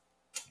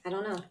 I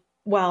don't know.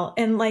 Well,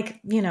 and like,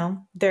 you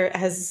know, there,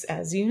 as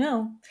you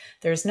know,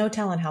 there's no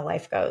telling how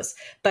life goes,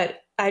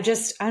 but I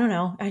don't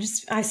know.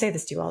 I say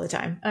this to you all the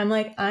time. I'm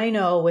like, I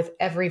know with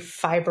every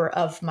fiber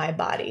of my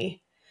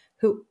body,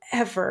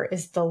 whoever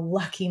is the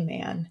lucky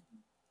man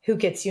who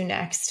gets you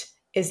next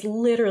is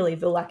literally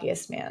the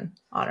luckiest man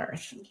on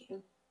earth. Thank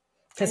you.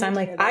 Because I'm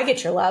like, I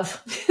get your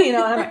love, you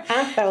know, and I'm like,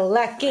 I'm so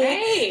lucky.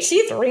 Right.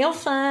 She's real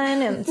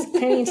fun and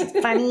she's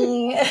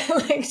funny.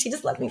 Like she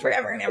just loved me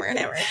forever and ever and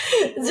ever.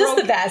 It's just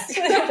the best.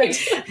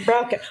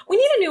 Broken. We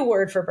need a new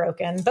word for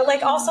broken, but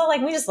like also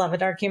like we just love a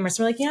dark humor.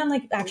 So we're like, yeah, I'm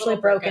like actually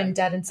broken,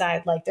 dead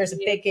inside. Like there's a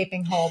big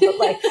gaping hole, but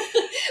like,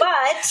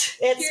 but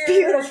it's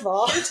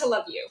beautiful. Here to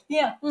love you.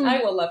 Yeah, I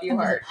will love you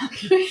hard.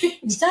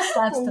 Just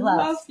loves to love.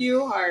 Love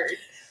you hard.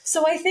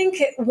 So I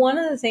think one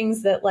of the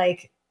things that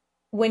like,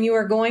 when you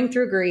are going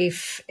through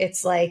grief,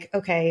 it's like,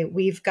 okay,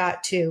 we've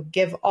got to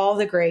give all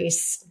the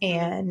grace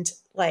and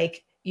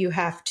like you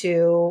have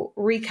to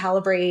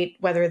recalibrate,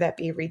 whether that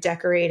be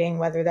redecorating,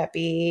 whether that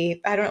be,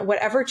 I don't know,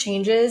 whatever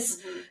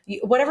changes,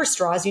 whatever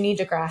straws you need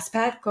to grasp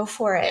at, go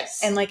for it.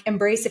 Yes. And like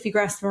embrace if you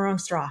grasp the wrong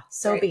straw,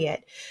 so be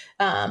it.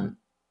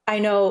 I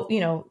know, you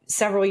know,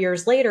 several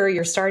years later,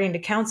 you're starting to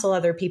counsel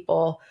other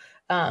people.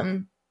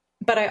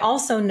 But I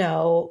also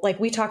know, like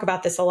we talk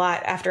about this a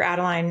lot after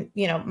Adeline,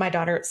 you know, my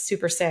daughter is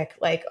super sick,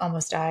 like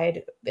almost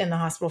died in the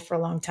hospital for a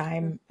long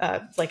time,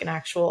 like an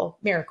actual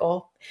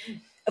miracle.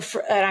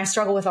 And I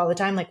struggle with all the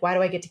time, like, why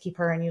do I get to keep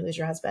her and you lose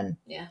your husband?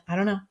 Yeah. I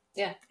don't know.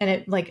 Yeah. And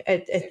it like,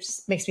 it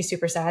makes me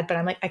super sad, but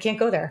I'm like, I can't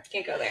go there.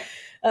 Can't go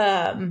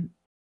there.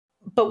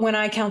 But when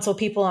I counsel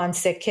people on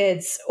sick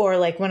kids or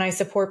like when I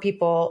support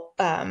people,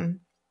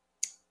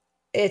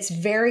 it's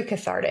very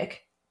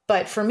cathartic.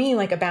 But for me,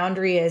 like a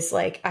boundary is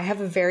like, I have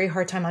a very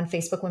hard time on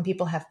Facebook when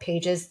people have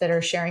pages that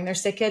are sharing their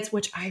sick kids,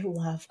 which I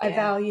love. Yeah. I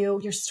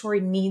value. Your story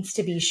needs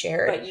to be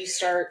shared. But you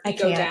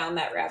go down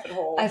that rabbit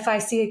hole. If I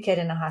see a kid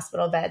in a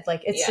hospital bed,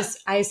 like it's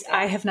just,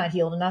 I have not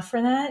healed enough for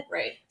that.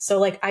 Right. So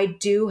like, I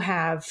do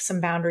have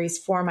some boundaries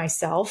for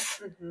myself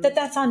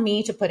that's on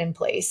me to put in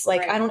place.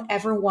 Like, I don't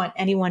ever want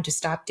anyone to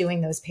stop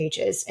doing those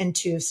pages and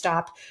to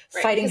stop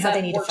fighting how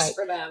they need to fight.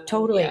 For them.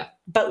 Totally. Yeah.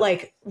 But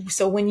like,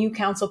 so when you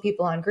counsel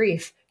people on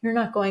grief, you're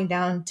not going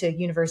down to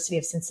University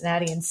of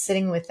Cincinnati and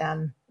sitting with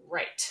them.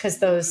 Right. Because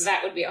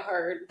that would be a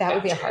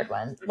hard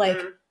one. Like,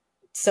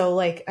 so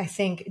like, I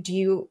think, do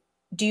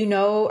you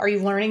know, are you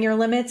learning your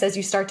limits as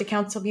you start to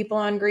counsel people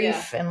on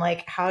grief and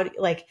like,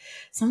 like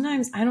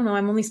sometimes, I don't know,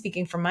 I'm only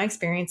speaking from my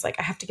experience. Like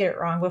I have to get it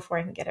wrong before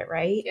I can get it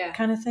right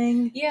kind of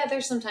thing. Yeah.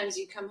 There's sometimes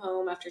you come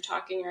home after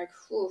talking, you're like,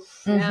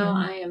 oof, now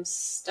I am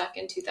stuck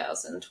in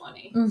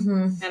 2020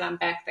 and I'm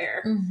back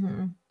there.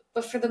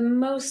 But for the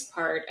most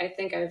part, I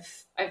think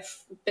I've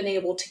been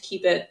able to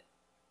keep it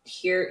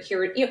here,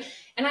 you know,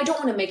 and I don't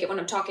want to make it when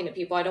I'm talking to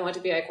people. I don't want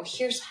to be like, well,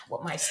 here's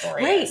what my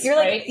story is. You're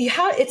like,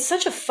 it's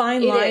such a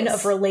fine line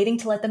of relating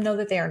to let them know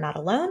that they are not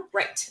alone.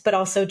 Right. But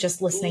also just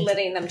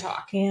letting them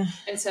talk. Yeah.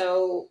 And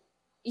so,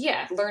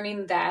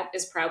 learning that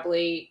is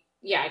probably,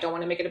 I don't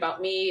want to make it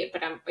about me,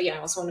 but I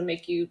also want to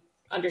make you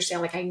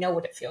understand, like, I know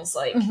what it feels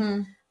like.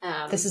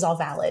 This is all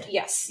valid.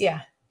 Yes.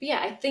 Yeah. But yeah,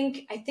 I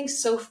think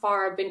so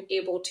far I've been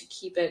able to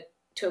keep it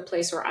to a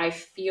place where I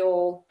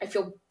feel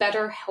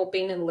better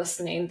helping and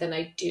listening than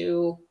I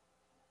do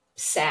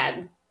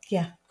sad.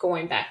 Yeah.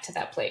 Going back to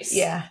that place.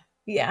 Yeah.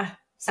 Yeah.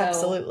 So,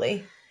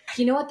 absolutely.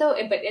 You know what though?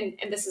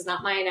 And this is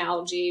not my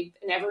analogy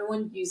and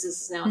everyone uses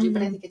this analogy,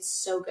 but I think it's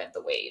so good.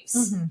 The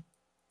waves.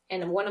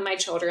 And one of my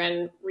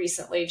children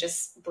recently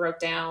just broke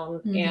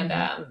down and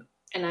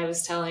And I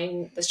was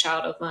telling this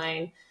child of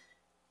mine,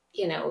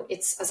 you know, I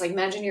was like,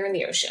 imagine you're in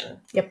the ocean.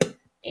 Yep.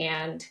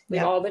 And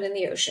we've all been in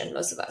the ocean,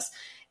 most of us.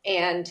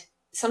 And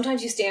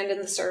sometimes you stand in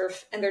the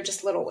surf and they're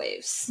just little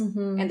waves.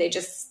 And they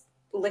just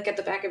lick at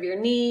the back of your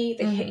knee.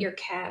 They hit your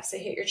calves. They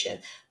hit your chin.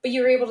 But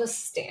you're able to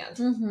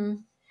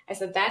stand. I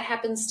said, that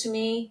happens to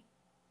me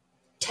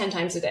 10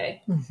 times a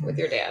day with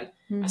your dad.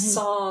 A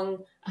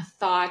song, a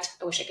thought.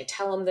 I wish I could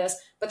tell him this.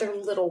 But they're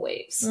little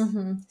waves.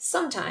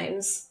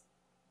 Sometimes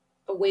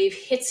a wave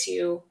hits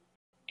you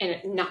and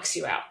it knocks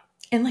you out.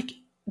 And like,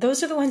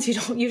 those are the ones you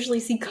don't usually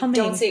see coming.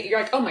 You don't see it.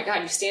 You're like, oh my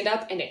God, you stand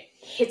up and it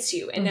hits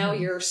you. And now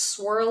you're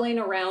swirling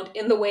around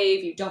in the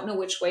wave. You don't know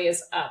which way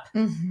is up.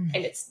 And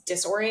it's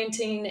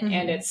disorienting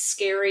and it's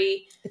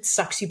scary. It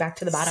sucks you back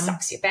to the bottom.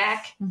 Sucks you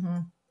back.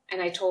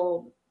 And I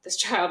told this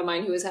child of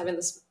mine who was having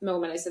this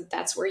moment, I said,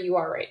 that's where you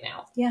are right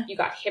now. Yeah. You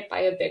got hit by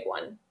a big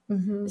one.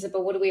 I said,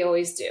 but what do we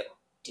always do?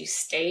 Do you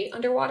stay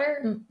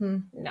underwater?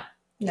 No.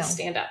 You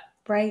stand up.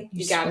 Right.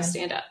 You got to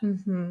stand up.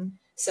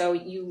 So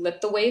you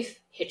let the wave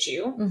hit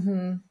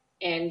you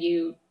and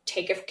you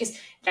take it, because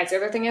that's the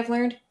other thing I've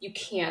learned. You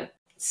can't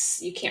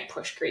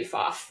push grief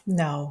off.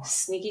 No.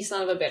 Sneaky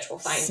son of a bitch will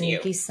find you.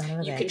 Sneaky son of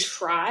a bitch. You can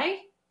try.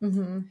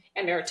 And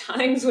there are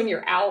times when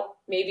you're out,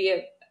 maybe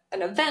at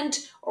an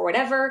event or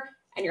whatever,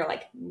 and you're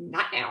like,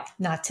 not now.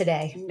 Not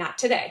today. Not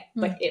today,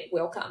 but it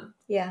will come.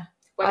 Yeah.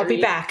 I'll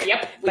be back.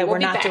 Yep. But we're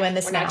not doing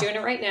this now. We're not doing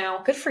it right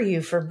now. Good for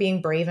you for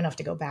being brave enough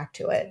to go back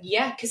to it.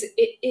 Yeah, because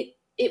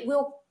it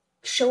will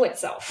show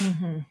itself.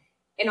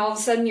 And all of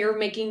a sudden you're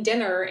making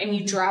dinner and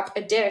you drop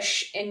a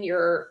dish and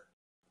you're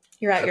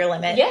at your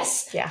limit.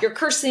 Yes. Yeah. You're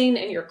cursing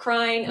and you're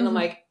crying. And I'm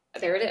like,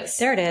 there it is.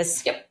 There it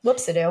is. Yep.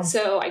 Whoops-a-do.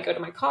 So I go to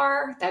my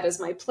car. That is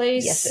my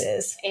place. Yes, it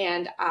is.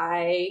 And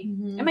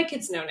and my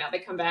kids know now. They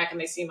come back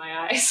and they see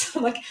my eyes.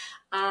 I'm like,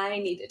 I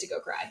needed to go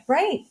cry.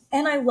 Right.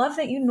 And I love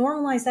that you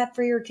normalize that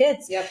for your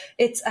kids. Yep.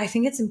 I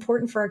think it's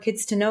important for our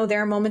kids to know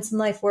there are moments in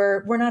life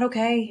where we're not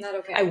okay. Not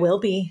okay. I will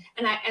be.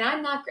 And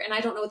I'm not, and I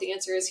don't know what the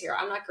answer is here.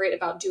 I'm not great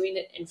about doing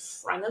it in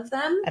front of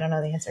them. I don't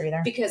know the answer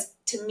either. Because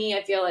to me,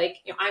 I feel like,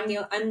 you know,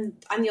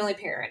 I'm the only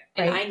parent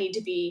and I need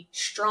to be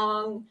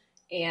strong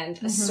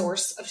and a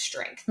source of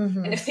strength.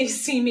 And if they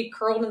see me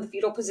curled in the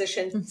fetal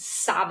position,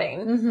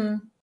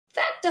 sobbing,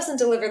 that doesn't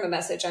deliver the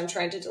message I'm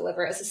trying to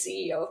deliver as a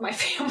CEO of my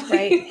family.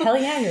 Right. Hell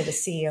yeah, you're the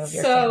CEO of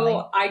your family.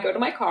 So I go to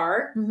my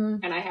car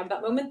and I have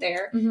that moment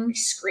there. I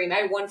scream. I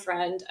had one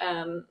friend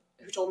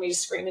who told me to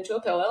scream into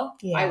a pillow.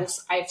 Yeah.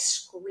 I've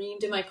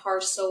screamed in my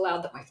car so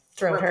loud that my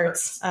throat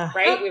hurts.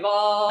 Right? We've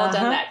all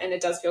done that and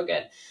it does feel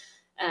good.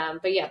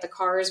 But yeah, the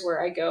car is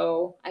where I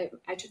go.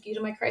 I took you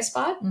to my cry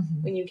spot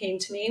when you came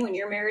to me when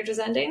your marriage was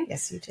ending.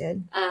 Yes, you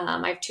did.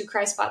 I have 2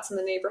 cry spots in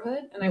the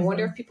neighborhood, and I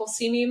wonder if people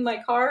see me in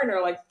my car and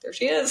are like, "There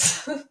she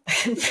is."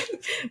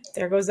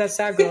 There goes that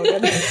sad girl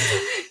again.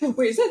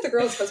 Wait, is that the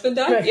girl's husband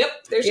died? Right.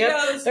 Yep, there she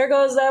goes. There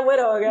goes that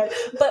widow again.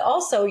 But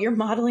also, you're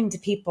modeling to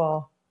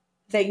people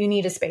that you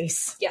need a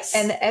space. Yes,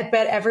 and I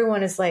bet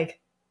everyone is like,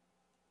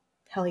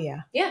 hell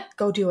yeah. Yeah.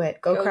 Go do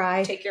it. Go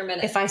cry. Take your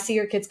minute. If I see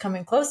your kids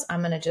coming close,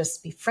 I'm going to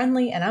just be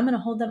friendly and I'm going to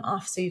hold them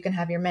off so you can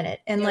have your minute.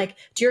 And like,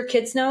 do your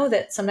kids know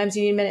that sometimes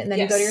you need a minute and then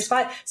you go to your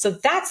spot? So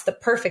that's the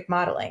perfect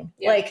modeling.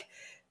 Like,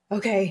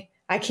 okay,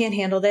 I can't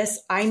handle this.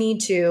 I need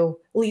to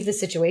leave the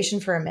situation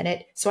for a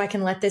minute so I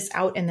can let this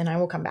out and then I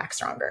will come back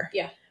stronger.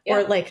 Yeah.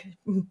 Or like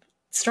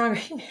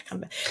stronger.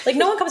 Like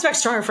no one comes back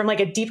stronger from like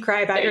a deep cry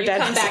about your dead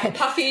come husband. Back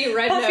puffy,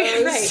 red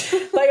nose.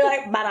 Right. But you're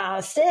like, but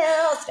I'm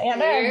still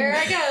standing. Here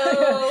I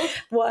go.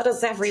 What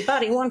does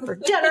everybody want for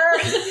dinner?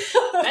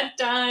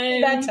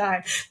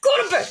 Bedtime.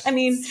 Go to bed. I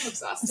mean,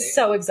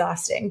 so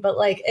exhausting. But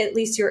like, at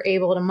least you're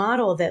able to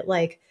model that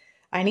like,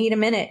 I need a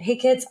minute. Hey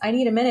kids, I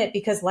need a minute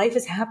because life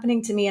is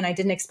happening to me and I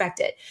didn't expect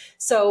it.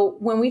 So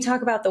when we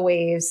talk about the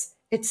waves,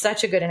 it's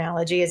such a good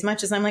analogy as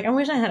much as I'm like, I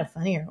wish I had a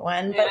funnier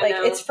one, but like,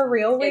 it's for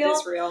real. It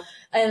is real.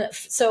 And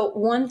so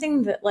one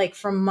thing that like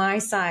from my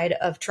side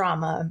of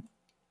trauma,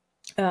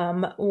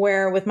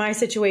 where with my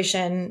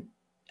situation,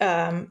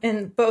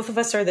 and both of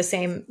us are the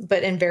same,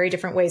 but in very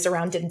different ways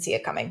around didn't see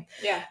it coming.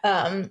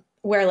 Yeah.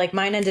 Where like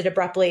mine ended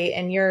abruptly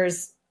and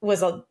yours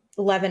was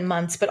 11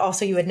 months, but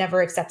also you had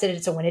never accepted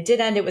it. So when it did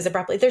end, it was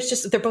abruptly. They're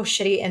both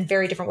shitty in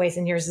very different ways.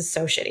 And yours is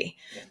so shitty.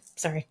 Yeah.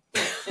 Sorry.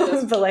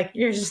 But like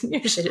your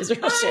shit is real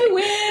shitty. I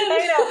win.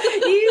 I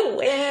know. You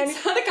win.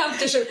 It's not a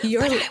competition. I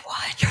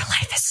won. Your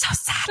life is so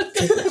sad.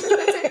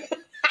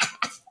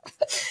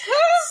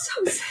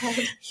 So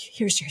sad.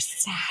 Here's your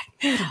sad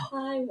medal.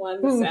 I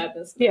won the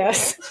sadness.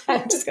 Yes.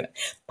 I'm just going to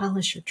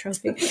polish your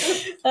trophy.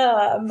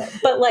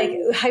 But like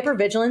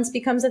hypervigilance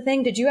becomes a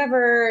thing. Did you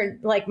ever,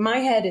 like my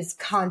head is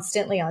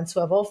constantly on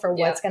swivel for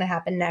what's going to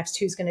happen next,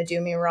 who's going to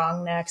do me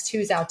wrong next,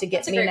 who's out to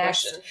get me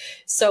next. Question.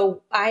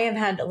 So I have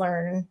had to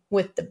learn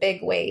with the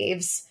big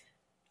waves.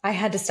 I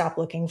had to stop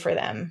looking for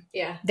them.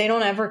 Yeah. They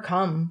don't ever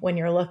come when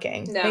you're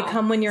looking. No. They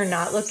come when you're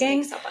not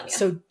looking. Sneaks up on you.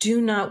 So do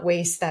not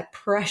waste that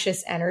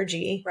precious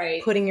energy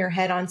putting your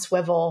head on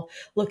swivel,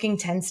 looking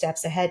 10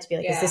 steps ahead to be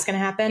like, is this going to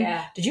happen?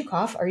 Yeah. Did you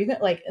cough? Are you going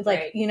to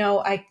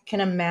I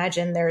can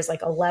imagine there's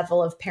like a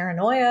level of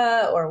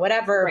paranoia or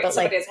whatever. Right. But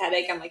somebody has a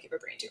headache. I'm like, you have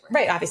a brain tumor.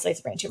 Right. Obviously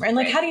it's a brain tumor. And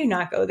like, how do you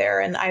not go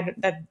there? And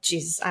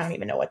Jesus, I don't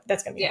even know what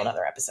that's going to be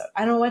another episode.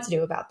 I don't know what to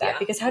do about that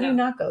because how do you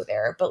not go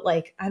there? But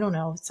like, I don't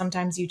know.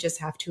 Sometimes you just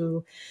have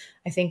to,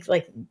 I think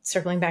like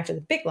circling back to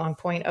the big long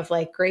point of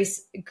like grief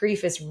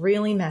is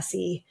really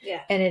messy.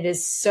 Yeah. And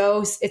it's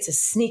a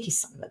sneaky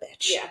son of a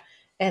bitch. Yeah.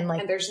 And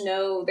like, and there's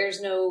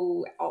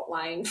no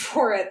outline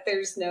for it.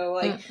 There's no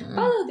like,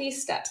 follow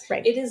these steps.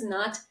 Right. It is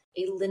not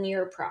a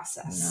linear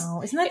process.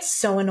 No. Isn't that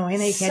so annoying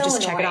that you can't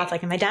just check it off?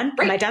 Like, am I done?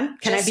 Right. Am I done?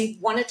 Can I be?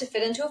 Want it to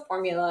fit into a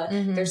formula.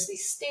 There's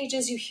these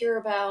stages you hear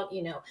about,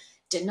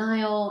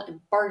 denial and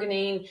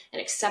bargaining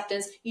and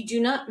acceptance. You do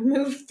not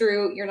move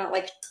through. You're not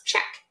like,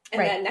 check.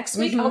 And then next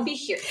week I'll be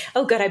here.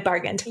 Oh, good. I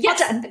bargained.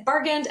 Yes, I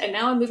bargained. And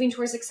now I'm moving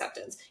towards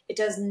acceptance. It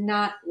does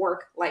not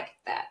work like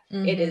that.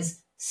 It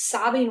is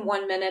sobbing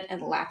 1 minute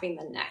and laughing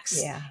the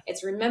next. Yeah.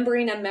 It's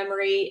remembering a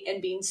memory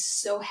and being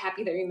so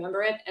happy that you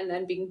remember it and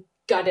then being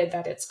gutted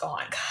that it's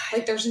gone. God.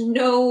 Like there's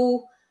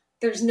no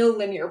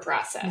linear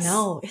process.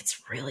 No, it's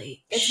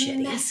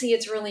shitty. Messy.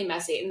 It's really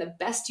messy. And the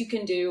best you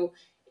can do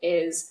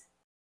is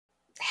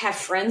have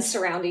friends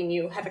surrounding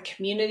you, have a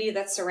community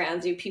that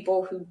surrounds you,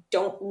 people who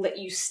don't let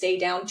you stay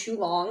down too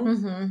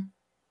long,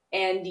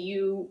 and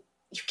you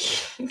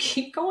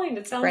keep going.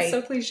 It sounds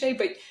so cliche,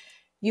 but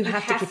you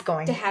have to keep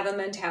going. To have a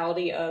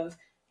mentality of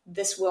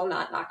this will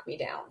not knock me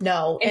down.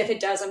 No. And if it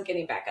does, I'm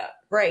getting back up.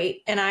 Right.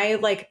 And I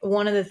like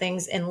one of the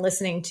things in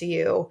listening to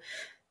you,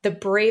 the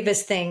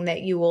bravest thing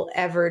that you will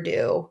ever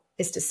do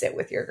is to sit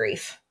with your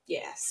grief.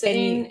 Yeah.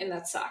 Sitting and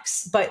that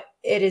sucks. But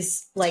it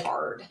is like, it's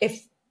hard.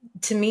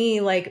 To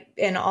me, like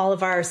in all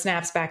of our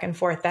snaps back and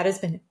forth, that has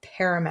been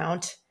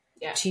paramount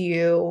to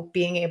you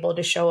being able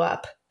to show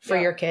up for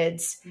your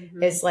kids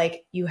is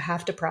like, you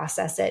have to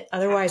process it.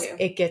 Otherwise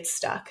it gets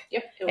stuck.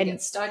 Yep. It'll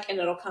get stuck and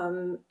it'll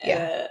come at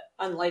an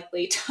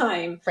unlikely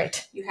time.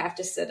 Right. You have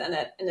to sit in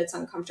it and it's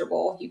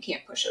uncomfortable. You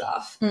can't push it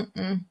off.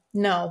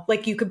 No,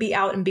 like you could be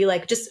out and be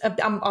like, just,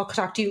 I'll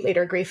talk to you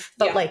later, grief.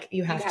 But like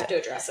you have to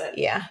address it.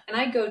 Yeah. And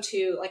I went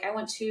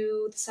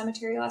to the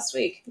cemetery last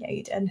week. Yeah,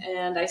 you did.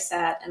 And I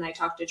sat and I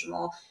talked to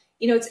Jamal.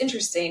 It's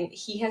interesting.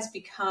 He has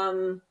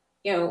become,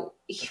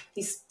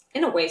 he's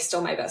in a way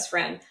still my best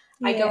friend.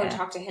 Yeah. I go and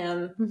talk to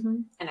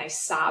him and I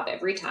sob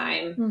every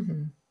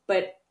time,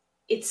 but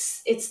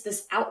it's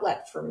this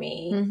outlet for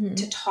me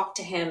to talk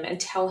to him and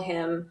tell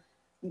him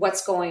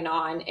what's going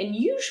on. And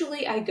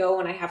usually I go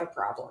when I have a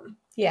problem.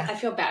 Yeah. I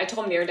feel bad. I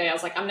told him the other day, I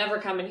was like, I'm never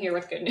coming here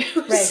with good news.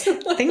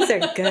 Right. Things are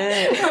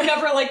good. I'm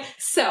never like,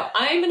 so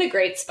I'm in a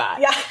great spot.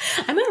 Yeah.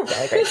 I'm in a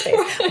really great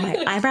space.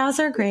 My eyebrows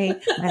are great.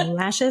 My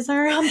lashes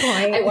are on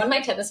point. I won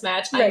my tennis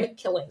match. Right. I'm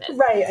killing it.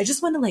 Right. I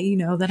just want to let you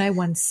know that I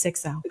won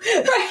 6-0.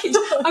 Right.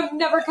 I'm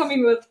never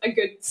coming with a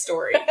good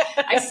story.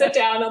 I sit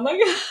down, I'm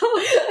like,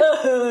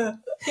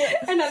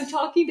 and I'm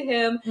talking to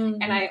him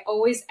and I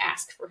always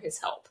ask for his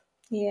help.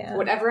 Yeah.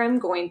 Whatever I'm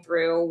going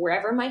through,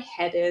 wherever my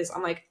head is,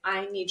 I'm like,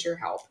 I need your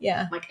help.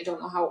 Yeah. I'm like, I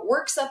don't know how it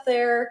works up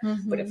there,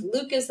 but if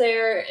Luke is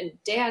there and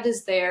Dad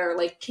is there,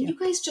 like, can you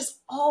guys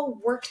just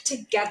all work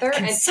together?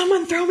 Can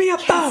someone throw me a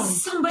bone?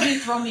 Somebody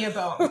throw me a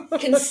bone.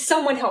 Can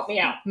someone help me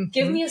out?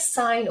 Give me a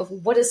sign of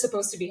what is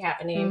supposed to be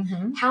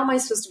happening. How am I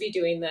supposed to be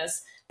doing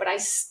this? But I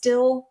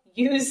still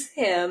use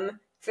him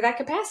for that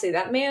capacity.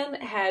 That man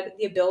had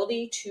the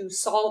ability to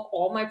solve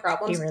all my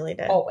problems. He really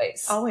did.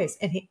 Always.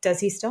 And does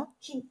he still?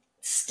 He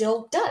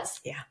still does.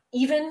 Yeah.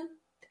 Even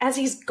as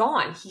he's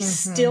gone, he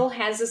still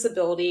has this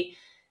ability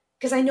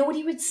because I know what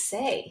he would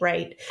say.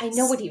 Right. I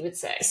know what he would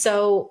say.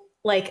 So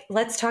like,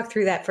 let's talk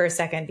through that for a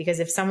second, because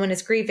if someone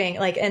is grieving,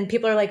 like, and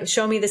people are like,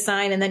 show me the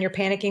sign. And then you're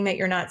panicking that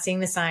you're not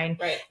seeing the sign.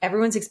 Right.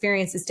 Everyone's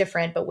experience is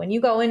different. But when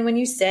you go in, when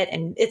you sit,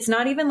 and it's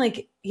not even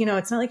like,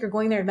 it's not like you're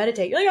going there to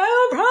meditate. You're like,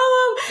 I have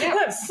a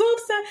problem. I'm so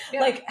upset.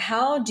 Yeah. Like,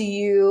 how do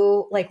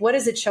you, like, what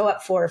does it show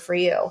up for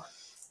you?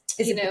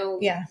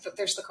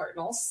 There's the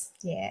Cardinals.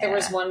 Yeah. There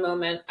was one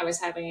moment I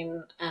was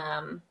having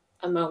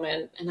a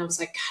moment and I was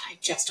like, God, I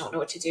just don't know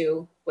what to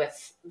do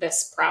with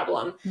this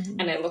problem.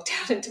 And I looked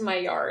out into my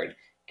yard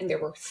and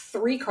there were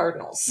 3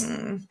 cardinals.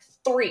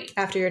 3.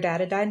 After your dad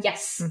had died?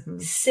 Yes.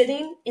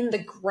 Sitting in the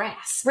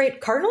grass.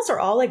 Right. Cardinals are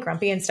all like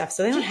grumpy and stuff,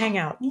 so they don't hang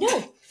out. No.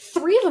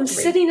 3 of them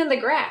sitting in the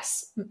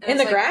grass. In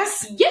the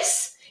grass?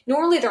 Yes.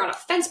 Normally they're on a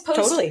fence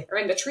post or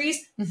in the trees.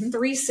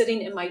 3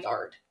 sitting in my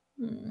yard.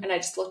 And I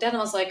just looked at it and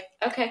I was like,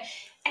 okay.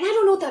 And I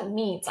don't know what that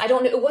means. I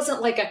don't know. It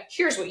wasn't like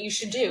here's what you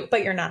should do.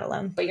 But you're not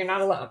alone.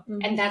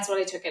 And that's what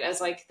I took it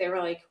as. Like, they were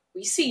like,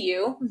 we see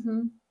you.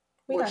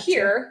 We're You.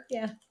 here.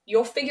 Yeah.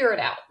 You'll figure it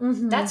out.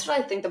 That's what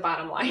I think the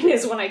bottom line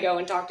is when I go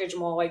and talk to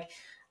Jamal. Like,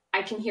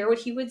 I can hear what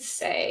he would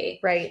say.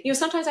 Right.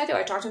 Sometimes I do.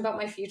 I talk to him about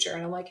my future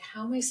and I'm like,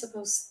 how am I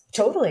supposed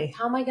Totally.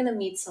 How am I going to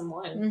meet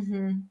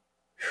someone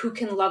who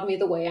can love me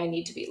the way I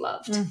need to be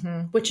loved.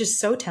 Which is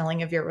so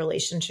telling of your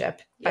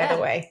relationship, by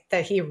the way,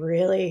 that he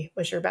really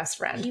was your best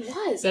friend. He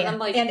was. Yeah. And I'm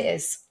like, and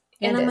is.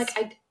 And I'm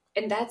like,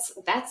 and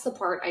that's the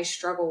part I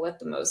struggle with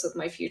the most with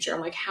my future.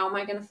 I'm like, how am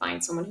I going to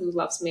find someone who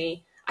loves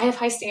me? I have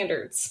high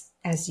standards.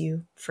 As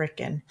you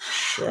frickin'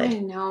 should. I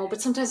know,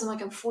 but sometimes I'm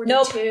like, I'm 42.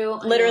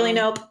 Nope. Literally,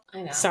 nope.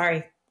 I know.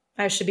 Sorry.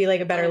 I should be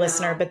like a better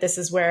listener, but this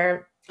is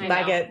where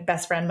I get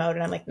best friend mode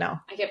and I'm like, no.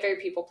 I get very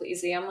people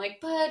pleasy. I'm like,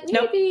 but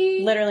maybe.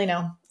 Nope. Literally,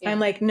 no. Yeah. I'm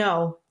like,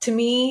 no. To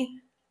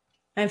me,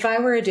 if I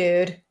were a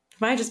dude,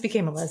 if I just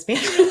became a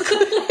lesbian,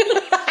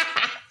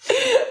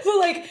 but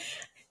like,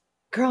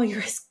 girl,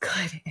 you're as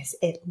good as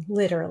it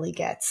literally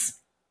gets.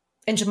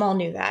 And Jamal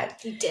knew that.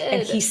 He did.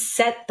 And he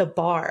set the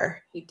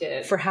bar. He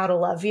did. For how to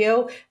love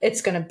you.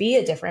 It's going to be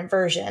a different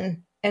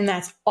version. And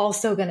that's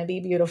also going to be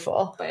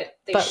beautiful.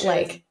 But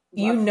like,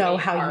 you know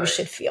how you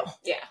should feel.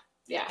 Yeah.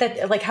 Yeah.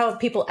 That like how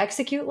people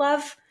execute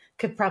love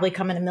could probably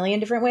come in a million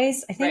different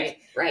ways, I think.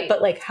 Right.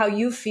 But like how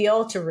you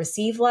feel to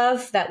receive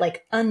love, that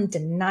like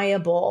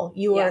undeniable,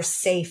 you are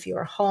safe,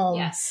 you're home.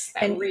 Yes.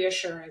 That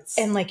reassurance.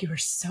 And like you are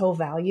so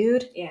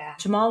valued. Yeah.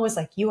 Jamal was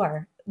like, you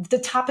are the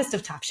toppest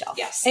of top shelf.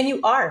 Yes. And you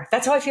are.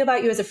 That's how I feel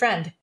about you as a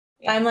friend.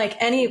 Yeah. I'm like,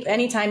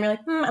 anytime you're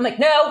like, I'm like,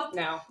 no,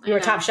 you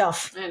are top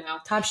shelf. I know.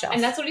 Top shelf.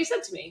 And that's what he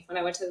said to me when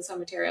I went to the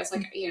cemetery. I was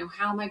like,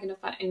 how am I going to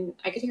find, and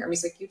I could hear him.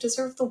 He's like, you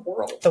deserve the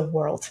world. The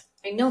world.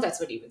 I know that's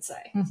what he would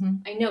say.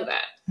 I know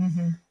that.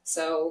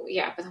 So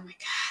yeah, but I'm like,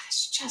 God,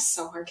 it's just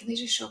so hard. Can they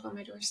just show up on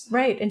my doorstep?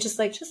 Right. And just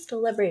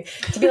delivery.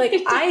 To be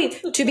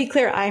like, to be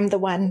clear, I'm the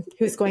one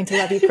who's going to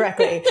love you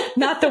correctly,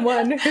 not the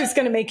one who's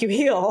going to make you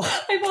heal.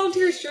 I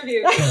volunteer as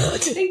tribute.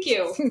 Thank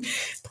you.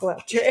 Pull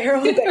out your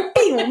arrow.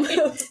 Boom.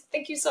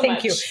 Thank you so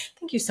much.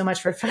 Thank you so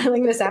much for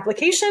filing this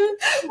application.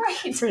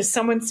 Right. For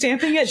someone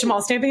stamping it,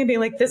 Jamal stamping it, being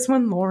like, this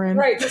one, Lauren.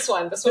 Right. This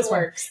one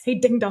works. Hey,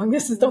 ding dong.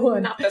 This is the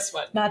one. Not this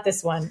one. Not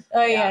this one.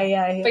 Oh, yeah.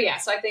 But yeah,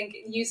 so I think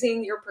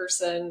using your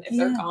person if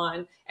they're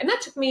gone, and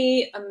that took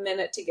me a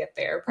minute to get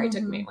there. Probably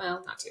took me,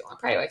 well, not too long,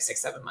 probably like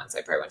 6-7 months.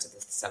 I probably went to the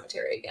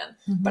cemetery again.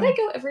 But I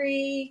go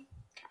probably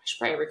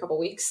every couple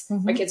weeks.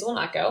 My kids will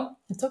not go.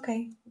 It's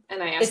okay.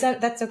 And I asked,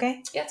 that's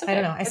okay? Yeah, it's okay. I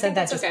don't know. I said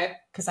that just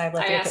because I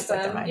left it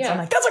like their mind. So I'm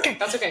like, that's okay.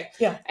 That's okay.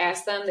 Yeah. I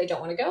asked them, they don't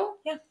want to go.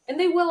 Yeah. And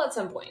they will at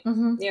some point.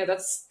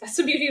 That's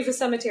the beauty of the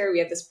cemetery. We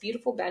have this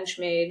beautiful bench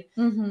made.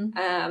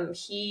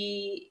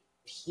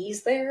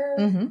 He's there.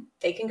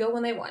 They can go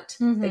when they want.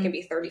 They can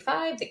be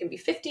 35, they can be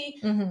 50,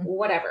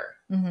 whatever.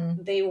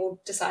 They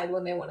will decide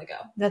when they want to go.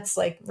 That's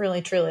like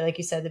really, truly, like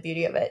you said, the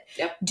beauty of it.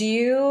 Yep. Do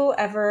you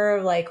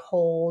ever like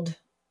hold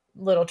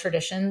little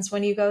traditions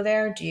when you go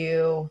there? Do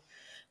you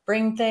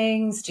bring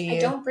things? I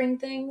don't bring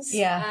things.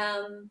 Yeah. I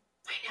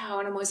know.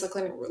 And I'm always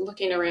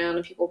looking around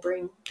and people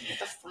bring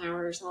the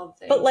flowers and all the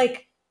things. But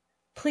like,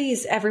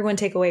 please, everyone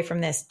take away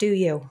from this. Do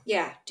you?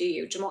 Yeah. Do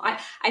you, Jamal?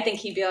 I think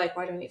he'd be like,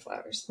 why do I need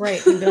flowers?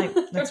 Right. He'd be like,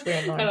 that's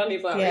weird. I don't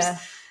need flowers. Yeah.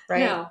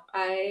 Right. No,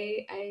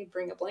 I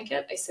bring a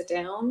blanket. I sit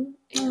down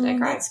and I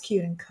cry. That's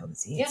cute and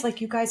cozy. Yeah. It's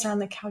like you guys are on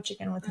the couch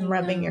again with him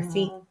rubbing your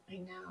feet. I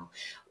know.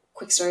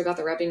 Quick story about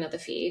the rubbing of the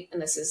feet.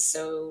 And this is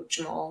so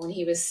Jamal, when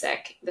he was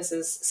sick, this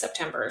is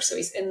September. So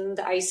he's in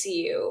the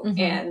ICU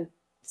and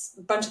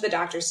a bunch of the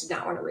doctors did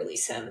not want to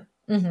release him.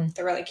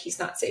 They were like, he's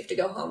not safe to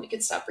go home. He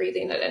could stop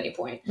breathing at any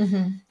point.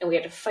 And we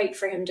had to fight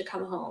for him to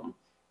come home.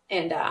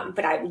 And,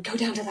 but I would go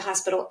down to the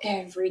hospital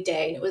every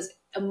day and it was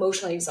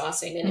emotionally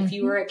exhausting. And if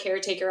you were a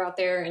caretaker out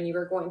there and you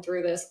were going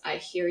through this, I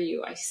hear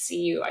you, I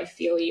see you, I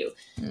feel you.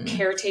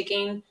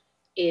 Caretaking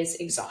is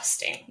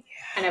exhausting.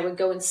 Yeah. And I would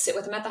go and sit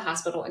with him at the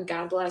hospital and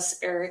God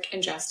bless Eric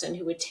and Justin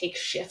who would take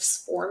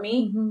shifts for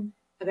me.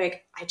 I'd be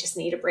like, I just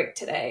need a break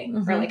today.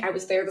 Or like, I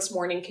was there this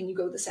morning. Can you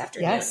go this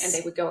afternoon? Yes. And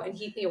they would go and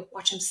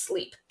watch him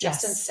sleep.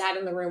 Justin sat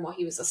in the room while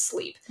he was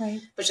asleep,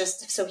 but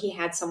just so he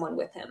had someone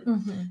with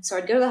him. So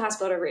I'd go to the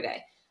hospital every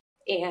day.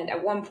 And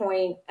at one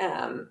point,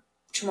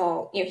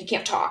 Jamal, he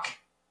can't talk.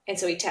 And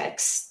so he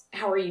texts,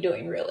 how are you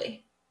doing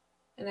really?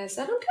 And I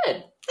said, I'm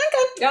good.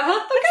 I'm good. I'm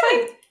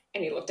fine.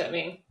 And he looked at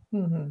me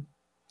and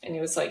he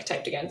was like,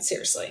 typed again,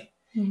 seriously.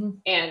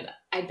 And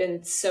I'd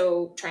been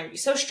trying to be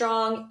so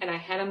strong. And I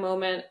had a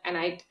moment and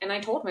I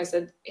told him, I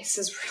said, this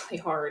is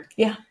really hard.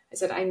 Yeah. I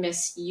said, I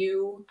miss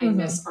you. I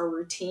miss our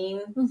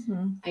routine.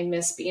 I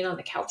miss being on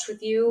the couch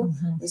with you.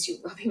 I miss you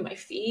rubbing my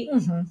feet.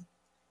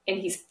 And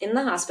he's in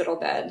the hospital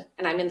bed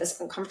and I'm in this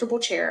uncomfortable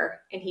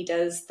chair and he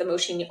does the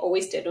motion he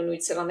always did when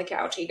we'd sit on the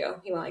couch. He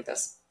went like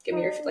this, give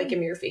me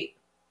your feet.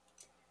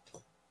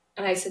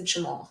 And I said,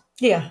 Jamal.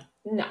 Yeah.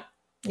 No,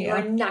 you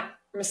are not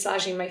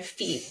massaging my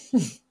feet.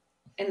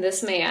 And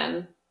this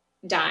man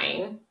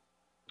dying,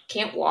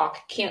 can't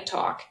walk, can't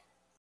talk,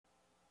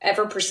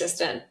 ever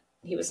persistent.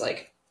 He was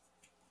like,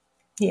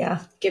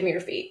 yeah, give me your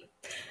feet.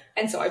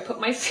 And so I put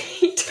my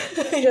feet.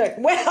 You're like,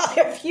 well,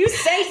 if you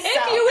say so.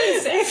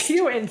 If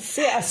you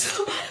insist.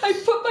 So I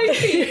put my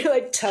feet. You're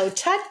like toe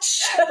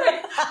touch.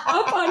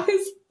 Up on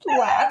his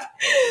lap.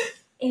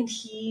 And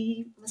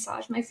he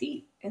massaged my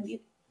feet in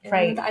the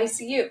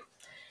ICU.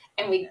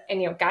 And we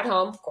got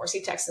home. Of course,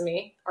 he texted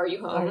me, are you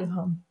home? Are you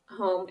home?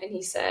 Home. And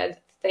he said,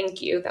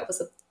 Thank you. That was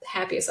the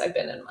happiest I've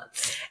been in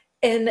months.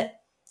 And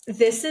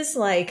this is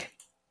like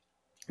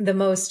the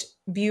most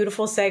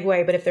beautiful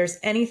segue, but if there's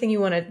anything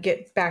you want to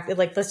get back,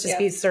 like, let's just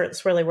be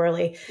swirly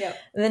whirly. Yep.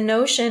 The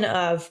notion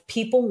of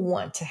people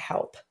want to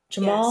help.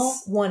 Jamal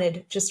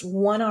wanted just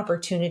one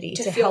opportunity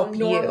to feel help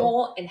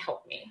normal and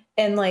help me.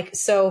 And like,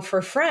 so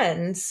for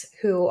friends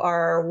who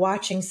are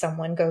watching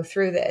someone go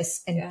through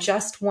this and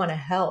just want to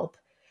help,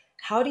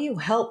 how do you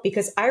help?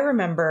 Because I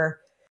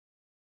remember,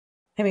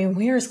 I mean,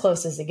 we're as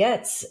close as it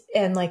gets.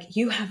 And like,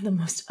 you have the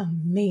most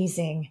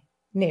amazing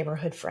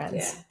neighborhood friends.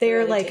 Yeah, they're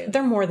really like,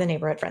 they're more than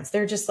neighborhood friends.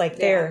 They're just like,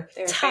 they're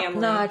top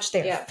notch.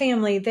 They're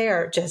family.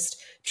 They're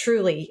just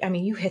truly, I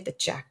mean, you hit the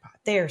jackpot.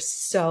 They're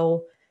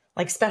so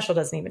like, special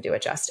doesn't even do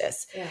it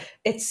justice. Yeah.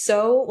 It's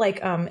so like,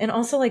 and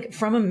also like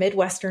from a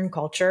Midwestern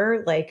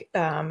culture, like,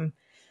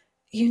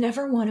 you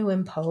never want to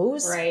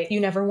impose, right? You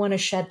never want to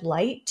shed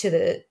light to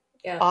the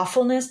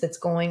awfulness that's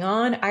going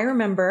on. I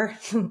remember,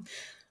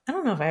 I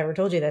don't know if I ever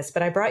told you this,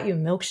 but I brought you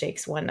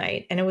milkshakes one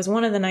night, and it was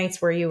one of the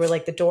nights where you were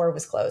like, the door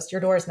was closed.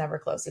 Your door is never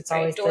closed. It's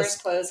always doors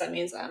closed. That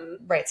means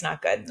right. It's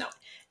not good. No.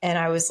 And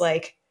I was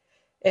like,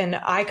 and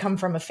I come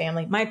from a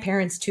family. My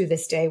parents to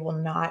this day will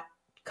not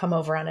come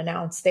over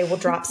unannounced. They will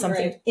drop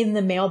something in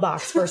the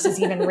mailbox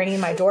versus even ringing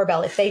my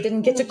doorbell. If they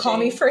didn't get to call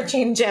me for a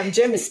change,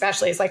 Jim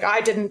especially is like, I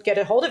didn't get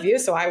a hold of you,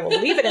 so I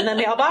will leave it in the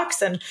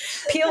mailbox and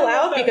peel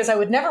out because I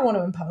would never want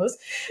to impose.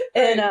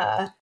 Right.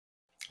 And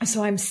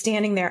so I'm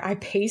standing there. I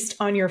paced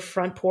on your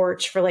front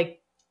porch for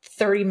like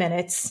 30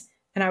 minutes.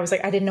 And I was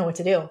like, I didn't know what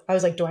to do. I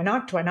was like, do I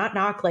knock? Do I not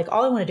knock? Like,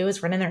 all I want to do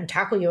is run in there and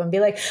tackle you and be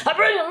like, I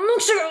brought you a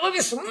milkshake. I love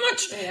you so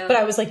much. Yeah. But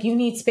I was like, you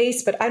need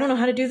space, but I don't know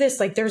how to do this.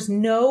 Like, there's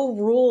no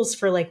rules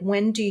for like,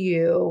 when do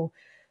you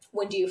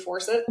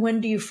force it?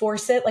 When do you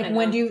force it? Like,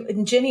 when do you,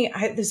 and Ginny,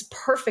 it was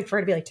perfect for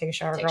her to be like, take a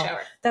shower, girl.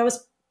 That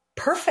was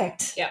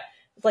perfect. Yeah.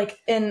 Like,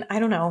 and I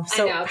don't know.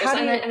 So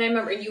I know. And I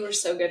remember you were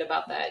so good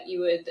about that.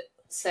 You would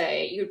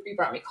say, you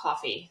brought me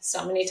coffee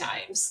so many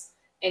times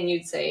and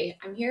you'd say,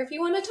 I'm here if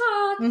you want to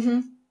talk. Mm-hmm.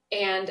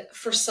 And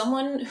for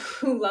someone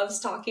who loves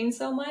talking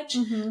so much,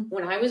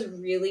 when I was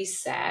really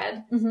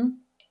sad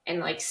and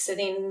like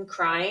sitting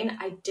crying,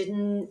 I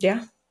didn't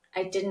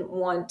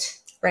want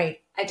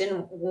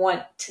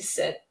to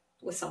sit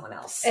with someone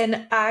else.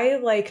 And I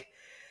like,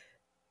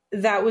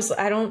 that was,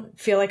 I don't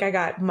feel like I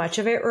got much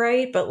of it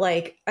right, but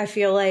like, I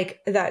feel like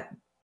that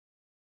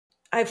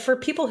for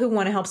people who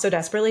want to help so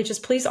desperately,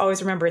 just please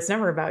always remember it's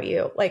never about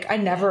you. Like, I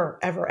never,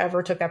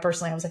 ever took that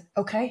personally. I was like,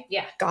 okay,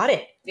 got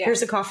it. Yeah.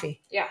 Here's a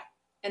coffee. Yeah.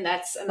 And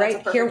that's a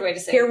right? perfect way to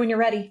say here when you're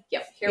ready.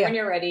 Yep. When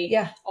you're ready.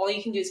 Yeah. All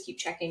you can do is keep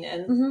checking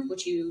in,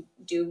 which you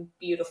do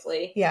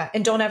beautifully. Yeah.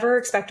 And don't ever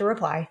expect a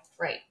reply.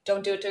 Right.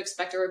 Don't do it to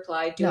expect a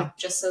reply. Do it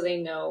just so they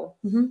know,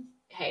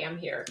 hey, I'm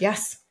here.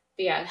 Yes.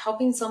 But yeah,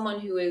 helping someone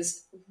who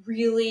is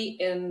really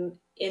in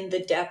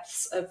the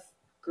depths of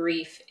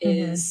grief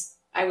is,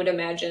 I would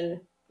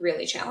imagine,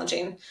 really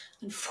challenging.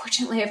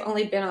 Unfortunately, I've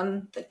only been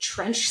on the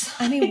trench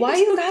side. I mean, why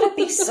you gotta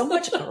be so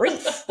much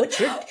grief?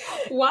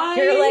 Why?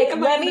 You're like,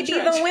 let me be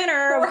the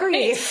winner of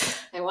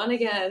grief. I won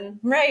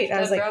again. Right.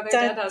 I was like,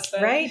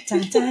 right.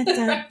 Dun, dun,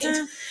 dun, right.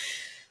 Dun.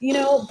 You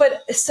know,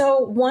 but so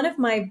one of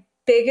my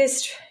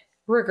biggest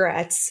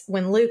regrets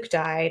when Luke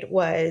died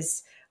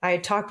was I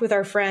had talked with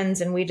our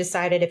friends and we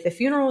decided if the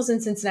funeral was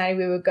in Cincinnati,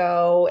 we would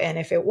go. And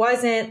if it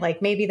wasn't,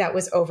 like maybe that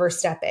was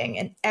overstepping.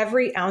 And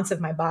every ounce of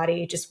my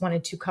body just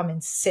wanted to come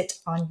and sit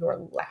on your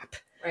lap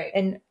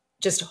and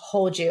just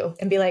hold you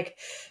and be like,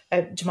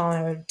 Jamal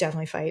and I would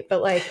definitely fight,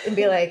 but like, and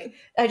be like,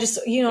 I just,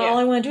 all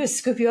I want to do is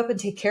scoop you up and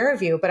take care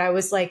of you. But I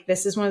was like,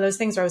 this is one of those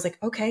things where I was like,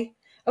 okay,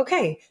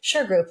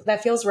 sure, group,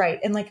 that feels right.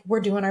 And like, we're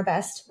doing our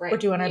best. Right. We're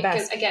doing our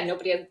best. Because again,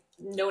 nobody had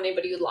known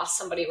anybody who lost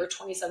somebody who were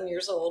 27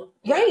 years old.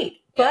 Right.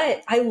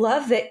 But I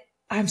love that.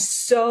 I'm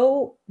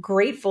so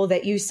grateful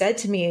that you said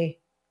to me,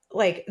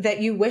 like, that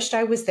you wished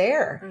I was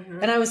there.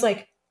 And I was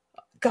like,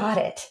 got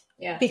it.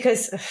 Yeah.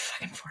 Because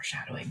fucking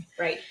foreshadowing.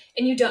 Right.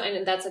 And you don't,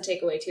 and that's a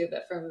takeaway too,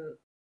 that from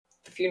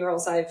the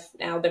funerals I've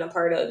now been a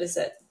part of, is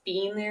that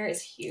being there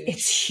is huge.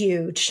 It's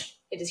huge.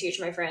 It is huge.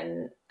 My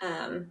friend,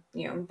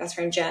 best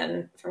friend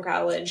Jen from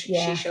college,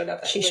 she showed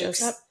up at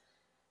Luke's.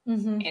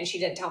 And she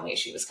didn't tell me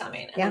she was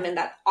coming. And I'm in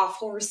that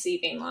awful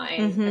receiving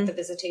line at the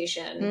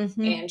visitation.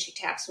 And she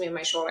taps me on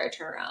my shoulder. I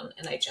turn around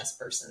and I just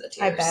burst into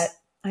tears.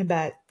 I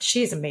bet.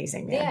 She's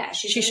amazing, man. Yeah.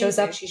 She shows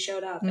up. She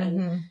showed up.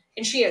 And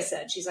she has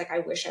said, she's like, I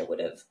wish I would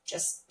have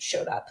just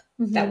showed up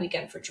that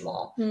weekend for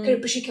Jamal.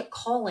 But she kept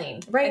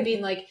calling and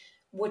being like,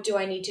 what do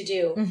I need to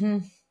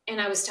do? And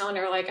I was telling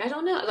her, like, I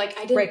don't know. Like,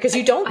 I didn't. Right, because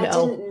you don't know. I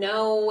didn't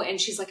know. And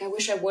she's like, I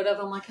wish I would have.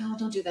 I'm like, oh,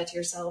 don't do that to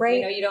yourself.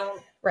 Right. You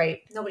don't.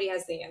 Right. Nobody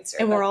has the answer.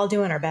 And we're all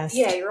doing our best.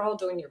 Yeah, you're all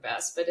doing your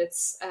best. But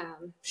it's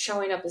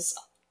showing up is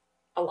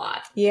a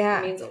lot. Yeah.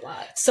 It means a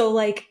lot. So,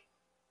 like,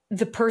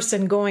 the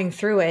person going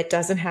through it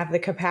doesn't have the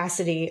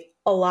capacity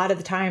a lot of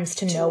the times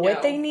to know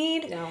what they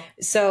need. No.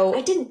 So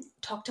I didn't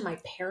talk to my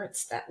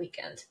parents that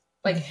weekend.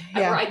 Like,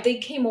 they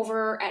came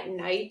over at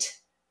night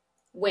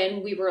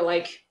when we were,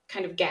 like,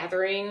 kind of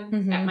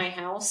gathering at my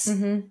house.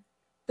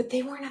 But but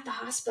they weren't at the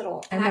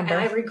hospital. I remember.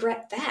 And I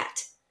regret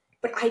that.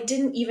 But I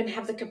didn't even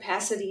have the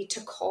capacity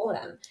to call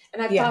them.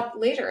 And I thought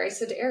later, I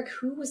said to Eric,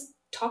 who was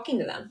talking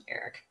to them,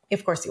 Eric?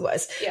 Of course he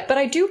was. Yeah. But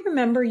I do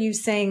remember you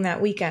saying that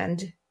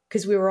weekend,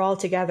 because we were all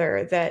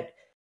together, that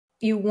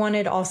you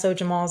wanted also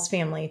Jamal's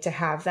family to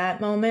have that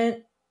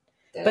moment.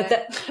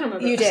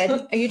 You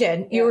did.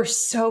 Yeah. You were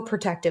so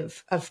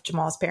protective of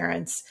Jamal's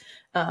parents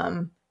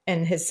and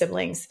his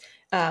siblings.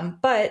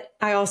 But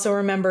I also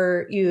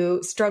remember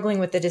you struggling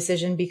with the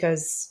decision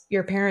because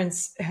your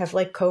parents have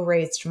like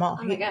co-raised Jamal.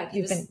 Oh my God.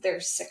 He was their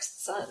sixth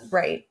son.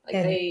 Right. Like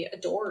they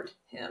adored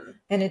him.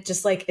 And it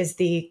just like is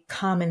the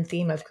common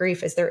theme of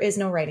grief is there is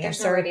no right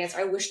answer. There's no right answer.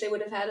 I wish they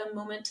would have had a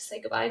moment to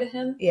say goodbye to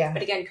him. Yeah.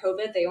 But again,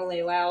 COVID, they only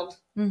allowed,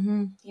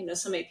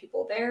 so many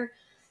people there.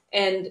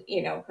 And,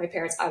 my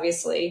parents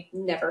obviously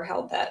never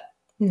held that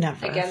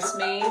against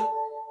me.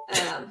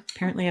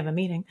 Apparently have a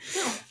meeting.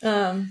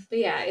 No. But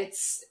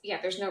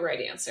there's no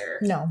right answer.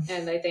 No.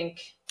 And I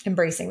think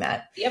embracing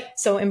that. Yep.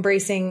 So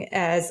embracing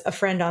as a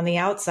friend on the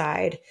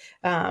outside,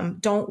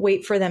 don't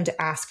wait for them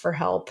to ask for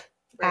help,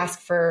 ask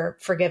for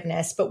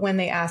forgiveness. But when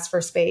they ask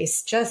for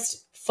space,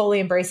 just fully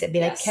embrace it. Be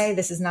like, hey,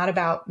 this is not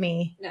about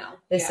me. No.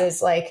 This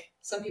is like.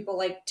 Some people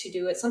like to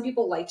do it. Some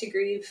people like to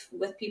grieve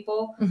with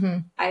people.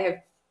 I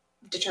have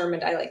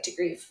determined I like to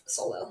grieve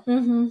solo.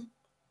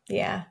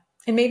 Yeah.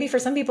 And maybe for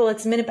some people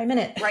it's minute by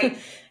minute. Right.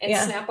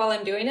 And snap while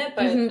I'm doing it.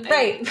 But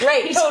Right.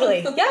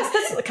 Totally. Yes.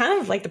 That's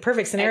kind of like the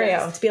perfect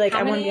scenario to be like,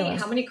 I want to be alone.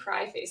 How many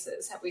cry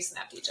faces have we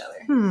snapped each other?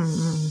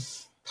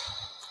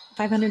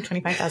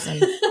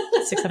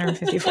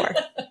 525,654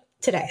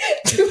 today.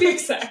 To be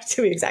exact.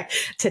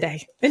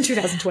 Today in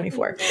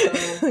 2024.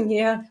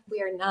 Yeah.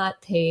 We are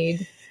not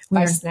paid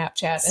by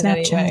Snapchat in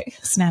any way.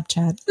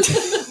 Snapchat.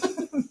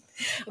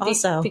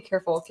 Also, be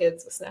careful,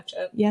 kids, with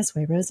Snapchat. Yes,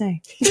 way rose.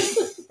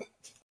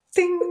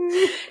 Ding.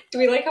 Do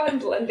we like how I'm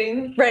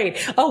blending? Right.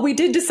 Oh, we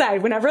did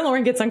decide whenever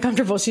Lauren gets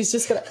uncomfortable, she's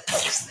just going to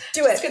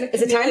do it.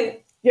 Is it time?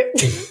 Yep.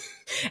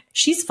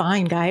 She's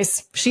fine,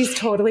 guys. She's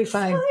totally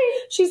fine.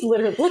 She's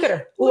literally, look at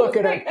her. Look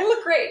at her. I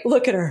look great.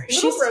 Look at her.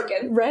 She's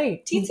broken.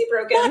 Right. Teensy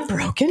broken. Not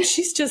broken.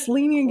 She's just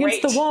leaning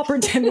against the wall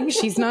pretending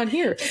she's not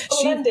here.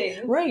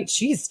 Blending. Right.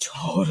 She's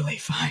totally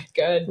fine.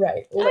 Good.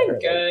 Right. I'm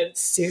good.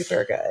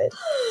 Super good.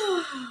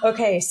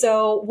 Okay.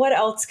 So what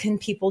else can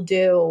people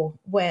do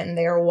when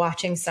they're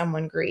watching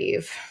someone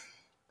grieve?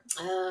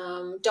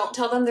 Don't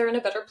tell them they're in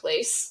a better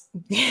place.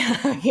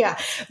 Yeah.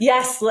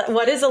 Yes.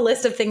 What is a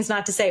list of things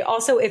not to say?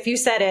 Also, if you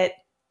said it,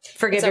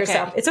 forgive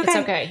yourself. It's okay. It's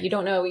okay. You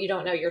don't know.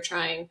 You're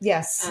trying.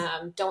 Yes.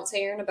 Don't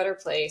say you're in a better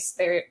place.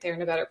 They're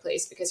in a better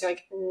place because you're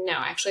like, no,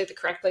 actually the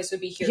correct place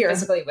would be here.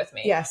 Physically with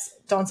me. Yes.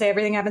 Don't say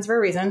everything happens for a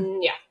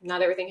reason. Yeah.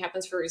 Not everything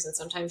happens for a reason.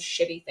 Sometimes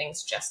shitty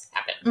things just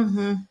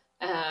happen.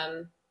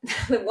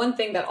 The one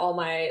thing that all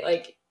my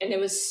and it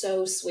was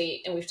so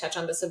sweet, and we've touched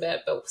on this a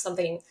bit, but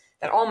something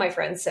that all my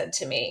friends said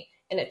to me,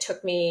 and it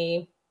took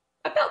me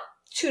about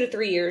 2 to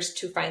 3 years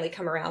to finally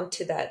come around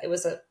to that. It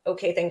was a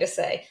okay thing to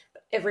say.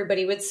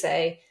 Everybody would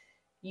say,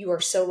 you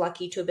are so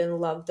lucky to have been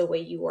loved the way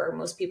you were.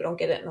 Most people don't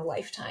get it in a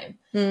lifetime.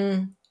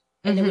 And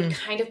it would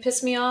kind of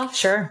piss me off.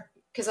 Sure.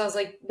 Because I was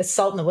like, it's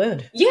salt in the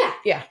wound. Yeah.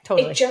 Yeah,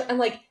 totally. I'm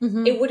like,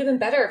 it would have been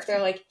better if they're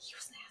like, he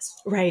was an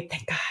asshole. Right.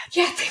 Thank God.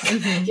 Yeah.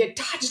 Thank God. You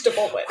dodged a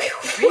bullet.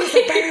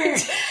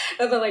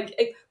 And then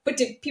but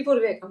did people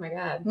be like, oh my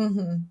God,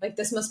 like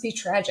this must be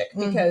tragic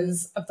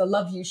because of the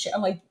love you share.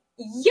 I'm like,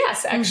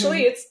 yes,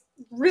 actually it's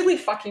really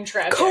fucking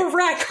tragic.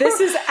 Correct.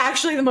 This is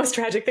actually the most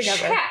tragic thing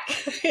ever.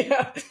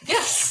 Yeah.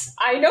 Yes.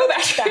 I know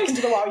that. Back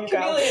into the wall you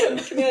go.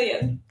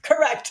 Chameleon.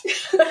 Correct.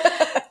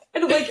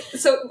 And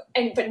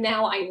but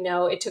now I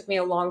know it took me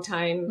a long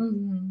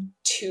time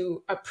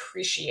to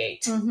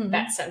appreciate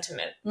that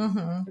sentiment.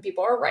 And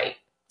people are right.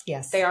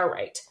 Yes. They are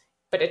right.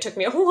 But it took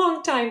me a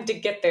long time to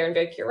get there and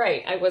be like, you're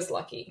right. I was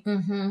lucky.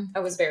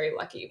 I was very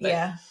lucky.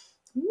 But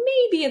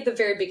maybe at the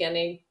very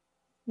beginning.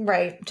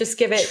 Right. Just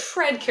give it.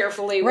 Tread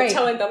carefully with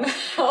telling them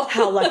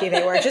how lucky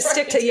they were. Just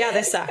stick to,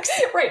 this sucks.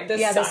 Right.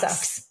 This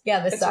sucks.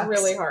 This sucks. It's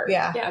really hard.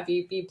 Yeah. Yeah.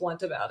 Be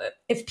blunt about it.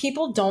 If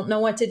people don't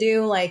know what to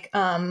do,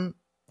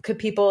 could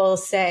people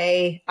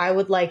say, I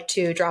would like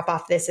to drop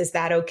off this. Is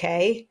that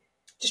okay?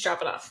 Just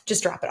drop it off.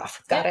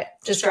 Got it.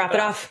 Just drop it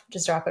off.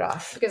 Just drop it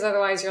off. Because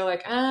otherwise you're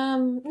like,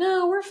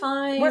 no, we're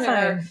fine. We're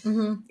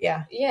fine.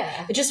 Yeah.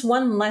 Yeah. It's just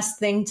one less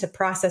thing to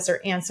process or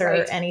answer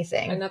or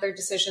anything. Another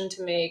decision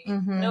to make.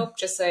 Nope.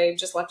 Just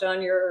left it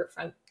on your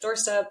front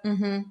doorstep.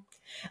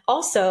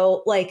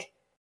 Also,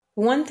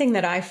 one thing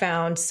that I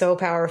found so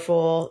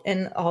powerful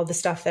in all the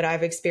stuff that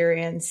I've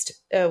experienced,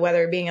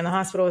 whether being in the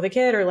hospital with a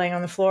kid or laying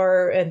on the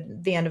floor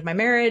at the end of my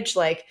marriage,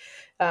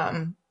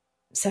 send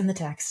the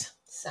text.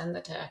 Send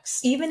the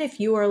text. Even if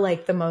you are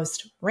the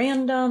most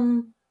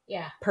random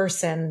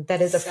person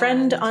that is a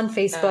friend on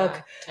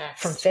Facebook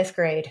from 5th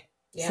grade,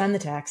 send the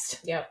text.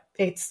 Yep.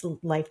 It's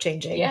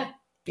life-changing. Yeah.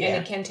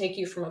 And it can take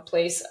you from a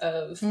place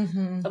of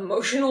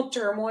emotional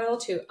turmoil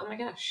to, oh my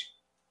gosh,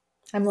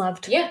 I'm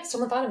loved. Yeah,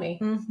 someone thought of me.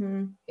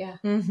 Mm-hmm. Yeah.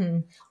 Mm-hmm.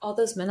 All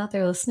those men out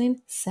there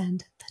listening,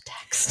 send the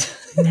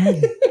text.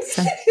 Men.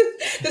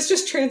 This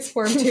just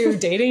transformed to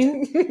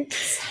dating.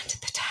 Send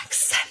the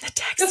text. Send the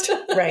text.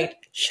 Right.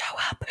 Show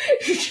up.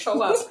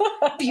 Show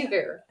up. Be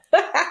there. No,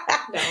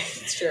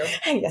 it's true.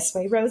 And yes,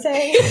 way, Rose.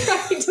 Right.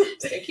 Just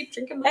gonna keep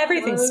drinking my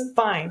Everything's blood.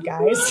 fine,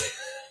 guys.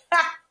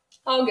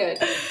 All good.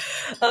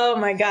 Oh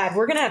my God.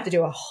 We're going to have to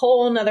do a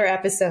whole nother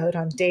episode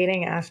on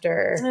dating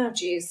after. Oh,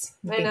 geez.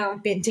 I know.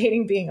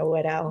 Dating being a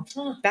widow.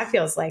 Huh. That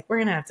feels like we're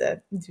going to have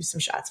to do some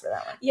shots for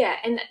that one. Yeah.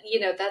 And,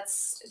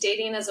 that's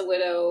dating as a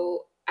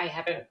widow. I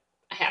haven't.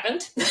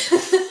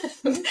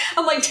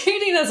 I'm like,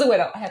 dating as a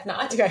widow. I have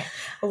not. Okay.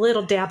 A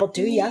little dabble,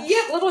 do ya?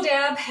 Yep. Little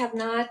dab. Have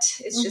not.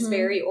 It's just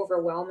very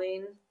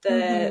overwhelming.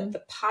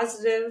 The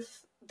positive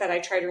that I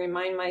try to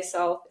remind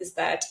myself is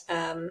that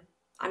I'm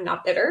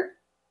not bitter.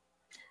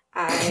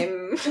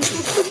 You're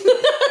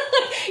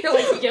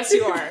like, yes,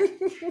 you are.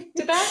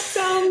 Did that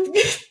sound?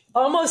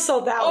 Almost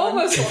sold that one.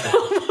 Almost sold that.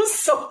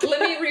 Almost sold that. Let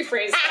me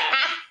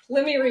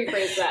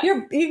rephrase that.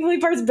 You're equally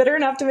parts bitter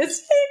and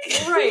optimistic.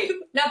 Right.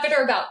 Not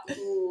bitter about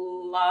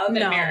love and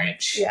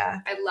marriage. Yeah.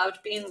 I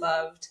loved being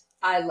loved.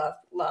 I loved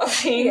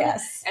loving.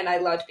 Yes. And I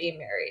loved being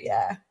married.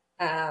 Yeah.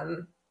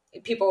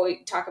 People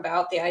talk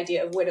about the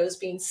idea of widows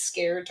being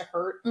scared to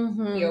hurt,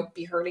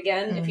 be hurt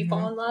again if you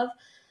fall in love.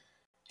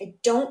 I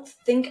don't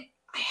think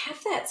I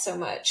have that so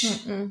much.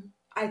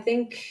 I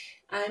think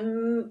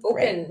I'm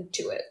open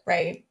to it.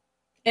 Right.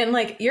 And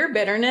like your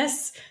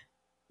bitterness,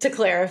 to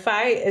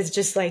clarify, is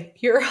just like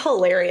your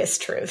hilarious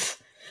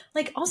truth.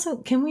 Like, also,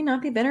 can we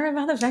not be bitter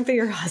about the fact that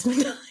your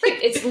husband died? Right.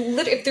 It's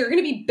if they're going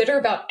to be bitter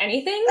about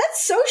anything,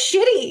 that's so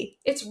shitty.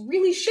 It's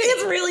really shitty.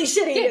 It's really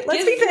shitty. Yeah,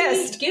 Let's be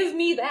pissed. Give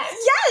me that.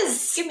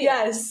 Yes. Give me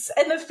that.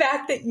 And the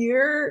fact that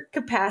your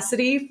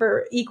capacity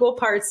for equal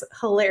parts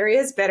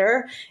hilarious,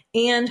 bitter,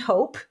 and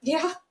hope.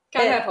 Yeah.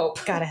 Gotta have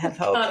hope. Gotta have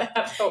hope. Gotta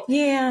have hope.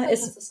 Yeah.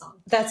 That's a song.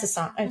 That's a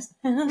song.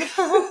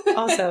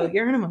 Also,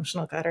 you're an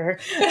emotional cutter.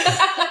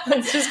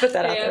 Let's just put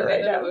that out there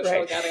right now.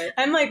 Right? Cutter.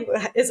 I'm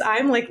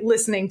like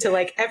listening to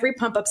like every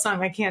pump up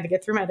song I can to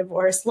get through my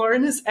divorce.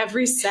 Lauren is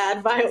every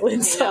sad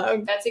violin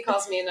song. Betsy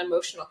calls me an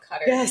emotional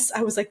cutter. Yes.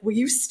 I was like, will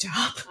you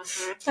stop?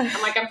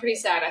 I'm like, I'm pretty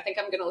sad. I think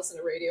I'm going to listen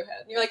to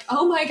Radiohead. And you're like,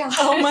 oh my God.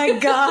 Oh my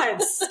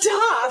God.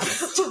 Stop.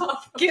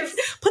 Stop.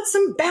 Put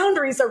some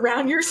boundaries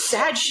around your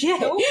sad shit.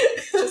 Nope.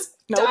 Just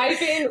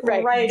diving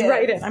right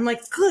in. I'm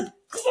like, good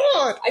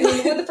God. I mean,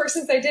 one of the first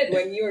things I did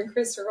when you and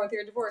Chris were going through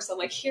your divorce, I'm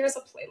like, here's a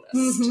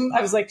playlist. I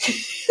was like,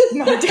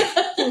 no,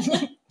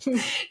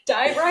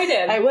 dive right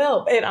in. I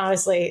will. And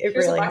honestly, here's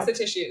really a box of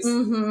tissues.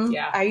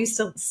 Yeah. I used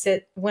to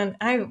sit one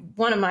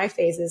of my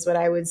phases when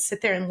I would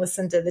sit there and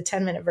listen to the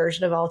 10-minute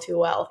version of All Too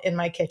Well in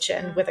my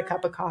kitchen with a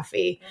cup of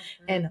coffee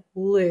and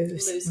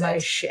lose my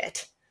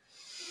shit.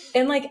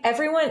 And like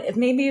everyone,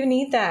 maybe you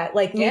need that.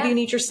 Like maybe you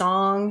need your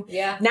song.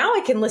 Yeah. Now I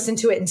can listen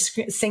to it and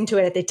sing to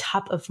it at the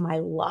top of my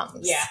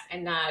lungs. Yeah.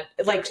 And not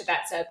like to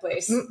that sad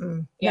place.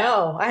 Yeah.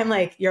 No, I'm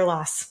like, your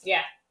loss.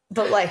 Yeah.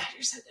 But like, God,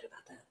 you're so good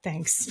about that.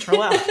 Thanks.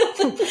 Well,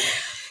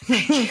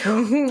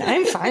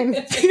 I'm fine.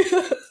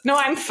 No,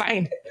 I'm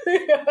fine.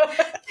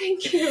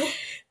 Thank you.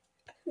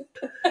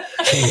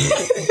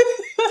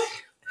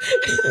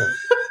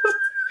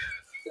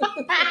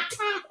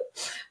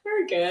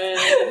 We're good.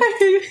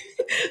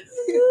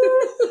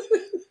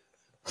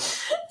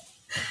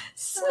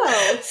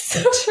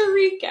 So to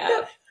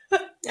recap,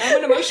 I'm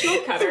an emotional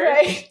cutter.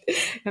 Right.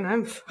 And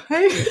I'm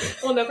fine.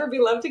 We'll never be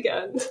loved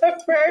again.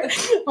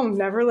 I'll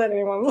never let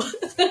anyone love.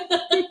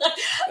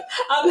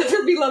 I'll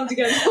never be loved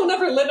again. I'll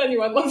never let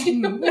anyone love you.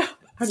 No,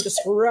 I'm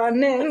just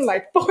running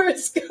like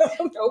Forrest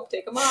Gump. Nope,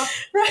 take them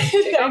off. Right.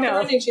 Take off the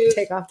running shoes.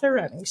 Take off the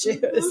running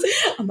shoes.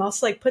 I'm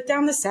also like, put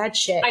down the sad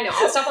shit. I know.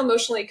 I'll stop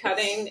emotionally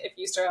cutting if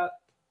you start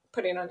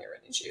putting on your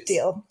running shoes.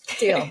 Deal.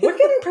 We're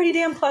getting pretty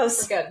damn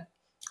close. We're good.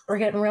 We're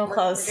getting real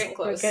close.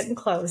 We're getting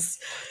close.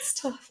 It's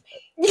tough,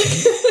 me.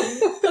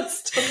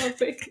 That's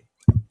tough, me.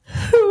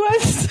 Who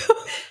wants to...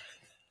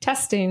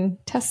 Testing.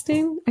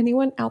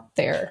 Anyone out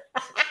there?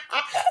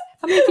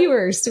 How many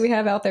viewers do we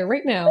have out there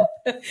right now?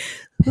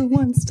 Who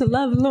wants to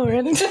love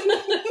Lauren?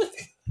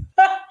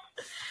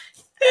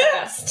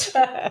 Best.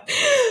 I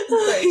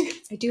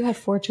do have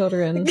 4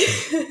 children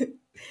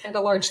and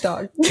a large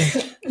dog.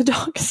 The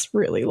dog is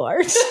really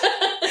large.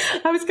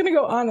 I was going to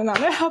go on and on.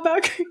 How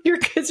about your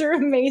kids are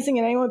amazing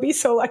and anyone would be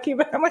so lucky,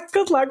 but I'm like,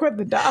 good luck with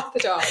the dog.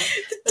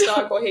 The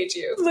dog will hate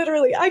you.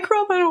 Literally. I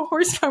grew up on a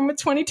horse farm with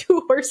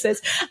 22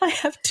 horses. I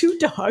have 2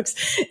 dogs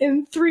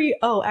and 3,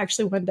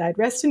 actually 1 died.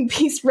 Rest in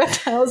peace,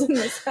 reptiles in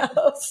this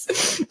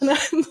house. And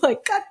I'm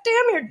like, God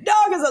damn, your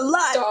dog is a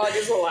lot. Dog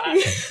is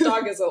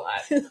a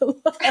lot.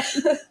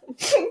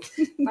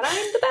 But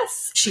I'm the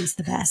best. She's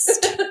the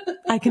best.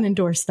 I can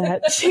endorse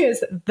that. She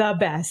is the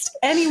best.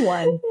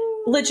 Anyone,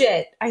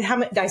 legit,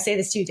 I say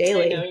this to you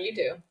daily. I know you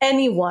do.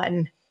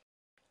 Anyone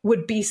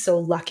would be so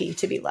lucky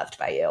to be loved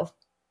by you.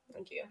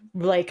 Thank you.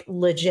 Like,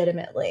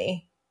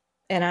 legitimately.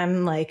 And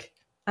I'm like,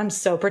 I'm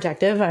so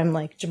protective. I'm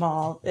like,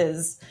 Jamal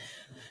is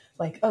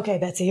like, okay,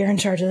 Betsy, you're in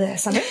charge of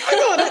this. I'm like,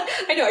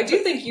 I know. I do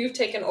think you've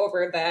taken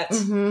over that.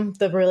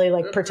 The really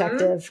like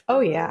protective. Oh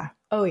yeah.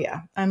 Oh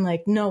yeah. I'm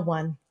like, no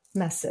one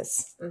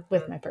messes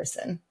with my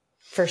person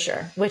for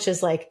sure. Which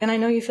is like, and I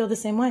know you feel the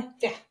same way.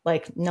 Yeah.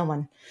 Like no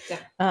one. Yeah.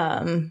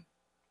 God,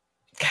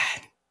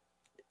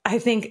 I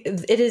think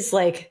it is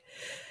like,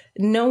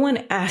 no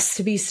one asks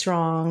to be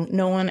strong.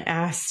 No one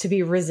asks to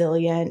be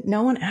resilient.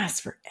 No one asks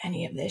for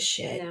any of this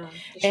shit. No,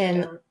 you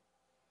sure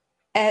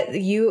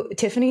don't.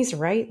 Tiffany's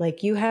right.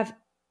 Like you have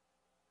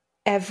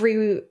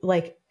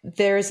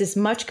there's as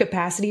much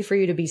capacity for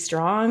you to be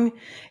strong,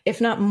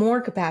 if not more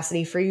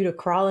capacity for you to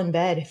crawl in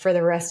bed for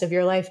the rest of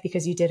your life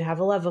because you did have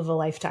a love of a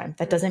lifetime.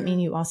 That doesn't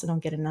mean you also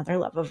don't get another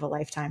love of a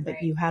lifetime,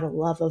 but you had a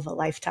love of a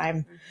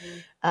lifetime.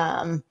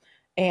 Like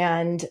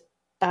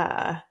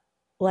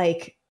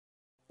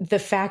the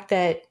fact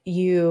that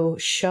you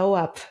show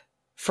up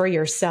for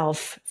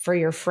yourself, for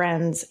your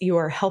friends, you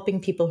are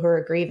helping people who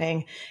are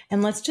grieving.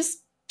 And let's just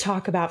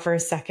talk about for a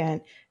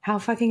second how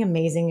fucking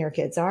amazing your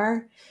kids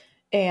are.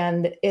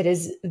 And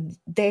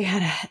they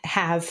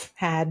have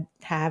had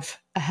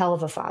a hell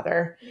of a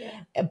father,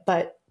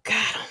 but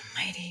God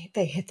almighty,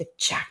 they hit the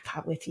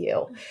jackpot with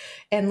you.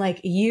 And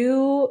like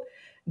you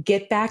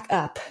get back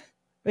up.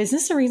 Is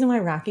this the reason why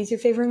Rocky's your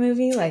favorite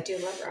movie? Like, I do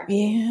love Rocky.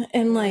 Yeah.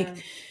 And like,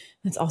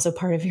 that's also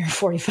part of your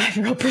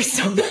 45-year-old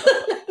persona.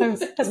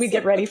 As we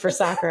get ready for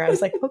soccer, I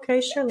was like,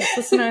 okay, sure, let's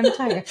listen to Eye of the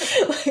Tiger.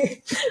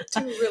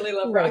 I do really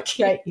love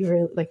Rocky. Right.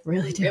 You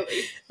really do.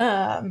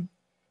 Really.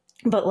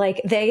 But like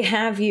they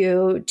have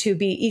you to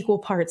be equal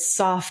parts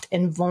soft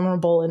and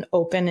vulnerable and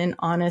open and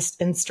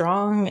honest and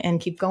strong and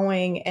keep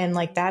going. And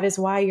like, that is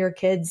why your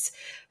kids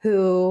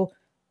who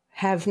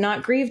have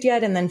not grieved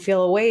yet and then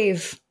feel a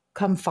wave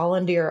come fall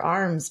into your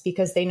arms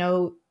because they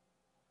know,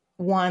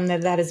 one,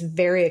 that is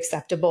very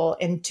acceptable.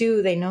 And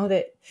two, they know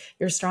that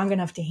you're strong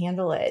enough to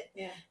handle it.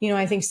 Yeah. You know,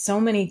 I think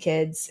so many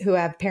kids who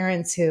have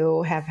parents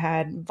who have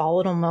had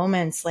volatile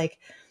moments, like,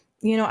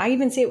 you know, I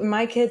even see it with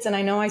my kids, and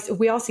I know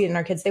we all see it in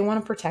our kids. They want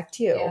to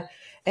protect you. Yeah.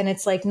 And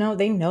it's like, no,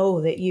 they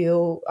know that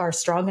you are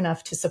strong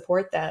enough to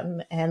support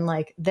them. And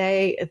like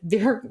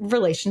their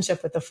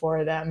relationship with the four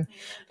of them.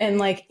 And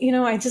like, you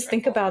know, I just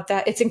think about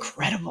that. It's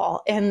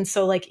incredible. And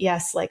so like,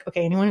 yes, like,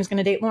 okay, anyone who's going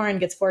to date Lauren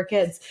gets 4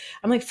 kids.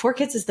 I'm like, 4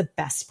 kids is the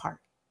best part.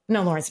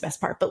 No, Lauren's the best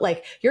part, but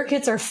like your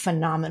kids are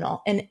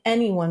phenomenal and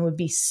anyone would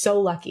be so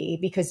lucky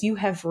because you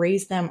have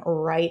raised them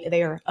right.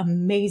 They are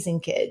amazing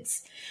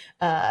kids.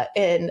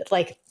 And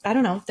like, I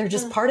don't know, they're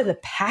just part of the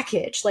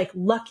package, like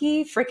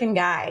lucky freaking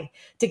guy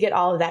to get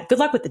all of that. Good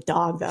luck with the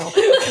dog though.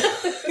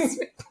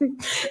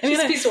 I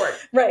mean, piece of work.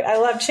 Right. I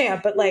love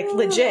Champ, but like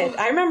legit.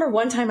 I remember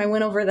one time I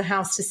went over to the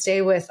house to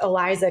stay with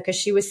Eliza because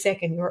she was sick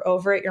and you were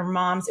over at your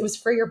mom's. It was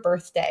for your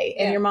birthday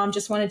and your mom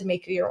just wanted to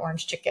make you your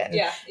orange chicken.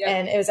 Yeah.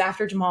 And it was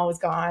after Jamal was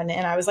gone.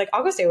 And I was like,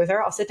 I'll go stay with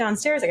her. I'll sit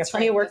downstairs. I got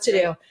plenty of work to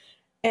do.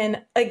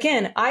 And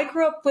again, I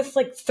grew up with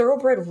like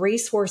thoroughbred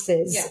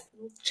racehorses. Yeah.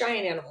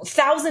 Giant animals.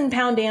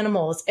 1,000-pound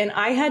animals. And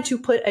I had to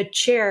put a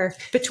chair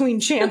between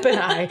Champ and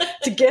I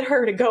to get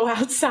her to go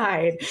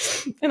outside.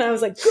 And I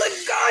was like, good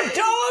God,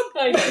 dog.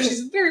 I know.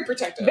 She's very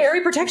protective.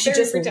 Very protective. She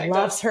just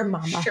loves her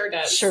mama. Sure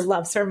does. Sure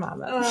loves her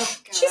mama. Oh,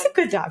 she's a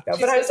good dog though.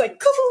 But I was like,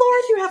 good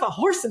Lord, you have a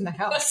horse in the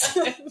house.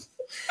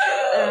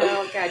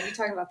 Oh God, you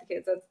talking about the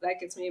kids. That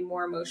gets me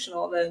more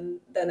emotional than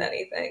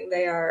anything.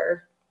 They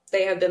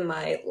have been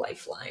my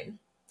lifeline.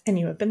 And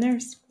you have been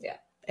theirs. Yeah.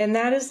 And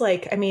that is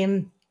like, I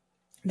mean,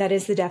 that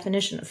is the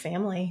definition of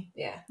family.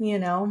 Yeah. You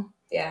know?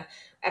 Yeah.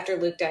 After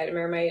Luke died, I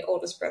remember my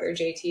oldest brother,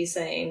 JT,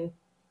 saying,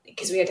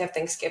 because we had to have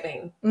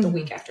Thanksgiving the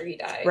week after he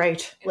died.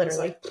 Right.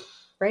 Literally. Like,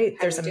 right.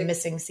 There's a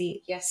missing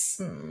seat. Yes.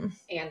 And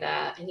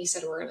he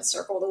said, we're going to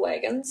circle the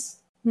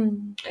wagons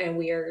and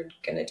we are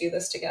going to do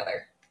this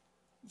together.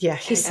 Yeah.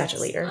 He's such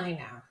a leader. I know.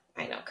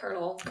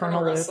 Colonel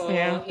Russell. Luke.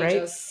 Yeah.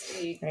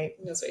 He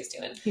knows what he's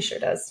doing. He sure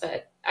does.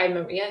 But I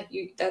remember,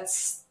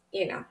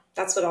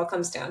 that's what all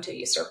comes down to.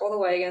 You circle the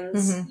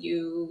wagons,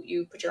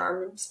 you put your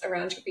arms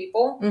around your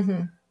people,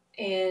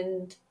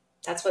 and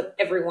that's what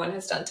everyone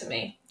has done to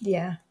me.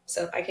 Yeah.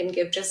 So if I can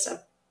give just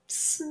a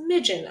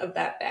smidgen of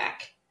that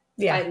back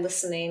by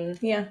listening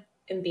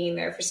and being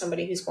there for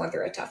somebody who's going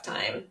through a tough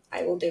time,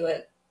 I will do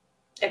it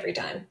every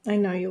time. I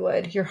know you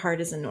would. Your heart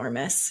is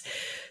enormous.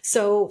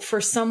 So for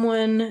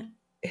someone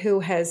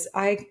who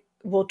I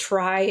will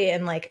try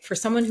and like for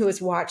someone who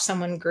has watched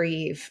someone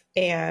grieve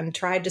and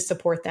tried to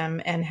support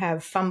them and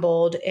have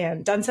fumbled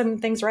and done some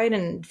things right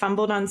and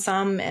fumbled on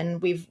some.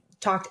 And we've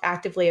talked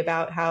actively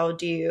about how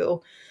do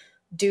you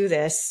do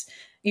this?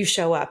 You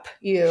show up,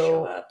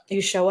 you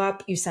show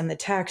up, you send the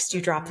text, you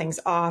drop things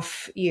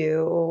off,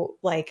 you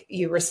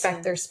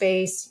respect their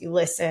space, you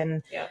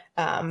listen. Yeah.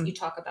 You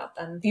talk about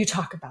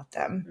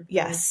them.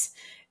 Yes.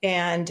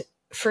 And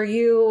for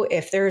you,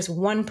 if there's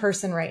one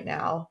person right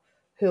now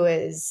who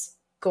is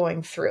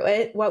going through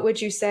it, what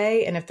would you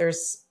say? And if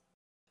there's,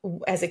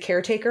 as a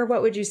caretaker,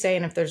 what would you say?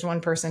 And if there's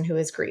one person who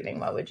is grieving,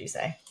 what would you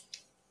say?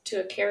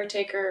 To a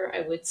caretaker,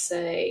 I would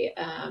say,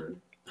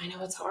 I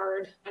know it's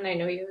hard and I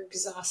know you're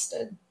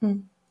exhausted.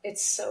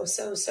 It's so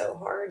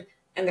hard.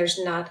 And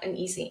there's not an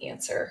easy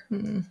answer.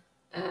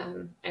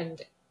 And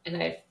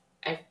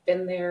I've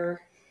been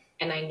there,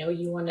 and I know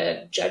you want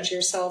to judge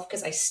yourself,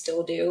 because I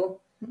still do,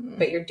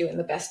 but you're doing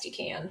the best you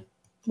can.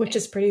 Which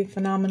is pretty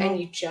phenomenal. And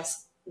you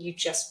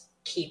just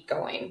keep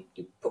going.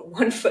 You put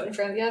one foot in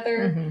front of the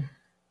other,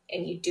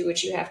 and you do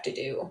what you have to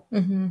do.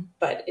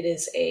 But it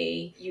is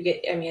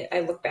I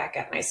look back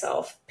at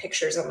myself,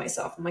 pictures of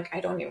myself. I'm like, I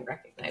don't even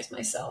recognize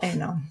myself. I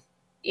know.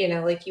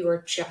 Like you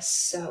are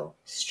just so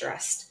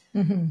stressed,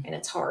 and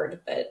it's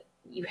hard, but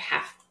you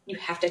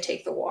have to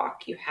take the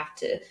walk. You have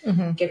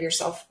to give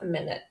yourself a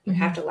minute. You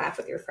have to laugh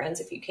with your friends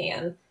if you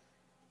can.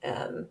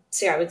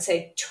 So yeah, I would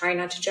say try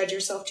not to judge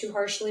yourself too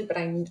harshly, but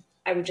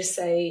I would just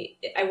say,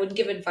 I wouldn't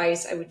give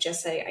advice. I would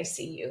just say, I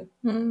see you.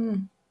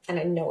 And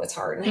I know it's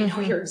hard, and I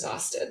know you're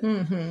exhausted.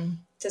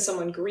 To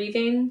someone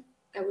grieving,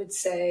 I would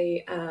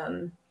say,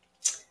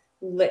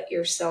 let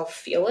yourself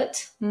feel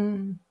it.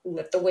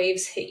 Let the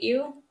waves hit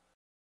you,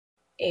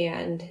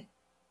 and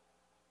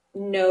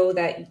know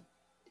that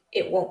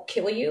it won't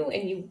kill you,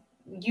 and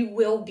you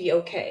will be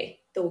okay.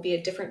 There will be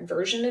a different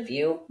version of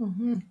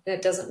you.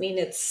 That doesn't mean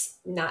it's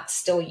not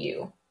still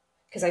you.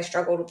 Because I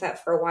struggled with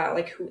that for a while.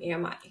 Like, who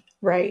am I?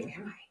 Right.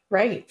 Who am I?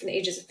 Right. From the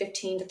ages of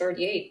 15 to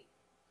 38,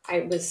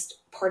 I was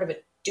part of a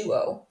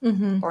duo.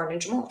 Lauren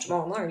and Jamal and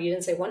Lauren. You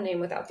didn't say one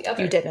name without the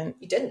other. You didn't.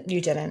 You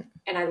didn't.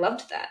 And I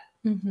loved that.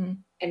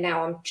 And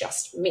now I'm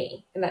just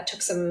me. And that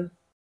took some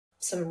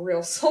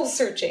real soul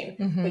searching.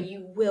 But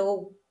you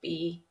will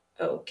be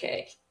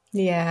okay.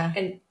 Yeah.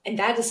 And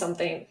that is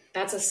something,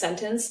 that's a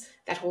sentence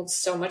that holds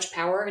so much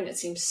power, and it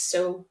seems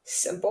so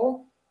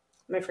simple.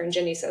 My friend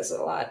Jenny says it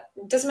a lot.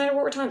 It doesn't matter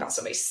what we're talking about.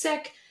 Somebody's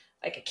sick,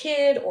 like a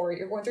kid, or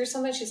you're going through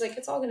something. She's like,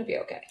 it's all going to be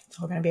okay.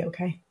 It's all going to be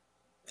okay.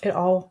 It's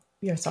all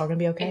going to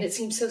be okay. And it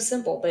seems so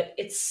simple, but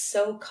it's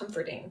so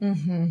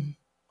comforting.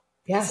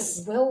 Yes.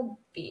 It will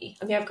be.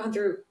 I mean, I've gone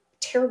through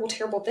terrible,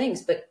 terrible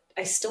things, but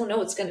I still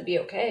know it's going to be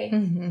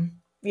okay.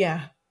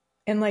 Yeah.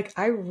 And like,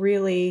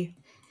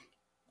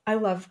 I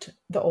loved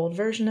the old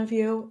version of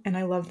you, and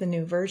I love the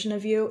new version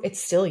of you.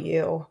 It's still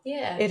you.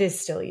 Yeah. It is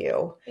still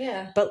you.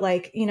 Yeah. But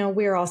like,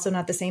 we're also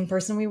not the same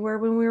person we were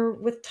when we were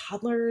with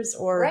toddlers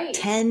or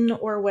 10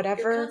 or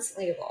whatever. You're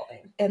constantly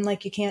evolving. And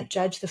like, you can't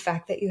judge the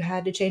fact that you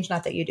had to change.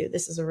 Not that you do.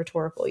 This is a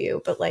rhetorical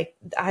you, but like,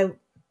 I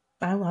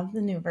love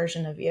the new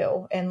version of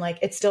you. And like,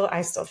 I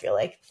still feel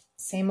like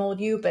same old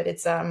you, but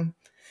it's, I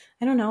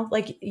don't know,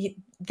 like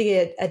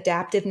the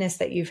adaptiveness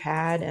that you've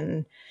had,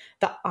 and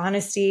the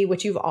honesty,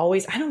 which you've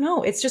always, I don't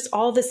know, it's just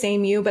all the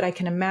same you, but I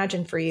can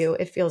imagine for you,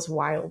 it feels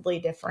wildly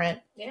different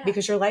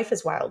because your life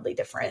is wildly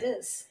different. It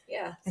is.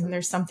 Yeah. And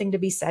there's something to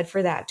be said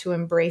for that, to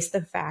embrace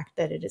the fact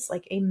that it is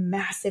like a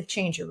massive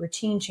change. Your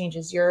routine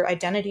changes, your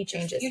identity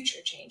changes. Your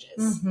future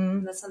changes.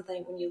 And that's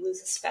something when you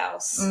lose a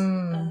spouse.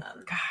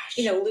 Gosh.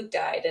 Luke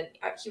died, and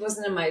he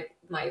wasn't in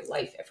my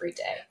life every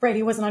day. Right.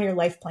 He wasn't on your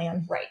life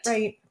plan. Right.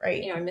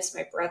 Right. I miss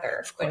my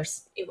brother. Of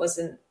course.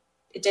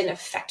 It didn't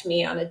affect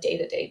me on a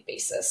day-to-day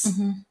basis.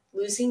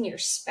 Losing your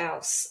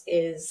spouse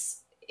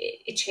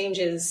it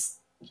changes,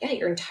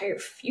 your entire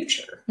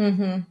future.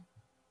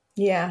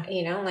 Yeah.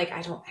 Like,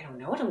 I don't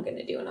know what I'm going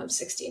to do when I'm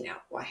 60 now.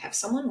 Will I have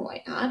someone? Will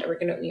I not? Are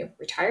we going to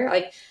retire?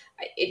 Like,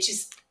 it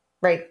just...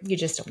 Right. You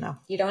just don't know.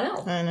 You don't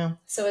know. I know.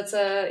 So it's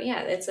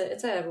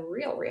a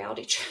real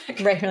reality check.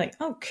 Right. You're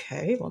like,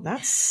 okay, well,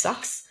 that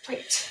sucks.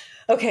 Right.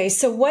 Okay.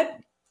 So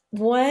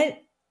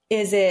what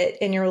is it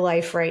in your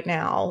life right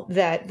now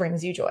that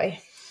brings you joy?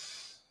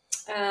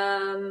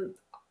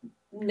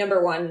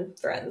 Number one,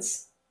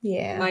 friends.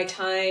 Yeah. My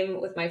time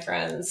with my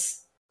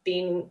friends,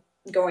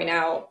 going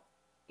out,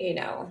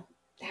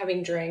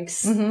 having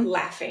drinks,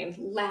 laughing.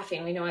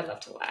 I know I love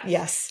to laugh.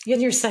 Yes.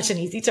 You're such an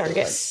easy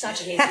target.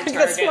 Such an easy target.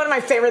 That's one of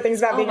my favorite things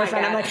about being a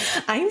friend. God. I'm like,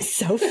 I'm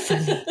so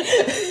funny.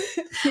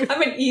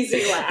 I'm an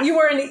easy laugh. You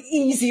are an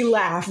easy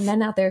laugh.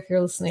 Men out there, if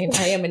you're listening,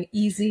 I am an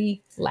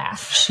easy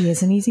laugh. She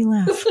is an easy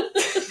laugh.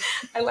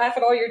 I laugh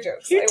at all your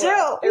jokes. You do.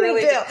 I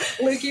really do.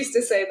 Luke used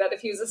to say that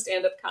if he was a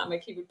stand-up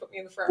comic, he would put me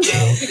in the front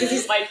row because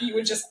he's like, he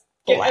would just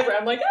get everywhere.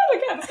 I'm like, oh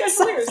my God, this guy's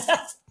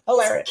hilarious.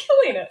 Hilarious.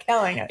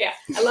 Killing it. Yeah.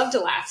 I love to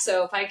laugh.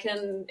 So if I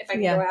can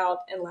go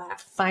out and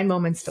laugh. Find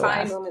moments to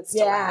laugh.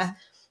 laugh.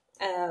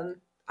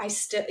 I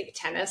still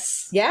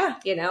tennis. Yeah.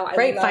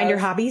 I find your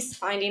hobbies.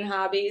 Finding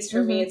hobbies.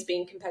 For me, it's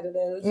being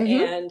competitive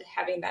and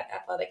having that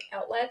athletic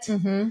outlet.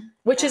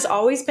 Which has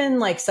always been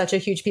like such a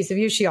huge piece of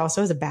you. She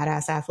also is a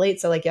badass athlete.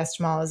 So like, yes,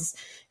 Jamal is,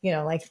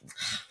 like.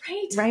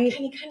 Right.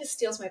 And he kind of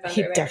steals my thunder.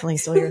 He definitely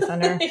stole your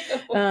thunder.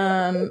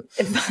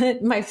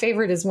 But my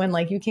favorite is when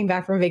like you came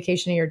back from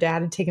vacation and your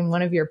dad had taken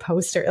one of your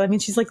posters. I mean,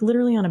 she's like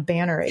literally on a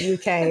banner at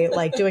UK,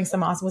 like doing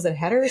some awesome, was it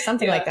header or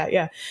something like that?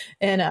 Yeah.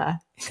 And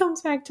he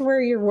comes back to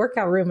where your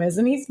workout room is,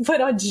 and he's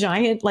put a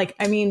giant, like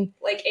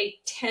a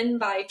 10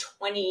 by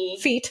 20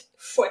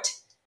 foot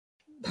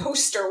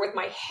poster with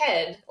my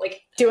head,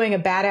 like doing a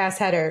badass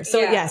header. So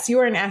yes, you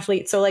are an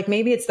athlete. So like,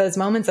 maybe it's those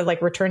moments of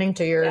like returning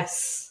to your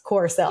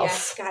core self.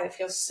 Yes. God, it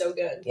feels so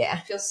good. Yeah.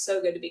 It feels so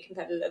good to be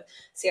competitive.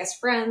 So yes,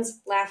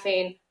 friends,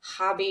 laughing,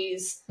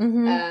 hobbies,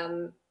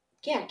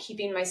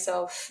 keeping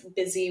myself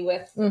busy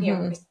with,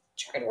 with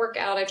try to work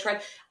out.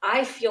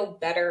 I feel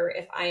better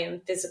if I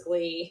am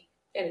physically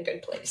in a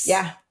good place.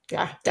 Yeah.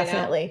 Yeah,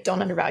 definitely. You know?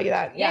 Don't undervalue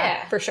that.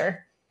 Yeah, for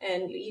sure.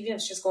 And even if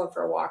it's just going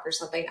for a walk or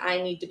something,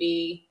 I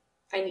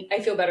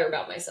feel better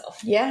about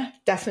myself. Yeah,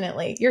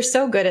 definitely. You're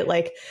so good at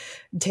like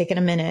taking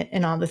a minute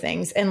and all the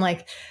things. And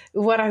like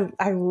what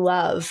I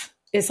love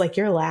is like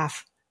your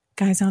laugh.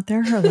 Guys out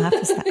there, her laugh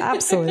is the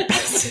absolute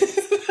best.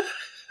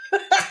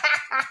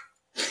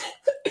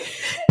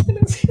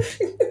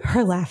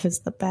 Her laugh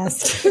is the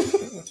best.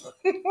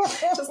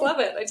 I just love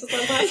it. I just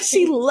love laughing.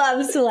 She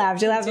loves to laugh.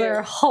 She laughs with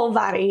her whole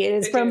body. It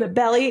is from the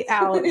belly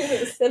out.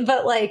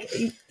 But like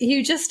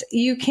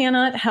you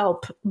cannot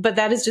help, but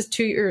that is just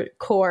to your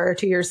core,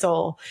 to your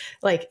soul.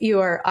 Like you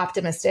are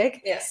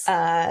optimistic. Yes.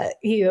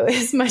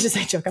 As much as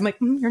I joke, I'm like,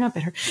 you're not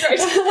bitter. Right.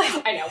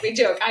 I know, we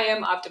joke. I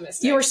am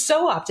optimistic. You are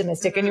so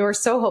optimistic and you are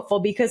so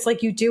hopeful because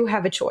like you do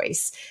have a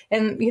choice.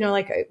 And you know,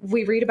 like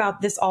we read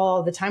about this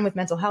all the time with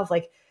mental health.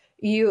 Like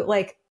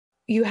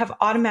you have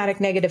automatic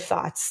negative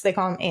thoughts. They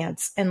call them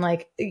ants. And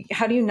like,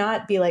 how do you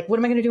not be like, what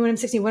am I going to do when I'm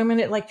 60? What am I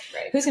going to like,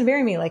 who's going to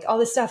bury me? Like all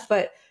this stuff.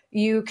 But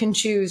you can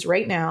choose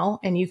right now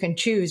and you can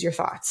choose your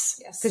thoughts.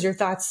 Yes. Because your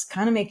thoughts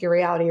kind of make your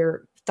reality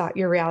or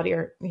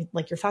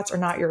like your thoughts are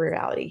not your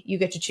reality. You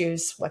get to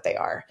choose what they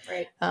are.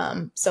 Right.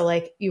 So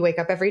like you wake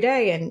up every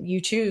day and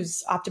you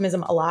choose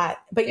optimism a lot,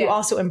 but you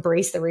also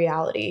embrace the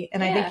reality.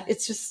 And I think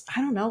it's just,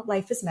 I don't know,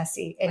 life is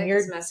messy. And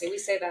life is messy. We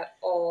say that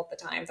all the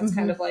time. That's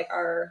kind of like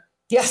our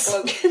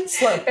slogan.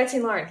 Betsy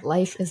and Lauren.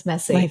 Life is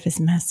messy. Life is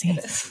messy.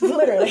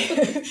 Literally.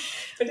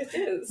 But it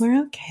is.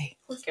 We're okay.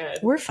 We're good.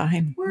 We're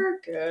fine.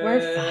 We're good.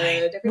 We're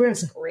fine.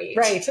 Everything's great.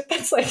 Right.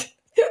 That's like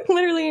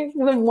literally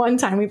the one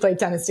time we played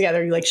tennis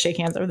together, you like shake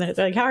hands over there.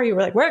 They're like, how are you?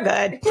 We're like, we're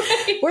good.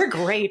 Right. We're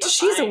great.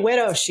 She's a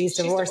widow. She's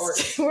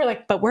divorced. We're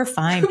like, but we're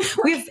fine.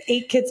 We have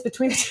 8 kids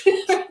between us.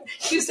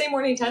 Tuesday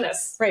morning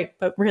tennis. Right.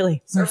 But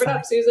really. Serve it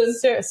up,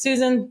 Susan.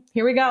 Susan,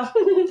 here we go.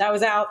 That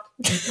was out.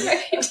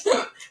 Right.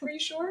 Were you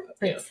sure?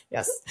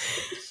 Yes.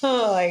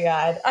 Oh my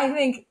God. I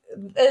think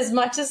as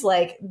much as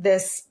like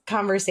this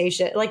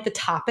conversation, like the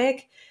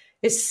topic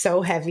is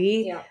so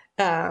heavy. Yeah.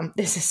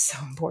 This is so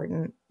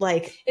important.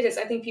 Like it is.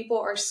 I think people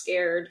are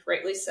scared,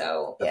 rightly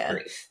so, of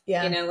grief.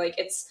 Yeah. You know, like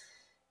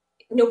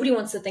nobody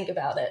wants to think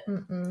about it.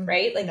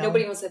 Right? Like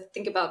nobody wants to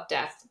think about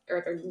death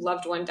or their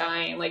loved one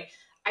dying. Like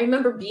I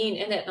remember being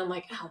in it and I'm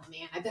like, oh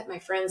man, I bet my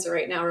friends are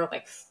right now are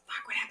like,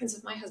 fuck, what happens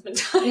if my husband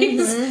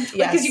dies?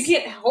 Because you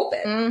can't help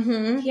it.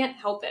 You can't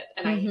help it.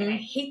 And I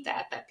hate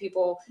that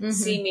people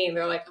see me and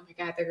they're like, oh my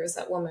God, there goes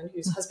that woman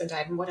whose husband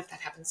died. And what if that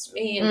happens to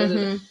me?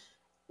 And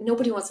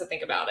nobody wants to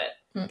think about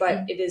it,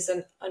 but it is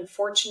an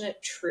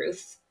unfortunate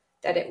truth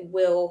that it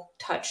will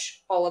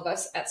touch all of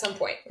us at some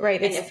point.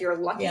 Right. And if you're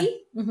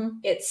lucky,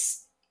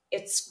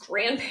 it's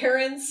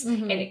grandparents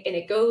and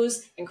it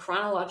goes in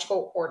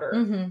chronological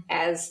order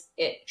as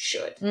it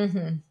should.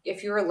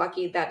 If you're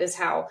lucky, that is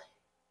how,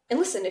 and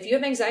listen, if you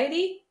have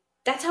anxiety,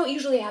 that's how it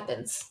usually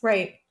happens.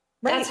 Right.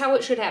 That's how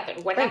it should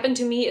happen. What happened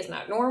to me is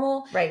not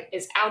normal. Right.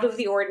 Is out of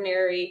the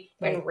ordinary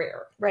and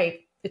rare. Right.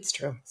 It's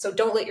true. So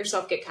don't let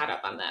yourself get caught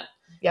up on that.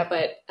 Yeah.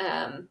 But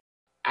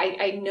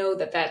I know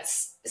that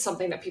that's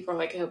something that people are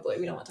like, oh boy,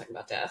 we don't want to talk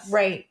about death.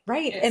 Right.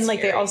 Right. And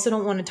like, they also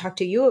don't want to talk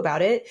to you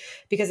about it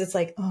because it's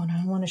like, oh no,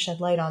 I want to shed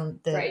light on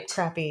the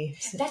crappy.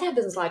 That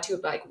happens a lot too.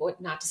 Like what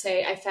not to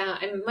say.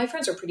 And my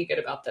friends are pretty good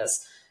about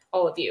this,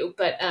 all of you,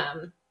 but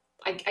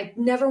I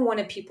never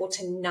wanted people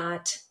to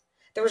not.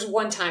 There was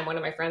one time one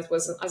of my friends I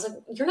was like,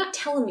 you're not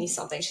telling me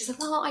something. She's like,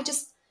 well,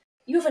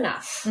 you have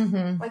enough.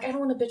 Like, I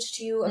don't want to bitch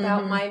to you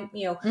about my,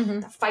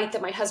 the fight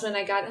that my husband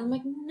and I got. And I'm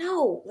like,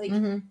 no, like,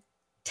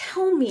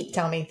 tell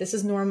me. This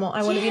is normal.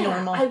 I want to be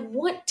normal. I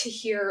want to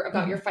hear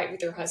about your fight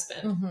with your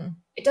husband.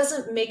 It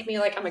doesn't make me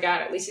like, oh my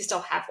God, at least you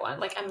still have one.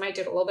 Like I might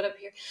do it a little bit up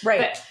here.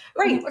 Right.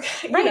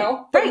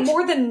 But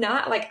more than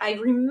not, like I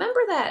remember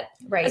that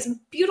as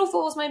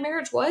beautiful as my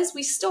marriage was,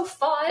 we still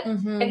fought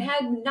and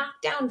had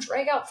knockdown,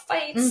 drag out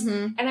fights.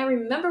 And I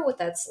remember what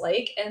that's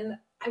like. And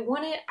I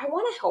want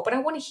to help and I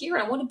want to hear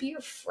and I want to be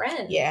your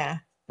friend. Yeah.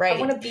 Right. I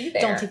want to be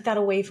there. Don't take that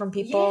away from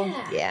people.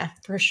 Yeah,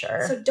 for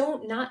sure. So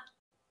don't not,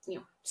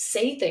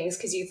 say things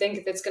because you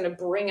think it's going to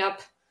bring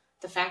up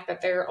the fact that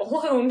they're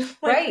alone.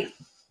 Right.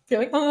 You're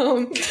like,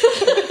 oh.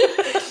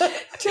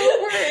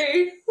 Don't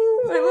worry.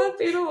 I love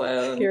being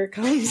alone. Here it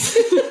comes.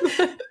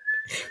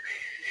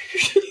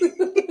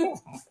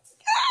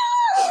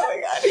 Oh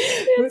my God.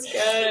 It's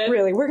good.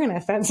 Really, we're going to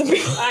offend some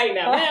people. I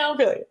know. Well,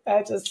 really.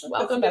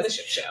 Welcome to the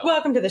shit show.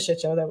 Welcome to the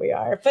shit show that we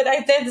are. But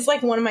that's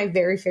like one of my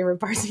very favorite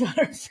parts about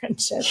our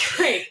friendship.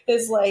 Right.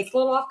 Is like. It's a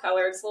little off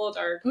color. It's a little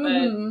dark, but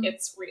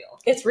it's real.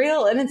 It's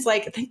real. And it's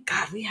like, thank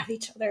God we have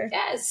each other.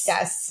 Yes.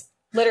 Yes.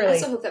 Literally. I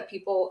also hope that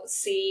people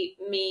see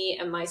me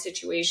and my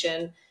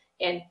situation.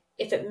 And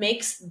if it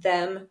makes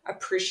them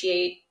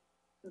appreciate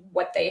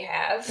what they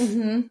have,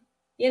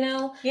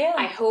 Yeah.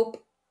 I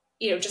hope.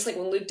 Just like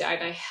when Luke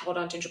died, I held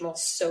on to Jamal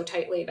so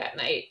tightly that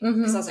night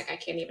because I was like, I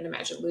can't even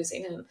imagine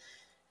losing him.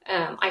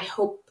 I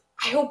hope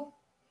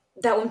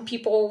that when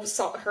people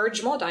heard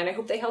Jamal dying, I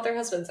hope they held their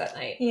husbands that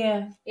night.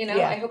 Yeah. You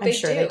know, I hope they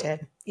sure do. They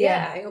did.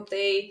 Yeah. I hope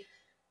they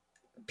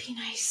be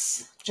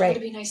nice. Try to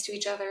be nice to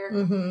each other.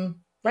 Mm-hmm.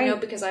 Right. You know,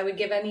 because I would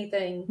give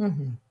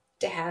anything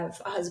to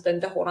have a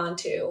husband to hold on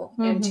to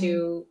and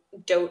to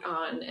dote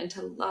on and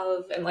to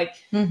love and like,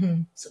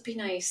 so be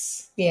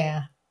nice.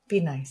 Yeah. Be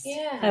nice.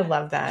 Yeah. I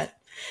love that.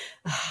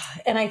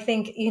 And I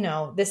think, you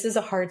know, this is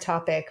a hard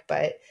topic,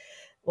 but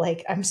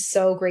like, I'm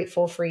so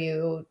grateful for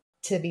you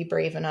to be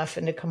brave enough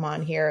and to come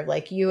on here.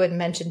 Like you had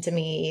mentioned to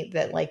me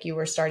that like you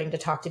were starting to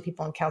talk to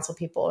people and counsel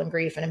people in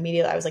grief. And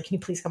immediately I was like, can you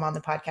please come on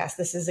the podcast?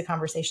 This is a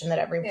conversation that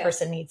every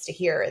person needs to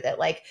hear, that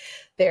like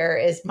there,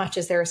 as much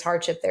as there is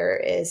hardship, there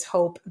is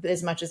hope.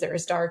 As much as there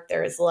is dark,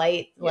 there is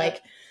light. Yeah.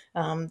 Like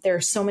there are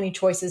so many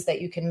choices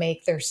that you can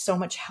make. There's so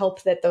much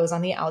help that those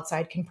on the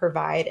outside can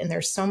provide. And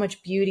there's so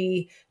much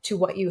beauty to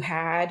what you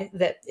had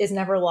that is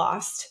never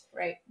lost.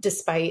 Right.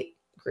 Despite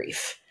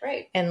grief.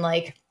 Right. And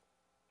like,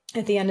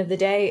 at the end of the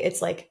day,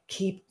 it's like,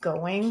 keep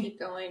going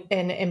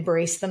and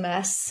embrace the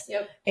mess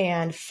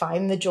and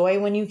find the joy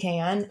when you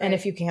can. Right. And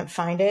if you can't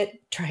find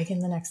it, try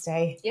again the next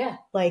day. Yeah.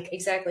 Like,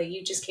 exactly.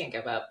 You just can't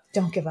give up.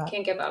 Don't give up.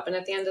 Can't give up. And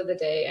at the end of the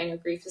day, I know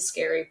grief is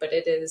scary, but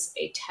it is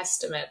a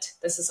testament.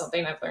 This is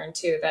something I've learned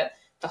too, that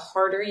the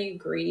harder you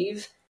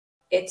grieve,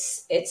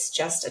 it's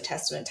just a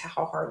testament to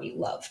how hard you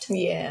loved.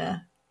 Yeah.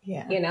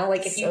 Yeah. You know,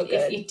 like if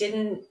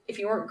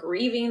you weren't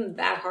grieving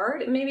that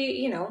hard, maybe,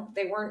 you know,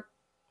 they weren't.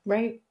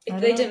 Right.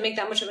 If they didn't make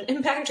that much of an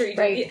impact, or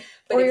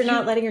you're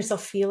not letting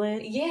yourself feel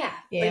it. Yeah.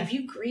 But if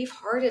you grieve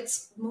hard,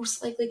 it's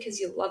most likely because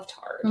you loved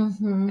hard.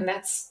 And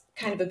that's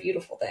kind of a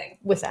beautiful thing.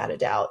 Without a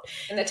doubt.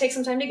 And that takes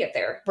some time to get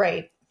there.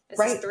 Right. This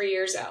is 3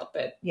 years out,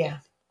 but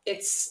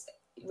it's,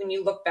 when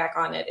you look back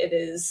on it, it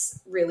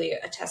is really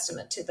a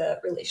testament to the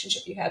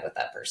relationship you had with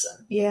that person.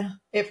 Yeah,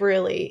 it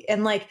really.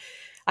 And like,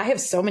 I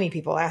have so many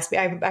people ask me,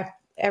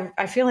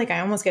 I feel like I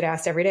almost get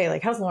asked every day,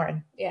 like, how's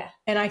Lauren? Yeah.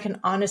 And I can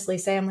honestly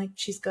say, I'm like,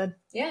 she's good.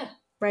 Yeah.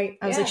 Right.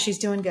 I was like, she's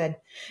doing good.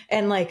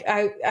 And like,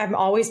 I'm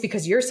always,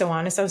 because you're so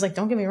honest, I was like,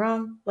 don't get me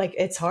wrong. Like,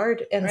 it's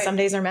hard. And some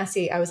days are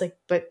messy. I was like,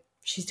 but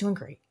she's doing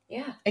great.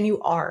 Yeah. And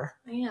you are.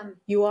 I am.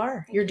 You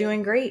are. You're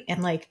doing great.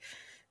 And like,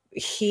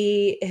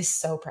 he is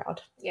so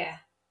proud. Yeah.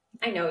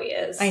 I know he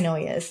is. I know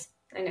he is.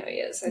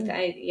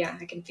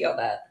 I can feel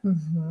that.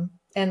 Mm-hmm.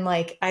 And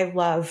like, I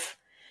love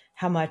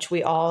how much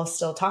we all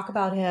still talk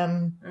about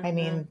him. I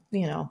mean,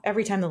 you know,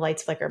 every time the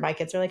lights flicker, my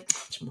kids are like,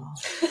 oh, Jamal.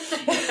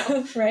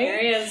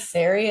 Right?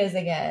 There he is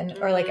again.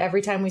 Or like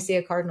every time we see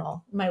a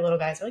cardinal, my little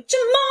guys are like,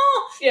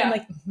 Jamal. Yeah. I'm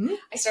like,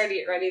 I started to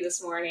get ready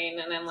this morning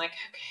and I'm like,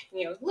 okay,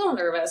 you know, a little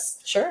nervous.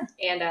 Sure.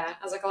 And I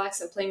was like,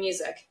 Alexa, play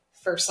music.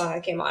 First song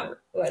that came on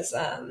was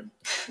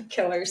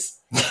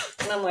Killers.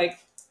 And I'm like,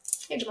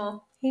 hey,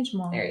 Jamal. Hey,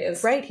 Jamal. There he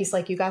is. Right. He's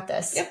like, you got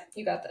this. Yep.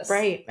 You got this.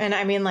 Right. And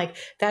I mean, like,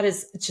 that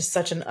is just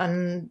such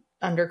an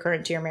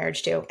undercurrent to your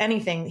marriage too.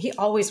 Anything. He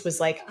always was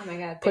like, oh my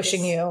God,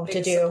 pushing you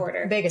to do.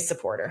 Biggest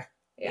supporter.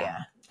 Yeah.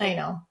 I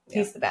know. Yeah.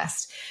 He's the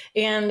best.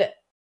 And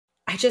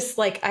I just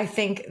like, I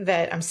think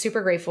that I'm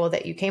super grateful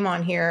that you came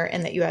on here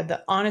and that you had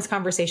the honest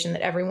conversation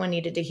that everyone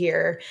needed to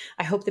hear.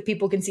 I hope that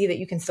people can see that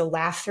you can still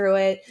laugh through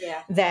it,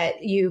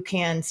 that you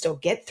can still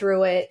get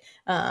through it,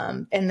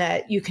 and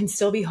that you can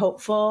still be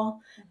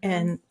hopeful.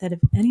 And that if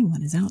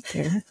anyone is out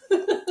there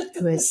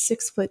who is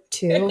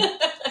 6'2",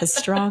 a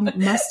strong,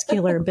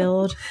 muscular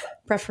build,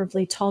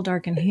 preferably tall,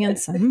 dark, and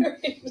handsome,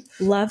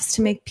 loves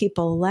to make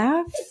people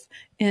laugh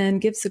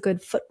and gives a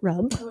good foot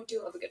rub. Oh, I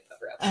do love a good foot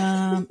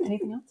rub.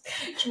 Anything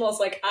else? Jamal's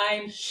like,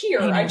 I'm here.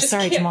 I just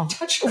can't Jamal.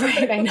 touch you.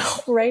 Right, I know.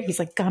 Right? He's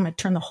like, God, I'm going to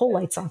turn the whole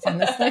lights off on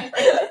this thing.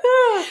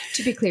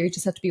 To be clear, you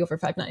just have to be over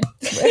 5'9".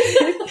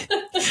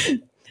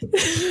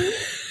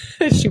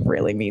 She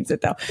really means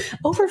it, though.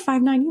 Over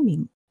 5'9", you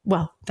mean?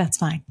 Well, that's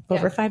fine.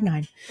 Over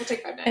 5'9". We'll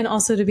take 5'9". And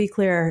also, to be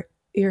clear,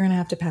 you're going to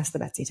have to pass the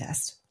Betsy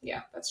test.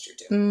 Yeah, that's true,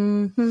 too.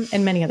 Mm-hmm.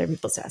 And many other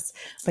people's tests.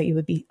 But you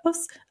would be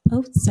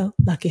so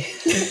lucky.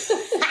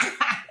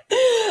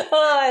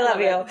 Oh, I love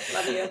you.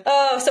 Love you.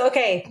 Oh, so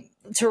okay.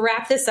 To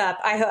wrap this up,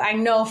 I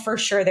know for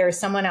sure there is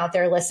someone out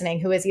there listening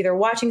who is either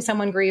watching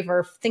someone grieve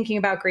or thinking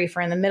about grief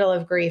or in the middle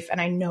of grief,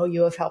 and I know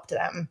you have helped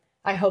them.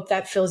 I hope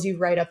that fills you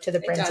right up to the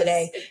brim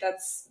today.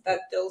 That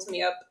fills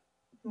me up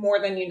more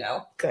than you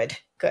know. Good.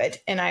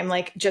 And I'm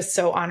like just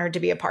so honored to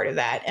be a part of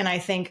that. And I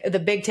think the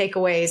big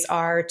takeaways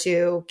are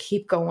to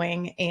keep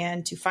going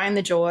and to find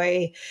the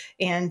joy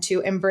and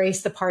to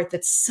embrace the part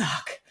that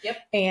suck. Yep.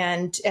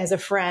 And as a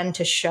friend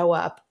to show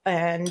up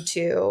and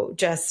to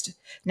just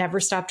never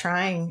stop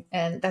trying.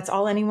 And that's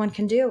all anyone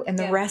can do. And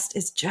the rest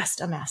is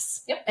just a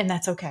mess. Yep. And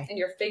that's okay. And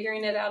you're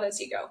figuring it out as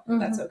you go. Mm-hmm.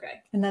 That's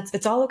okay. And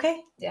it's all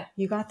okay. Yeah.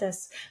 You got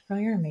this. Oh,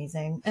 you're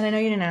amazing. And I know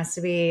you didn't ask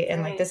to be,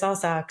 and like, this all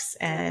sucks.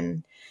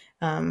 And,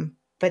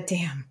 but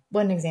damn,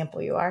 what an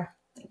example you are.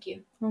 Thank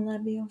you. I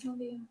love you. Love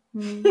you.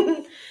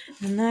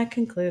 Mm-hmm. And that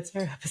concludes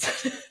our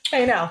episode.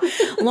 I know.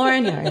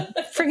 Lauren, you're a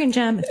friggin'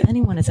 gem if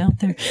anyone is out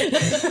there.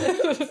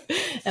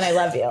 And I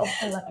love you.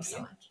 I love you so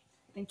much.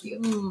 Thank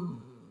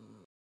you.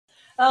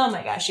 Oh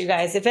my gosh, you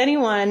guys, if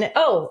anyone,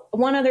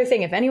 one other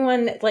thing, if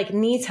anyone like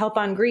needs help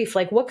on grief,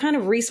 like what kind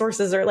of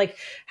resources are like,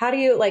 how do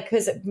you like,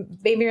 cause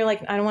maybe you're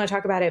like, I don't want to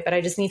talk about it, but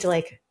I just need to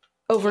like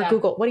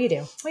Google. What do you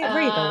do?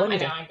 Where you go? What do you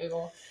do? I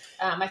Google.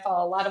 I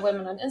follow a lot of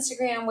women on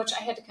Instagram, which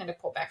I had to kind of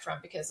pull back from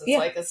because it's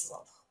like, this is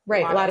a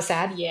lot of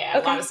sad. Yeah.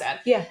 Okay. A lot of sad.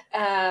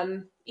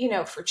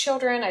 Yeah. For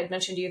children, I'd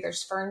mentioned to you,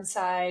 there's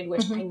Fernside,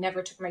 which I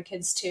never took my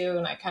kids to.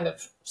 And I kind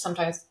of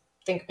sometimes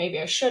think maybe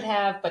I should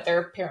have, but they're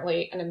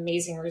apparently an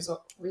amazing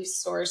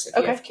resource if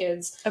you have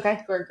kids who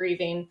are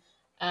grieving.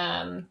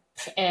 And,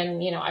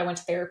 I went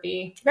to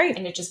therapy,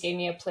 and it just gave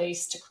me a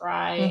place to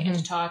cry and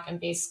to talk and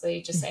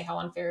basically just say how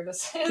unfair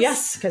this is.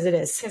 Yes, because it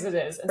is.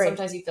 And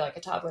sometimes you feel like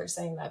a toddler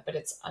saying that, but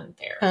it's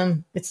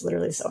unfair. It's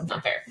literally so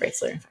unfair. Right,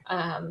 it's literally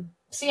unfair.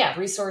 So yeah,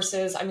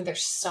 resources. I mean,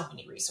 there's so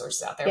many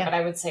resources out there, but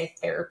I would say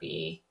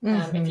therapy.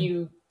 If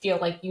you feel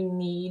like you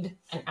need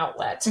an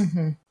outlet,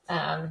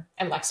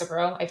 and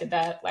Lexapro, I did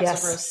that.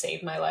 Lexapro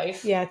saved my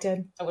life. Yeah, it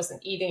did. I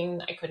wasn't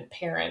eating. I couldn't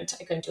parent.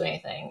 I couldn't do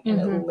anything. And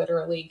it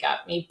literally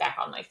got me back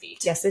on my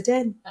feet. Yes, it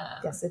did.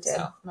 Yes, it did.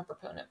 So I'm a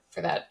proponent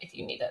for that if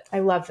you need it. I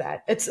love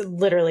that. It's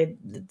literally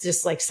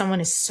just like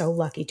someone is so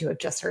lucky to have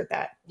just heard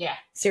that. Yeah.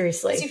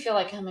 Seriously. Because you feel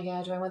like, oh my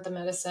God, do I want the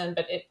medicine?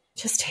 But it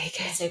just take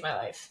it. It saved my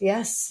life.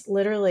 Yes,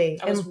 literally.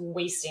 I was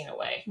wasting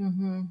away.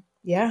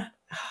 Yeah.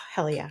 Oh,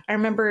 hell yeah. I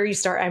remember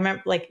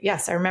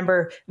I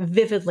remember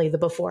vividly the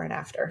before and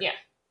after. Yeah.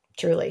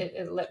 Truly.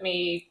 It let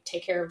me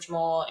take care of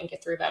Jamal and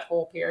get through that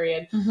whole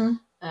period.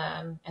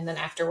 And then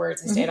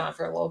afterwards I stayed on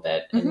for a little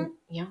bit and,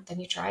 then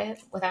you try it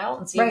without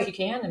and see if you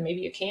can, and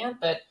maybe you can't,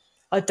 but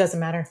it doesn't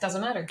matter. It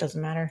doesn't matter.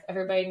 Doesn't matter.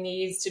 Everybody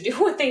needs to do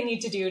what they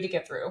need to do to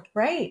get through.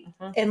 Right.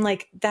 And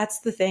like,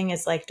 that's the thing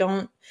is like,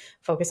 don't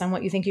focus on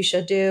what you think you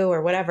should do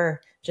or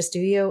whatever. Just do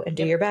you and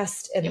do your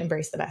best and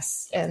embrace the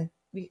best. And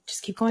we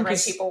just keep going. The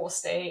right people will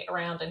stay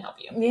around and help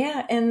you.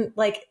 Yeah. And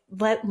like,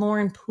 let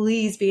Lauren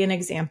please be an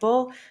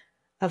example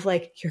of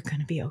like, you're going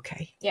to be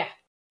okay. Yeah.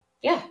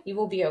 Yeah. You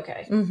will be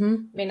okay.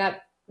 May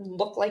not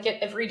look like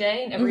it every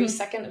day and every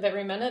second of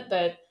every minute,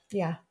 but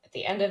at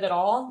the end of it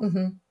all,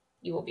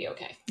 you will be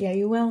okay. Yeah,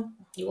 you will.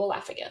 You will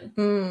laugh again.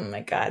 Oh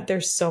my God.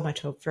 There's so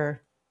much hope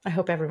I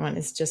hope everyone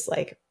is just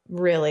like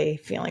really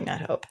feeling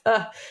that hope.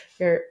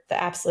 You're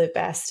the absolute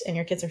best. And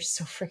your kids are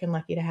so freaking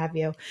lucky to have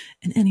you.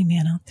 And any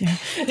man out there.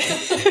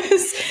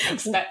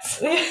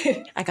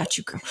 I got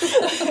you, girl.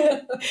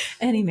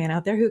 Any man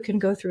out there who can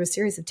go through a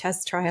series of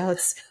tests,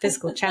 tryouts,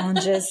 physical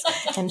challenges,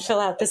 and fill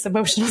out this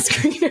emotional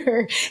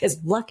screener is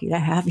lucky to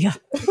have you.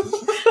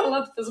 I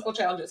love physical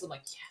challenges. I'm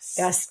like, yes.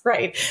 Yes,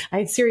 right.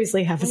 I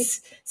seriously have a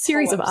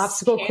series of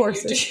obstacle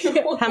courses.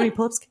 How many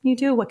pull-ups can you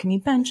do? What can you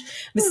bench?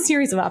 I have a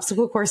series of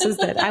obstacle courses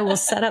that I will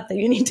set up that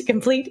you need to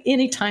complete in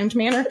a timed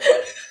manner.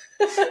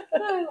 I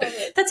love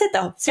it. That's it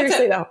though.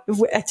 Seriously though.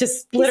 I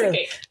just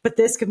literally, but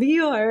this can be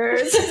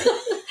yours.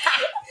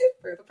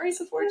 For the price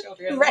of 4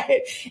 children.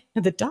 Right.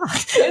 And the dog.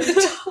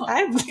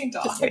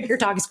 Your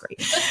dog is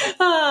great.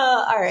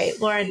 All right,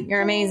 Lauren,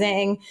 you're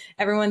amazing.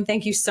 Everyone,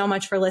 thank you so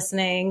much for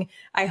listening.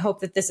 I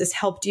hope that this has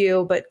helped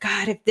you. But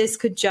God, if this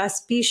could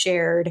just be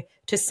shared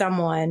to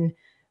someone,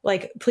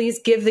 like, please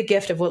give the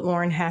gift of what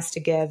Lauren has to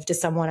give to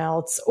someone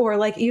else. Or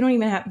like, you don't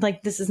even have,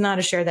 like, this is not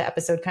a share the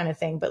episode kind of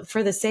thing, but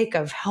for the sake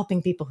of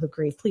helping people who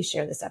grieve, please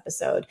share this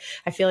episode.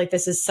 I feel like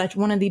this is such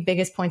one of the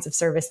biggest points of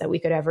service that we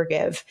could ever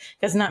give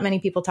because not many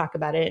people talk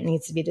about it. It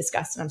needs to be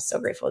discussed. And I'm so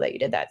grateful that you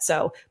did that.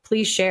 So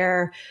please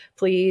share,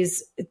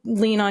 please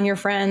lean on your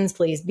friends,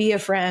 please be a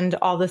friend,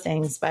 all the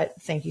things. But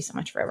thank you so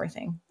much for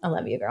everything. I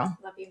love you, girl.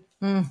 Love you.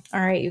 All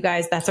right, you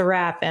guys, that's a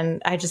wrap.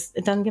 And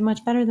it doesn't get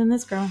much better than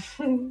this, girl.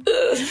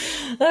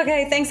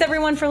 Okay, thanks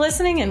everyone for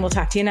listening, and we'll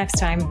talk to you next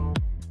time.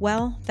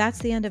 Well, that's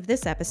the end of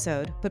this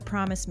episode, but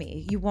promise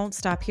me, you won't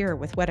stop here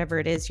with whatever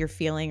it is you're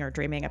feeling or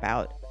dreaming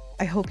about.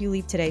 I hope you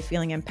leave today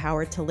feeling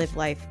empowered to live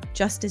life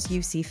just as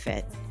you see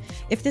fit.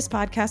 If this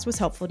podcast was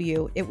helpful to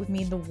you, it would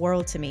mean the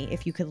world to me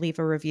if you could leave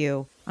a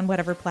review on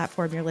whatever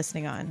platform you're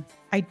listening on.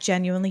 I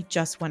genuinely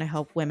just want to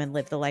help women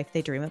live the life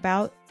they dream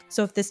about.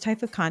 So if this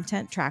type of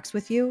content tracks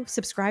with you,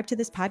 subscribe to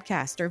this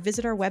podcast or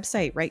visit our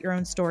website,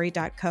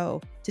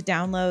 writeyourownstory.co, to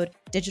download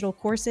digital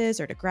courses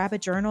or to grab a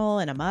journal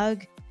and a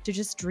mug to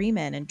just dream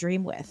in and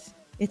dream with.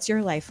 It's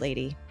your life,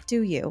 lady.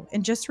 Do you?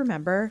 And just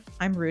remember,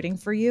 I'm rooting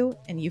for you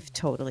and you've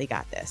totally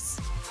got this.